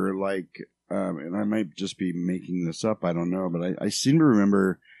remember, like, and I might just be making this up, I don't know, but I seem to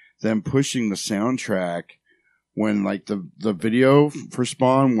remember them pushing the soundtrack when, like, the video for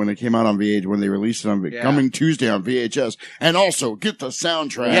Spawn, when it came out on VH, when they released it on coming Tuesday on VHS, and also get the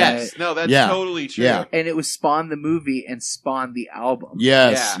soundtrack. Yes, no, that's Yeah. totally true. Yeah. And it was Spawn the movie and Spawn the album.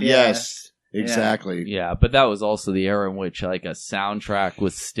 Yes, Yeah. yes, exactly. yeah, but that was also the era in which like a soundtrack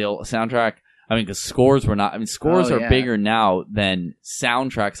was still a soundtrack. I mean, because scores were not. I mean, scores Oh, are yeah. bigger now than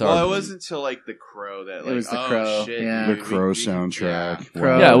soundtracks are. Well, it wasn't until like The Crow that like was The oh Crow, shit, yeah. The we- Crow we- soundtrack.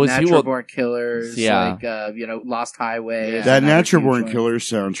 Crow, Yeah, it was- he Natural will- Born Killers, Yeah. like Lost Highway. Yeah. That Another Natural huge Born one. Killer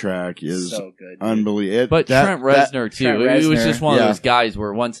soundtrack is so good. dude. unbelievable. but Trent Reznor too. Trent It was Reznor. just one of Yeah. those guys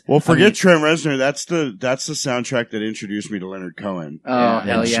where once. Well, forget I mean, Trent Reznor. That's the soundtrack that introduced me to Leonard Cohen. Oh Yeah.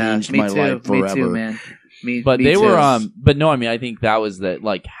 hell And yeah! changed Me my too. life Me forever. too, man. But me they too. were but no, I mean, I think that was that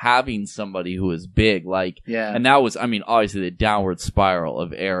like having somebody who was big, like, Yeah. and that was, I mean, obviously the downward spiral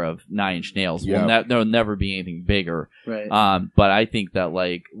of era of Nine Inch Nails. Yeah. There'll never be anything bigger. Right. But I think that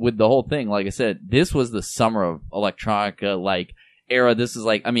like with the whole thing, like I said, this was the summer of electronica like era. This is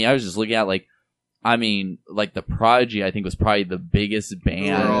like, I mean, I was just looking at like, I mean, like the Prodigy, I think was probably the biggest They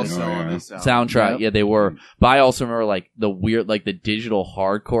band were also Oh, on yeah. this album. soundtrack. Yep. Yeah, they were. But I also remember like the weird, like the digital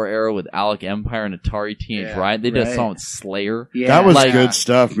hardcore era with Alec Empire and Atari Teenage Yeah. Riot. They did a Right. song with Slayer. Yeah. That was Like- good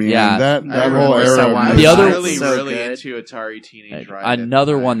stuff, man. Yeah. That I whole remember era. so of wild. The I was other- really, So really good. into Atari Teenage Riot.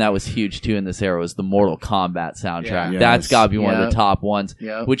 Another at the one time. that was huge too in this era was the Mortal Kombat soundtrack. Yeah. That's Yes. got to be one of Yep. the top ones,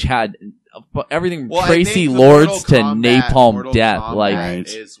 Yep. which had everything Well, I Tracy think the Lords Mortal to Kombat- Napalm Mortal Death. Kombat Like, Right.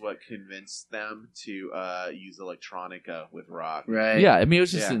 is what convinced them to use electronica with rock. Right. yeah, I mean, it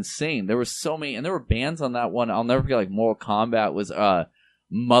was just Yeah. insane. There were so many, and there were bands on that one. I'll never forget. Like Mortal Kombat was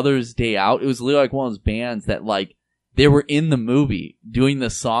Mother's Day Out. It was literally like one of those bands that like they were in the movie doing the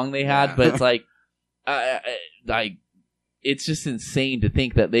song they had, Yeah. but it's like, it's just insane to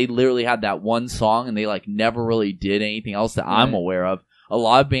think that they literally had that one song and they like never really did anything else that I'm Right. aware of. A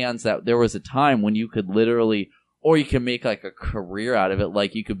lot of bands that there was a time when you could literally, or you can make like a career out of it.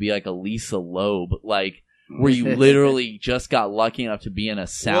 Like you could be like a Lisa Loeb, like where you literally just got lucky enough to be in a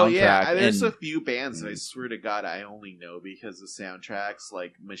soundtrack. Well, yeah, there's and a few bands that I swear to God I only know because of soundtracks,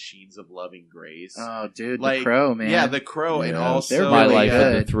 like Machines of Loving Grace. Oh, dude, like, The Crow, man. Yeah, The Crow, and Yeah, also they're My really Life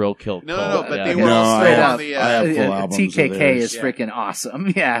good. of the Thrill Kill No, Cult. but yeah. they were No, also straight on up. the. I have full albums of TKK theirs. is Yeah. freaking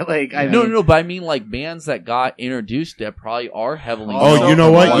awesome. Yeah, like I No, mean, but I mean like bands that got introduced that probably are heavily. Oh, known you know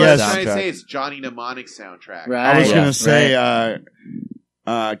for what? one Yes. I was trying to soundtrack. say it's Johnny Mnemonic's soundtrack. right. I was Yeah. gonna say,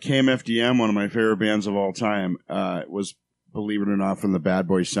 KMFDM, one of my favorite bands of all time, was, believe it or not, from the Bad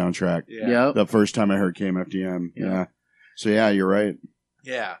Boys soundtrack. Yeah. Yep. The first time I heard KMFDM. Yeah. Yeah. So yeah, you're right.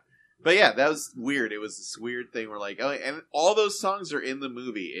 Yeah. But yeah, that was weird. It was this weird thing where like, oh, and all those songs are in the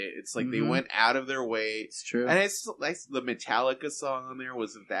movie. It's like they Mhm. went out of their way. It's true. And it's like the Metallica song on there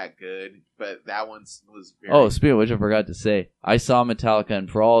wasn't that good, but that one was very. Oh, speaking of which, I forgot to say, I saw Metallica, and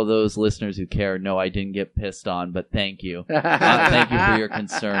for all of those listeners who care, no, I didn't get pissed on, but thank you. Thank you for your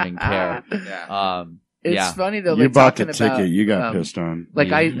concern and care. yeah. It's Yeah. funny though. You like, bought the talking about, ticket. You got pissed on.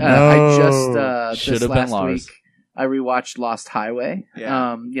 Like I No. just Should this have been last Lars. week I rewatched Lost Highway.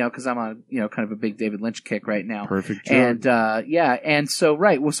 Yeah. Because I'm on kind of a big David Lynch kick right now. Perfect job. And and so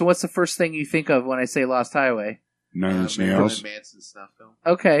right. Well, so what's the first thing you think of when I say Lost Highway? Nine Inch Marilyn Nails. Manson snuff film.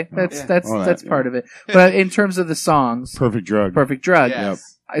 Okay, that's Yeah. that's Oh, that's that, part of it. But in terms of the songs, Perfect drug. Perfect Drug.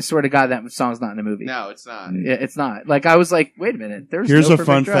 Yes. I swear to God, that song's not in the movie. No, it's not. Yeah, it's not. Like I was like, wait a minute. There's Here's no a Perfect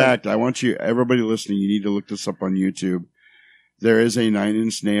fun Drug. fact. I want you, everybody listening, you need to look this up on YouTube. There is a Nine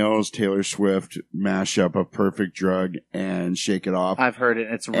Inch Nails Taylor Swift mashup of Perfect Drug and Shake It Off. I've heard it.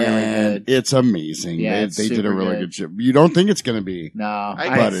 It's really and good. it's amazing. Yeah, it's they did a super really good. good job. You don't think it's going to be. No, I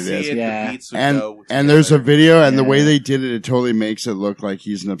But can it see is. it. Yeah. The beats would go And there's a together. video, and the Yeah. way they did it, it totally makes it look like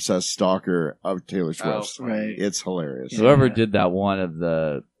he's an obsessed stalker of Taylor Oh, Swift. right. It's hilarious. Whoever Yeah. did that one of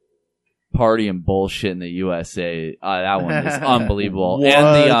the party and bullshit in the USA, that one is unbelievable. What?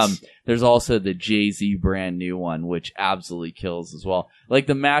 And there's also the Jay-Z brand new one, which absolutely kills as well. Like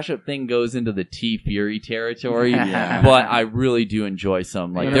the mashup thing goes into the T Fury territory, Yeah. but I really do enjoy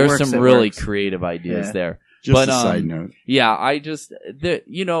some. Like When it there's works, some it really works. creative ideas Yeah. there. Just But, a side note. Yeah, I just, that,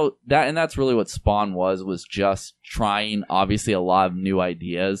 and that's really what Spawn was just trying, obviously, a lot of new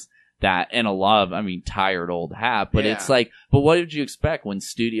ideas and a lot of, tired old hat, but Yeah. it's like, but what did you expect when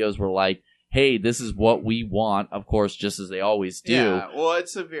studios were like, hey, this is what we want, of course, just as they always do. Yeah, well,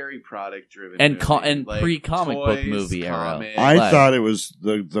 it's a very product-driven And movie. Like, pre-comic book toys, movie era. comics. I Like- thought it was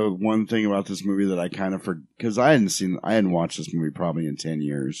the one thing about this movie that I kind of because I hadn't watched this movie probably in 10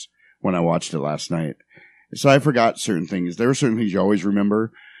 years when I watched it last night. So I forgot certain things. There were certain things you always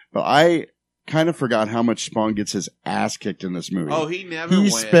remember, but I kind of forgot how much Spawn gets his ass kicked in this movie. Oh, he never he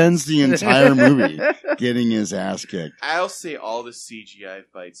wins. spends the entire movie getting his ass kicked. I'll say all the CGI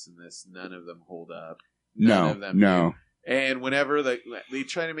fights in this, none of them hold up. None No, of them no. do. And whenever they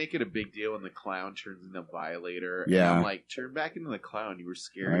try to make it a big deal when the clown turns into Violator, Yeah. and I'm like, turn back into the clown. You were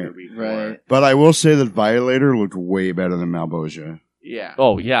scarier Right. before. Right. But I will say that Violator looked way better than Malbosia. Yeah.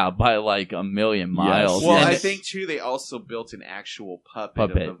 Oh, yeah, by like a million miles. Well, And I it- think too they also built an actual puppet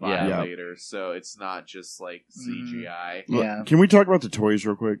Puppet, of the yeah. Violator, so it's not just like CGI. Look, Yeah. Can we talk about the toys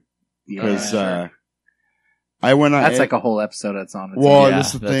real quick? Because Yeah, That's like a whole episode that's on its Well, own. Yeah,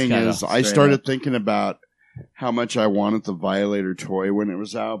 this the that's thing kinda is, I straight started up. thinking about how much I wanted the Violator toy when it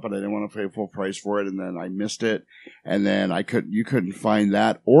was out, but I didn't want to pay full price for it, and then I missed it, and then you couldn't find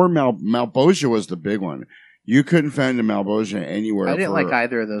that, or Malbosia was the big one. You couldn't find a Malbosia anywhere. I didn't for, like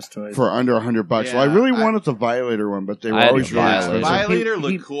either of those toys. for under $100. Yeah, well, I really I- wanted the Violator one, but they were I had always the really Violator. expensive. Violator He-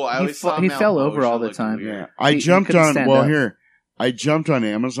 looked cool. I he always fa- saw he fell over Malbosia all the look time. weird. Yeah, I He jumped couldn't on. stand Well, up. here I jumped on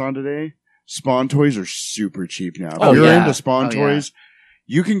Amazon today. Spawn toys are super cheap now. If Oh, you're yeah. into Spawn Oh, yeah. toys,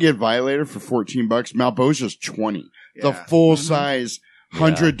 you can get Violator for $14. Malbosia's $20. The Yeah. full size Yeah.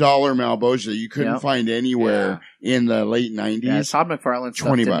 $100 Malbosia that you couldn't Yep. find anywhere in the late '90s. Yeah, Todd McFarlane stuff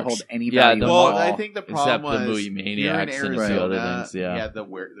 20 didn't bucks. hold any Yeah, value the at Well, all. I think the problem Except the was movie here in Maniacs and a few Arizona, other things, yeah. he had the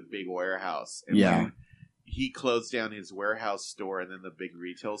big warehouse. And Yeah. when he closed down his warehouse store and then the big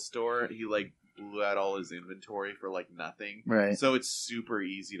retail store. He like blew out all his inventory for like nothing. Right. So it's super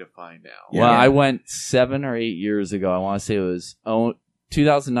easy to find now. Yeah. Well, I went 7 or 8 years ago. I want to say it was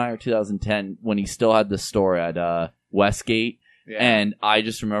 2009 or 2010 when he still had the store at Westgate. Yeah. And I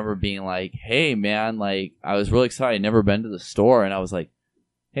just remember being like, hey, man, like, I was really excited. I'd never been to the store. And I was like,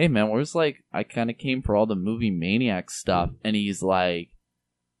 hey, man, where's, like, I kind of came for all the movie Maniac stuff. And he's like,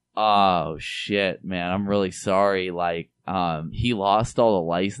 oh, shit, man, I'm really sorry. Like, he lost all the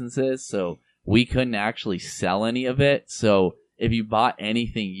licenses, so we couldn't actually sell any of it. So if you bought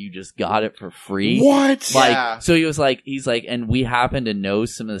anything, you just got it for free. What? Like, Yeah. so he's like, and we happen to know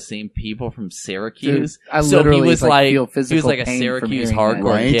some of the same people from Syracuse. Dude, I so literally he was feel he was physical like a pain from Syracuse hearing hardcore that.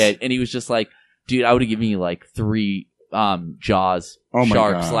 Right. kid, and he was just like, dude, I would have given you like 3 Jaws Oh my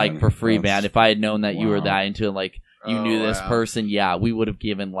sharks God. like for free, That's- man. If I had known that you were wow. that into it, like you knew this person, yeah, we would have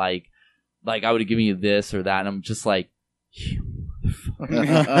given like I would have given you this or that, and I'm just like,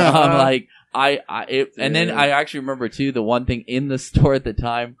 I'm like, and then I actually remember too, the one thing in the store at the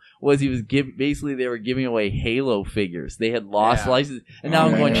time was he was basically they were giving away Halo figures. They had lost licenses, and now Oh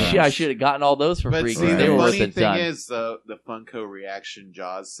I'm my going, gosh. shit, I should have gotten all those for But free see, because the they were worth funny a thing ton. is the Funko Reaction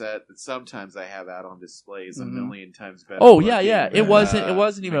Jaws set that sometimes I have out on displays a million times better. Oh yeah, looking yeah. than, It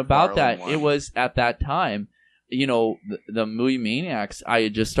wasn't even about McFarlane that. one. It was at that time. You know, the Movie Maniacs, I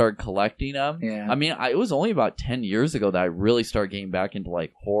had just started collecting them. Yeah. I mean, it was only about 10 years ago that I really started getting back into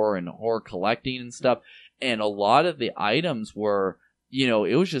like horror and horror collecting and stuff. And a lot of the items were, you know,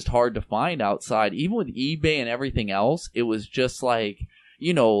 it was just hard to find outside. Even with eBay and everything else, it was just like,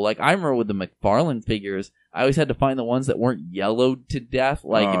 you know, like I remember with the McFarlane figures, I always had to find the ones that weren't yellowed to death.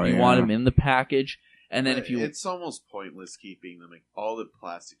 Like Oh, if you yeah. want them in the package. And then if you it's almost pointless keeping them. All the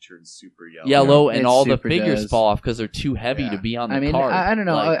plastic turns super yellow. yellow and It all the super figures does. fall off because they're too heavy Yeah. to be on the I mean, card. I don't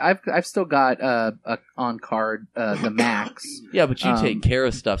know. Like, I've still got on card the Max. yeah, but you take care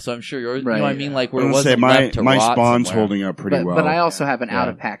of stuff, so I'm sure you're. You know what I Right. mean? Like I where it was gonna say, wasn't left to my rot Spawn's somewhere. holding up pretty well. But I also have an Yeah. out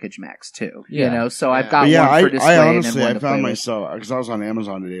of package Max too. Yeah. You know, so I've Yeah. got But yeah, one for display I and honestly, then one I to found play with. myself, because I was on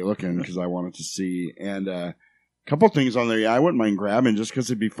Amazon today looking because I wanted to see, and a couple things on there, yeah, I wouldn't mind grabbing just because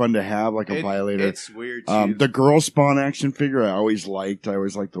it'd be fun to have, like a Violator. It's weird too. The girl Spawn action figure I always liked. I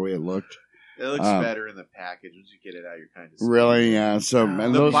always liked the way it looked. It looks better in the package. Once you get it out, you're kind of Really, yeah. So, and The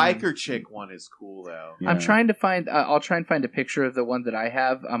those, biker chick one is cool though. yeah. I'm trying to find. I'll try and find a picture of the one that I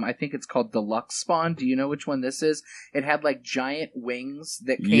have. I think it's called Deluxe Spawn. Do you know which one this is? It had like giant wings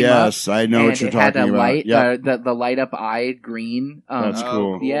that came up. Yes, I know and what you're it had talking a about. light, Yeah, the light up eye green. that's Oh,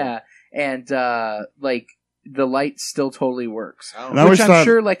 cool. Yeah, and like the light still totally works. I don't And I know. always Which I'm thought-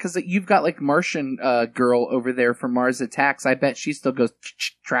 sure, like, because you've got like Martian girl over there from Mars Attacks. I bet she still goes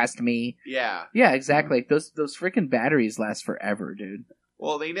trust me. Yeah. Yeah, exactly. Like, those freaking batteries last forever, dude.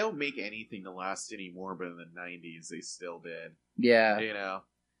 Well, they don't make anything to last anymore, but in the 90s they still did. Yeah. You know.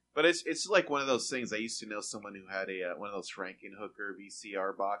 But it's like one of those things. I used to know someone who had a one of those Frankenhooker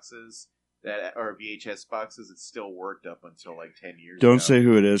VCR boxes or VHS boxes. It still worked up until like 10 years ago. Don't say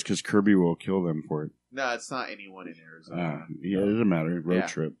who it is because Kirby will kill them for it. No, it's not anyone in Arizona. Yeah, it doesn't matter. Road Yeah.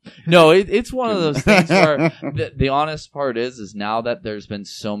 trip. No, it's one of those things where the honest part is now that there's been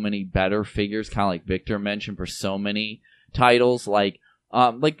so many better figures, kind of like Victor mentioned, for so many titles, like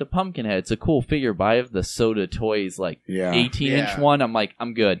the Pumpkinhead. It's a cool figure, but I have the Soda Toys like Yeah. 18-inch Yeah. one. I'm like,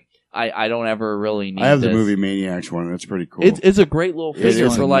 I'm good. I don't ever really need. I have the this. movie Maniacs one. That's pretty cool. It's a great little It figure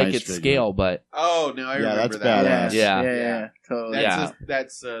is for a like nice its figure. scale, but Oh, no, I Yeah, remember that's that. badass. Yeah. Yeah, totally.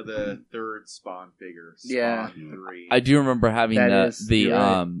 That's the third Spawn figure. Spawn Yeah. 3. I do remember having That the is- you're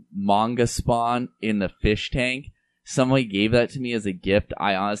right. manga Spawn in the fish tank. Somebody gave that to me as a gift.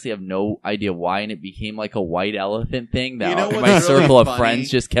 I honestly have no idea why, and it became like a white elephant thing that You know my what's really circle of funny? friends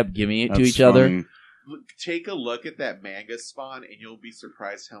just kept giving it to That's each other. funny. Take a look at that manga Spawn, and you'll be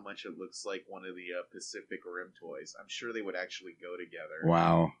surprised how much it looks like one of the Pacific Rim toys. I'm sure they would actually go together.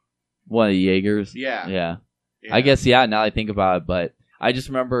 Wow. One of the Jaegers. Yeah. Yeah. Yeah. I guess, yeah, now I think about it, but I just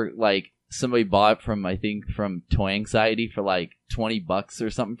remember, like, somebody bought it from Toy Anxiety for, like, $20 or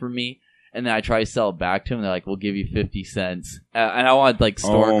something for me, and then I try to sell it back to them, and they're like, we'll give you 50 cents. And I wanted, like,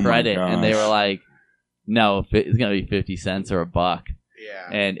 store Oh my credit, and they gosh. were like, no, it's gonna be 50 cents or $1. Yeah.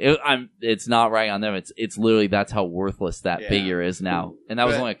 And it's not right on them. It's literally, that's how worthless that Yeah. figure is now. And that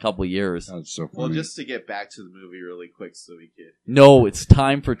was But- only a couple years. That's so funny. Well, just to get back to the movie really quick so we could... No, it's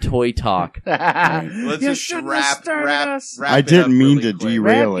time for Toy Talk. Let's You just shouldn't wrap have started us. it I up didn't mean really to quick.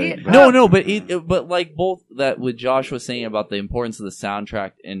 derail Wrap it. it but- No, but like both that what Josh was saying about the importance of the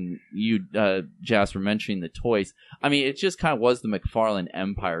soundtrack and you, Jasper, mentioning the toys. I mean, it just kind of was the McFarlane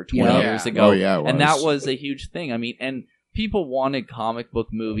empire 20 Yeah. years ago. Oh, yeah, it And that was. was a huge thing. I mean, and people wanted comic book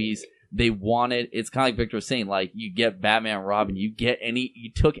movies. They wanted, it's kind of like Victor was saying, like, you get Batman and Robin, you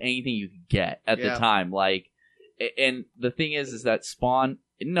took anything you could get at the Yeah. time. Like, and the thing is that Spawn,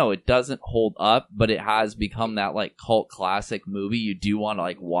 no, it doesn't hold up, but it has become that, like, cult classic movie you do want to,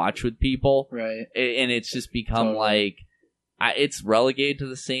 like, watch with people. Right. And it's just become Totally. like it's relegated to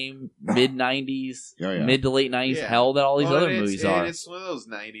the same mid 90s, Oh, yeah. mid to late 90s Yeah. hell that all these Well, other and movies and are. it's one of those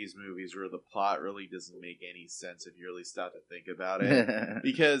 90s movies where the plot really doesn't make any sense if you really stop to think about it.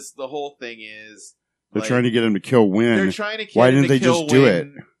 Because the whole thing is... They're trying to get him to kill They're Win. trying to Why get him didn't to they kill just do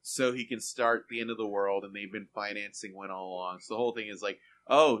Win it? so he can start the end of the world, and they've been financing Win all along. So the whole thing is like,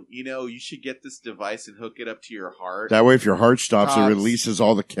 oh, you should get this device and hook it up to your heart. That way, if your heart stops, it Tops. releases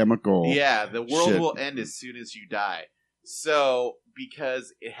all the chemical. Yeah, the world Shit. will end as soon as you die. So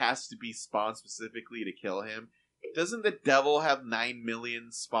because it has to be Spawn specifically to kill him. Doesn't the devil have 9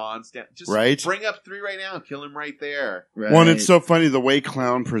 million spawns? Just bring up 3 right now and kill him right there. Right. Well, and it's so funny the way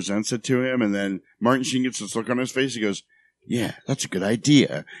Clown presents it to him, and then Martin Sheen gets this look on his face. He goes, "Yeah, that's a good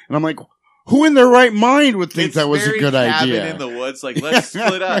idea." And I'm like, who in their right mind would think that was a good idea? In the woods, like, let's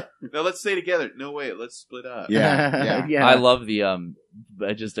split up. No, let's stay together. No, wait, let's split up. Yeah. Yeah. I love the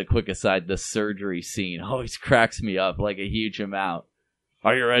just a quick aside, the surgery scene always cracks me up like a huge amount.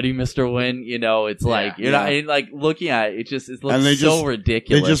 Are you ready, Mr. Wynn? You know, it's like you're not and, like looking at it. It looks so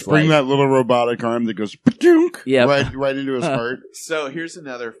ridiculous. They just bring that little robotic arm that goes right into his heart. So here's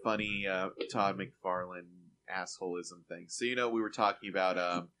another funny Todd McFarlane assholism thing. So we were talking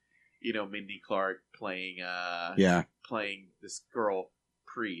about Mindy Clark playing this girl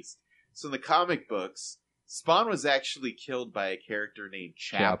priest. So in the comic books, Spawn was actually killed by a character named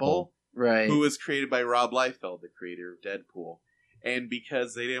Chapel, right? Who was created by Rob Liefeld, the creator of Deadpool. And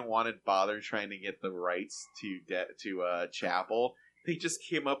because they didn't want to bother trying to get the rights to Chapel, they just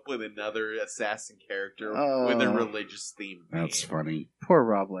came up with another assassin character with a religious theme. That's funny. Poor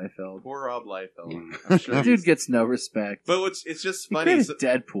Rob Liefeld. I'm sure Dude gets no respect. But it's just funny.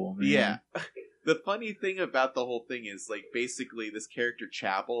 Deadpool, man. Yeah. The funny thing about the whole thing is, like, basically this character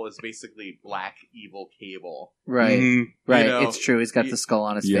Chapel is basically black evil Cable. Right. Mm-hmm. Right. It's true. He's got the skull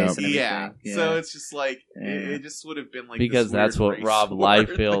on his face and everything. Yeah. So it's just like, it just would have been like because that's what Rob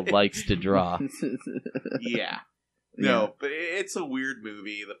Liefeld likes to draw. Yeah. No, but it's a weird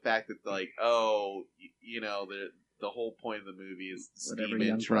movie. The fact that, like, the whole point of the movie is this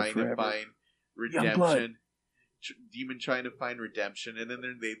demon trying to find redemption. Demon trying to find redemption, and then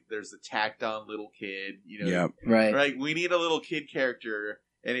there's a tacked on little kid. Right? We need a little kid character,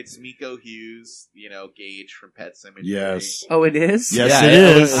 and it's Miko Hughes. Gage from Pet Sematary. Yes. Oh, it is. Yes, it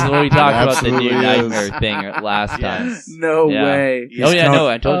is. This is when we talked about the new Nightmare thing last time. No way.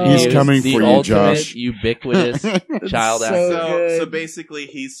 I told you he's coming the for you, ultimate Josh. Ubiquitous child actor. So basically,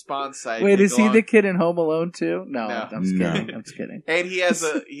 he's Spawn side. Wait, is he the kid in Home Alone too? No. I'm just kidding. And he has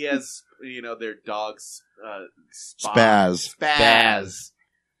their dog's Spaz,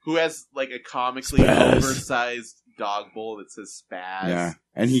 who has like a comically oversized dog bowl that says Spaz. Yeah,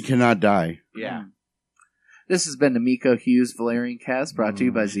 and he cannot die. Yeah. This has been the Miko Hughes Valerian Cast, brought to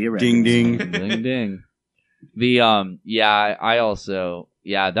you by Zia Records. Ding ding ding ding. I also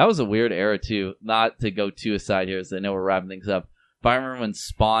that was a weird era too. Not to go too aside here, as I know we're wrapping things up. But I remember when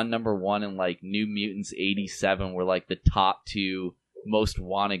Spawn #1 and like New Mutants '87 were like the top 2 most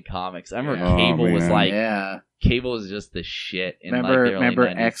wanted comics. I remember Cable was like, Cable was just the shit. In remember like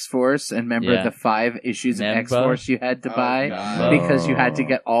the X-Force, and remember the 5 issues of X-Force you had to buy because you had to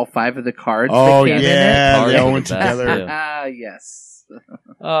get all 5 of the cards. Oh that came yeah, in it. they all went together. Yes.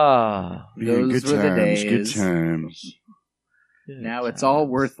 Those were the days. Good times. Now it's all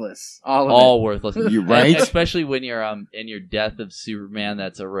worthless. All of all it. worthless. You're right. Especially when you're in your Death of Superman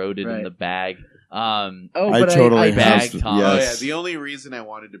that's eroded in the bag. I totally bag have. Tom. Yes. Oh yeah, the only reason I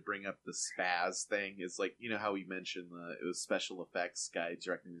wanted to bring up the Spaz thing is like, how we mentioned it was special effects guy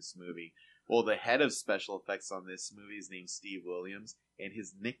directing this movie. Well, the head of special effects on this movie is named Steve Williams, and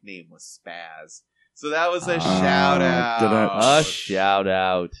his nickname was Spaz. So that was a shout out. A shout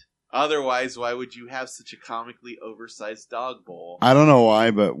out. Otherwise, why would you have such a comically oversized dog bowl? I don't know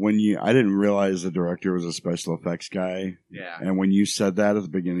why, but I didn't realize the director was a special effects guy. Yeah. And when you said that at the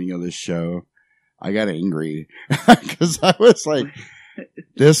beginning of this show, I got angry because I was like,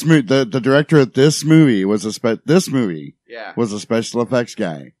 the director of this movie was a special effects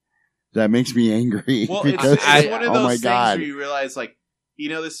guy. That makes me angry. Well, because, it's one of those things God. where you realize, like,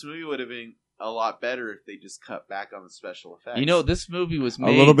 this movie would have been a lot better if they just cut back on the special effects. This movie was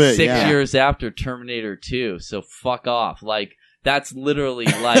made a little bit, 6 years after Terminator 2, so fuck off. Like, that's literally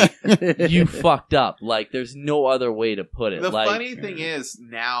like, you fucked up. Like, there's no other way to put it. The like, funny thing is,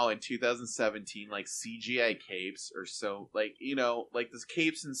 now in 2017, like, CGI capes are so, like, like the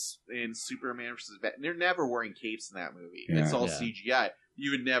capes in Superman vs. Batman, they're never wearing capes in that movie. Yeah. It's all CGI.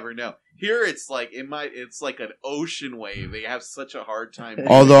 You would never know. Here, it's like it's like an ocean wave. They have such a hard time.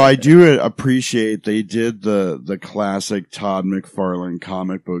 Although I do appreciate they did the classic Todd McFarlane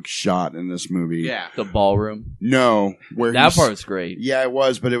comic book shot in this movie. Yeah, the ballroom. No, where that part's great. Yeah, it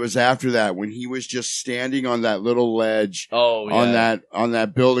was, but it was after that when he was just standing on that little ledge. Oh, yeah. on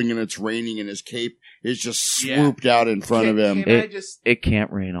that building, and it's raining, and his cape is just swooped out in front of him. It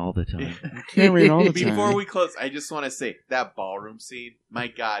can't rain all the time. It can't rain all the time. Before we close, I just want to say that ballroom scene. My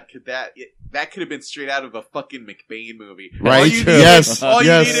God, that could have been straight out of a fucking McBain movie, right? All you needed yes.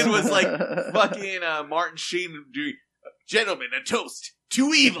 was like fucking Martin Sheen doing, "Gentlemen, a toast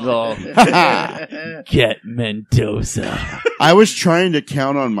too evil. Oh. Get Mendoza. I was trying to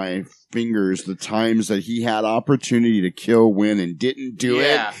count on my fingers the times that he had opportunity to kill Wynn and didn't do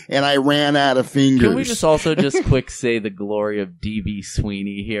it, and I ran out of fingers. Can we just also just quick say the glory of D.B.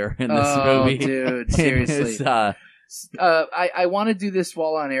 Sweeney here in this movie? Dude, seriously. His, I want to do this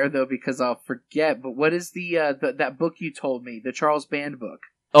while on air though because I'll forget. But what is the that book you told me, the Charles Band book?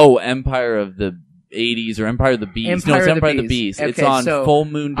 Empire of the 80s or Empire of the Beast. Empire it's of the Empire of the Beast. Beast. It's Okay, on so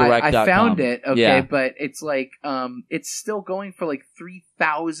fullmoondirect.com. I found it, okay, yeah. but it's like it's still going for like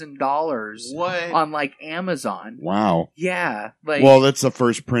 $3,000 What? on like Amazon. Wow. Yeah, like Well, that's the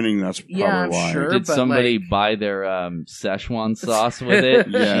first printing. That's probably Yeah, I'm why. sure. Did but, somebody like- buy their Szechuan sauce with it?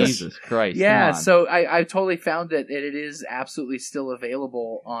 Yes. Jesus Christ. yeah. come on. So I totally found it. It is absolutely still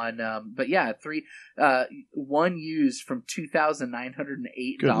available on. But yeah, one used from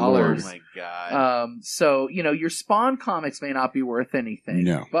 $2,908. Good Oh Lord. my god. So your Spawn comics may not be worth anything.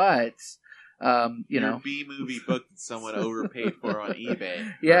 No. But Your B movie book that someone overpaid for on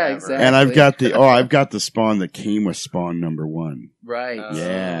eBay. Yeah, Forever. exactly. And I've got the Spawn that came with Spawn #1. right.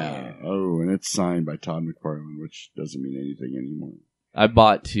 Yeah. Oh, and it's signed by Todd McFarlane, which doesn't mean anything anymore. I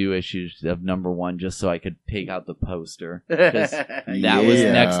bought 2 issues of #1 just so I could take out the poster. 'Cause that was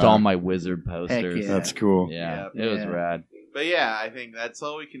Yeah. next to all my Wizard posters. yeah. That's cool. Yeah, Yeah. it was Yeah. rad. But yeah, I think that's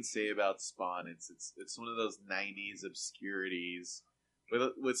all we can say about Spawn. It's one of those '90s obscurities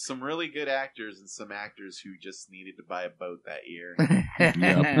with some really good actors and some actors who just needed to buy a boat that year.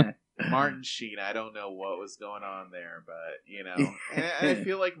 Martin Sheen, I don't know what was going on there, but and I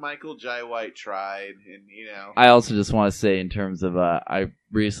feel like Michael Jai White tried, and I also just want to say in terms of I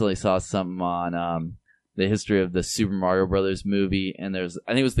recently saw something on the history of the Super Mario Brothers movie, and I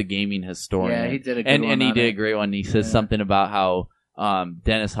think it was the Gaming Historian. Yeah, he did a good and one he on did it. a great one. He says Yeah. something about how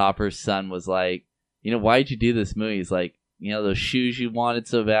Dennis Hopper's son was like, why'd you do this movie? He's like, those shoes you wanted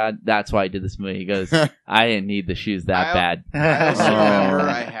so bad, that's why I did this movie. He goes, I didn't need the shoes that bad. I also remember Oh.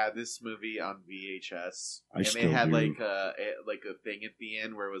 I had this movie on VHS, I and still they had do. like a thing at the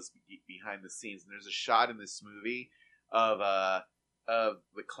end where it was behind the scenes. And there's a shot in this movie of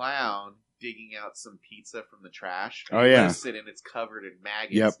the clown digging out some pizza from the trash. Oh, yeah. He lifts it and it's covered in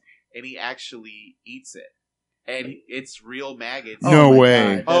maggots. Yep. And he actually eats it, and it's real maggots. No my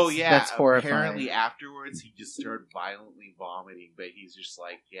way. God, Oh that's- yeah! that's horrifying. Apparently, afterwards, he just started violently vomiting. But he's just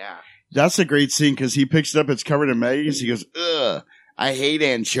like, yeah. That's a great scene because he picks it up. It's covered in maggots. He goes, "Ugh, I hate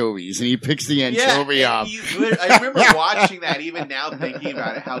anchovies," and he picks the anchovy and up. I remember watching that even now, thinking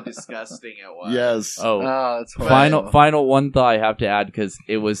about it, how disgusting it was. Yes. Oh, That's horrible. Final one thought I have to add because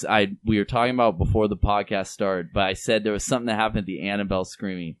we were talking about before the podcast started, but I said there was something that happened at the Annabelle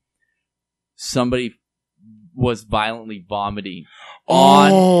screaming. Somebody was violently vomiting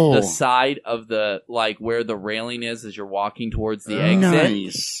on the side of the where the railing is as you're walking towards the exit,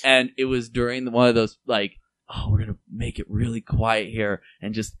 Nice. and it was during one of those we're gonna make it really quiet here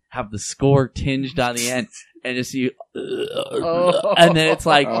and just have the score tinged on the end. And just you, and then it's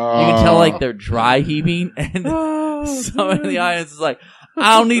like you can tell they're dry heaving, and someone in the audience is like,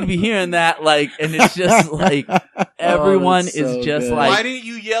 "I don't need to be hearing that." And it's just everyone that's so is just good. Why didn't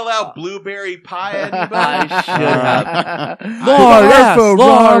you yell out blueberry pie, anybody? I should have. Lord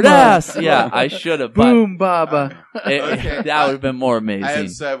Lord ass. Yeah, I should have. But Boom, Baba. Okay. that would have been more I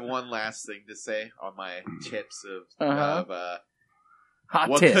amazing. have one last thing to say on my tips Uh-huh. of Hot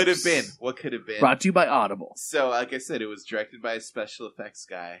what tips. could have been. What could have been. Brought to you by Audible. So, like I said, it was directed by a special effects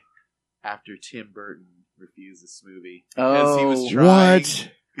guy after Tim Burton refused this movie. Because he was trying, What?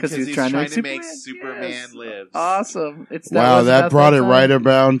 Because Because he was trying to make Superman. Superman Yes. Lives. Awesome. Wow, was that about brought it time. right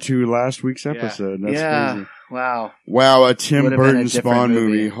about to last week's episode. That's yeah. crazy. Wow. Wow, a Tim Would've been a Burton different Spawn movie.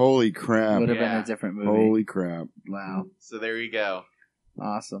 movie. Holy crap. Would have been Yeah. a different movie. Holy crap. Wow. So there you go.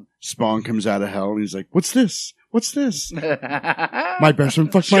 Awesome. Spawn comes out of hell and he's like, "What's this? What's this? My My best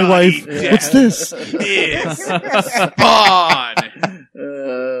friend fucked my Johnny wife. Depp What's this?" Is Spawn.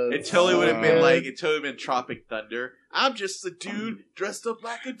 It It totally would have been like, it totally would have been Tropic Thunder. I'm just a dude dressed up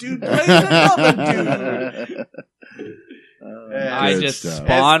like a dude playing another dude. Yeah. I Good just stuff.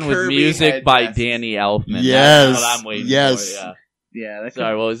 Spawn As with Kirby music had by best. Danny Elfman. Yes. That's what I'm waiting Yes. for. Yeah. Yeah, that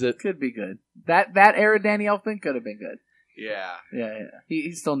Sorry, what was it? could be good. That era Danny Elfman could have been good. Yeah. Yeah.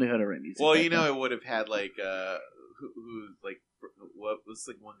 He still knew how to write music. Well, back you know, then. it would have had like who like what was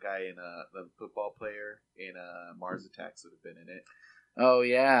like one guy in the football player in Mars Attacks would have been in it. Oh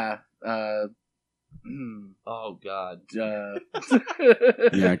yeah. Oh God.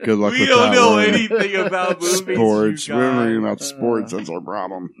 Yeah, good luck We with don't that know one. anything about movies. Sports. you We're not guys. reading about sports. That's our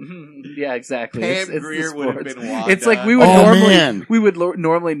problem. Yeah, exactly. Pam the Grier would have sports. been Wanda. It's like we would Oh, normally man.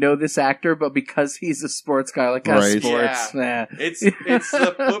 normally know this actor, but because he's a sports guy, like Right. sports, nah. It's the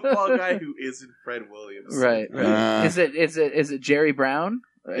football guy who isn't Fred Williams. Right. Is Uh, it Jerry Brown?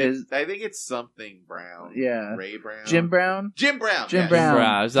 I think it's something Brown. Yeah. Ray Brown. Jim Brown? Jim Brown. Jim yes. Brown.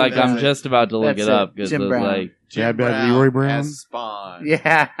 I was like, That's I'm it. just about to look That's it up it. because Jim I was Brown. like, Jim Bad Leroy Brown? as Spawn.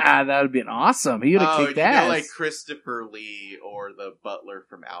 Yeah, that would have been awesome. He would have kicked ass. like Christopher Lee or the butler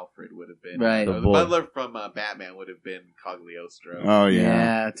from Alfred would have been. Right. Or The the boy. butler from Batman would have been Cagliostro. oh, yeah.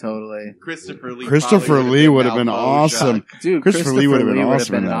 yeah, totally. Christopher Lee. Christopher probably Lee would have been Malfoy. awesome. Dude, Christopher Lee would have been Lee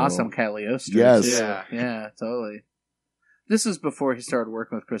awesome in an that awesome role. Cagliostro. Yes. too. Yeah. Yeah, totally. This was before he started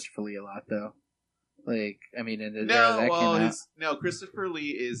working with Christopher Lee a lot, though. Like, I mean, in the era that came out. Christopher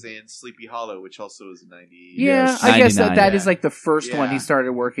Lee is in Sleepy Hollow, which also is 90. Yeah, Yes. I guess 99, that yeah. is like the first one Yeah. he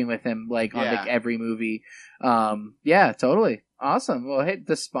started working with him, like on Yeah. like every movie. Yeah, totally awesome. Well, hey,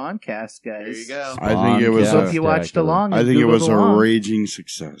 the Spawn cast, guys. There you go. I think it was So Yeah. if you watched Spectacular. along, I you think it Googled was a along. raging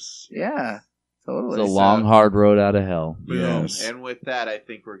success. Yeah, totally. it's a long, hard road out of hell. Boom. Yes. And with that, I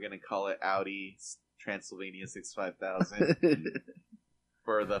think we're going to call it Audi Transylvania 65000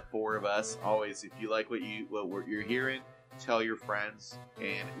 for the four of us. Always, if you like what you're hearing, tell your friends.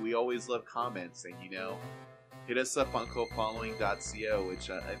 And we always love comments. And, hit us up on cofollowing.co, which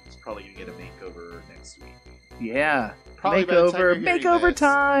is probably going to get a makeover next week. Yeah, Probably by the time you're hearing makeover this.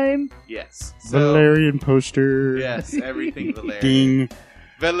 time. Yes. So, Valerian poster. yes, everything Valerian. Ding.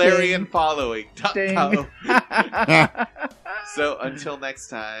 Valerian Ding. following.com. Ding. So until next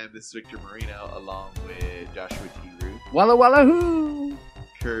time, this is Victor Marino along with Joshua T. Root, Walla walla hoo.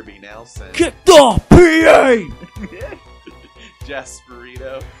 Kirby Nelson, the PA!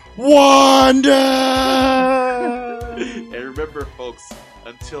 Jasperino. Wanda! And remember, folks,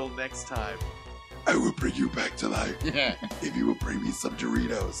 until next time, I will bring you back to life if you will bring me some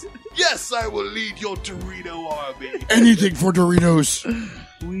Doritos. Yes, I will lead your Dorito army. Anything for Doritos.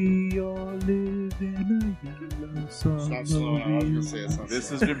 We all live in a yellow Stop slowing. I was gonna say something. This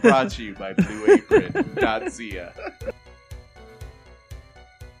has been brought to you by Blue Apron. See ya.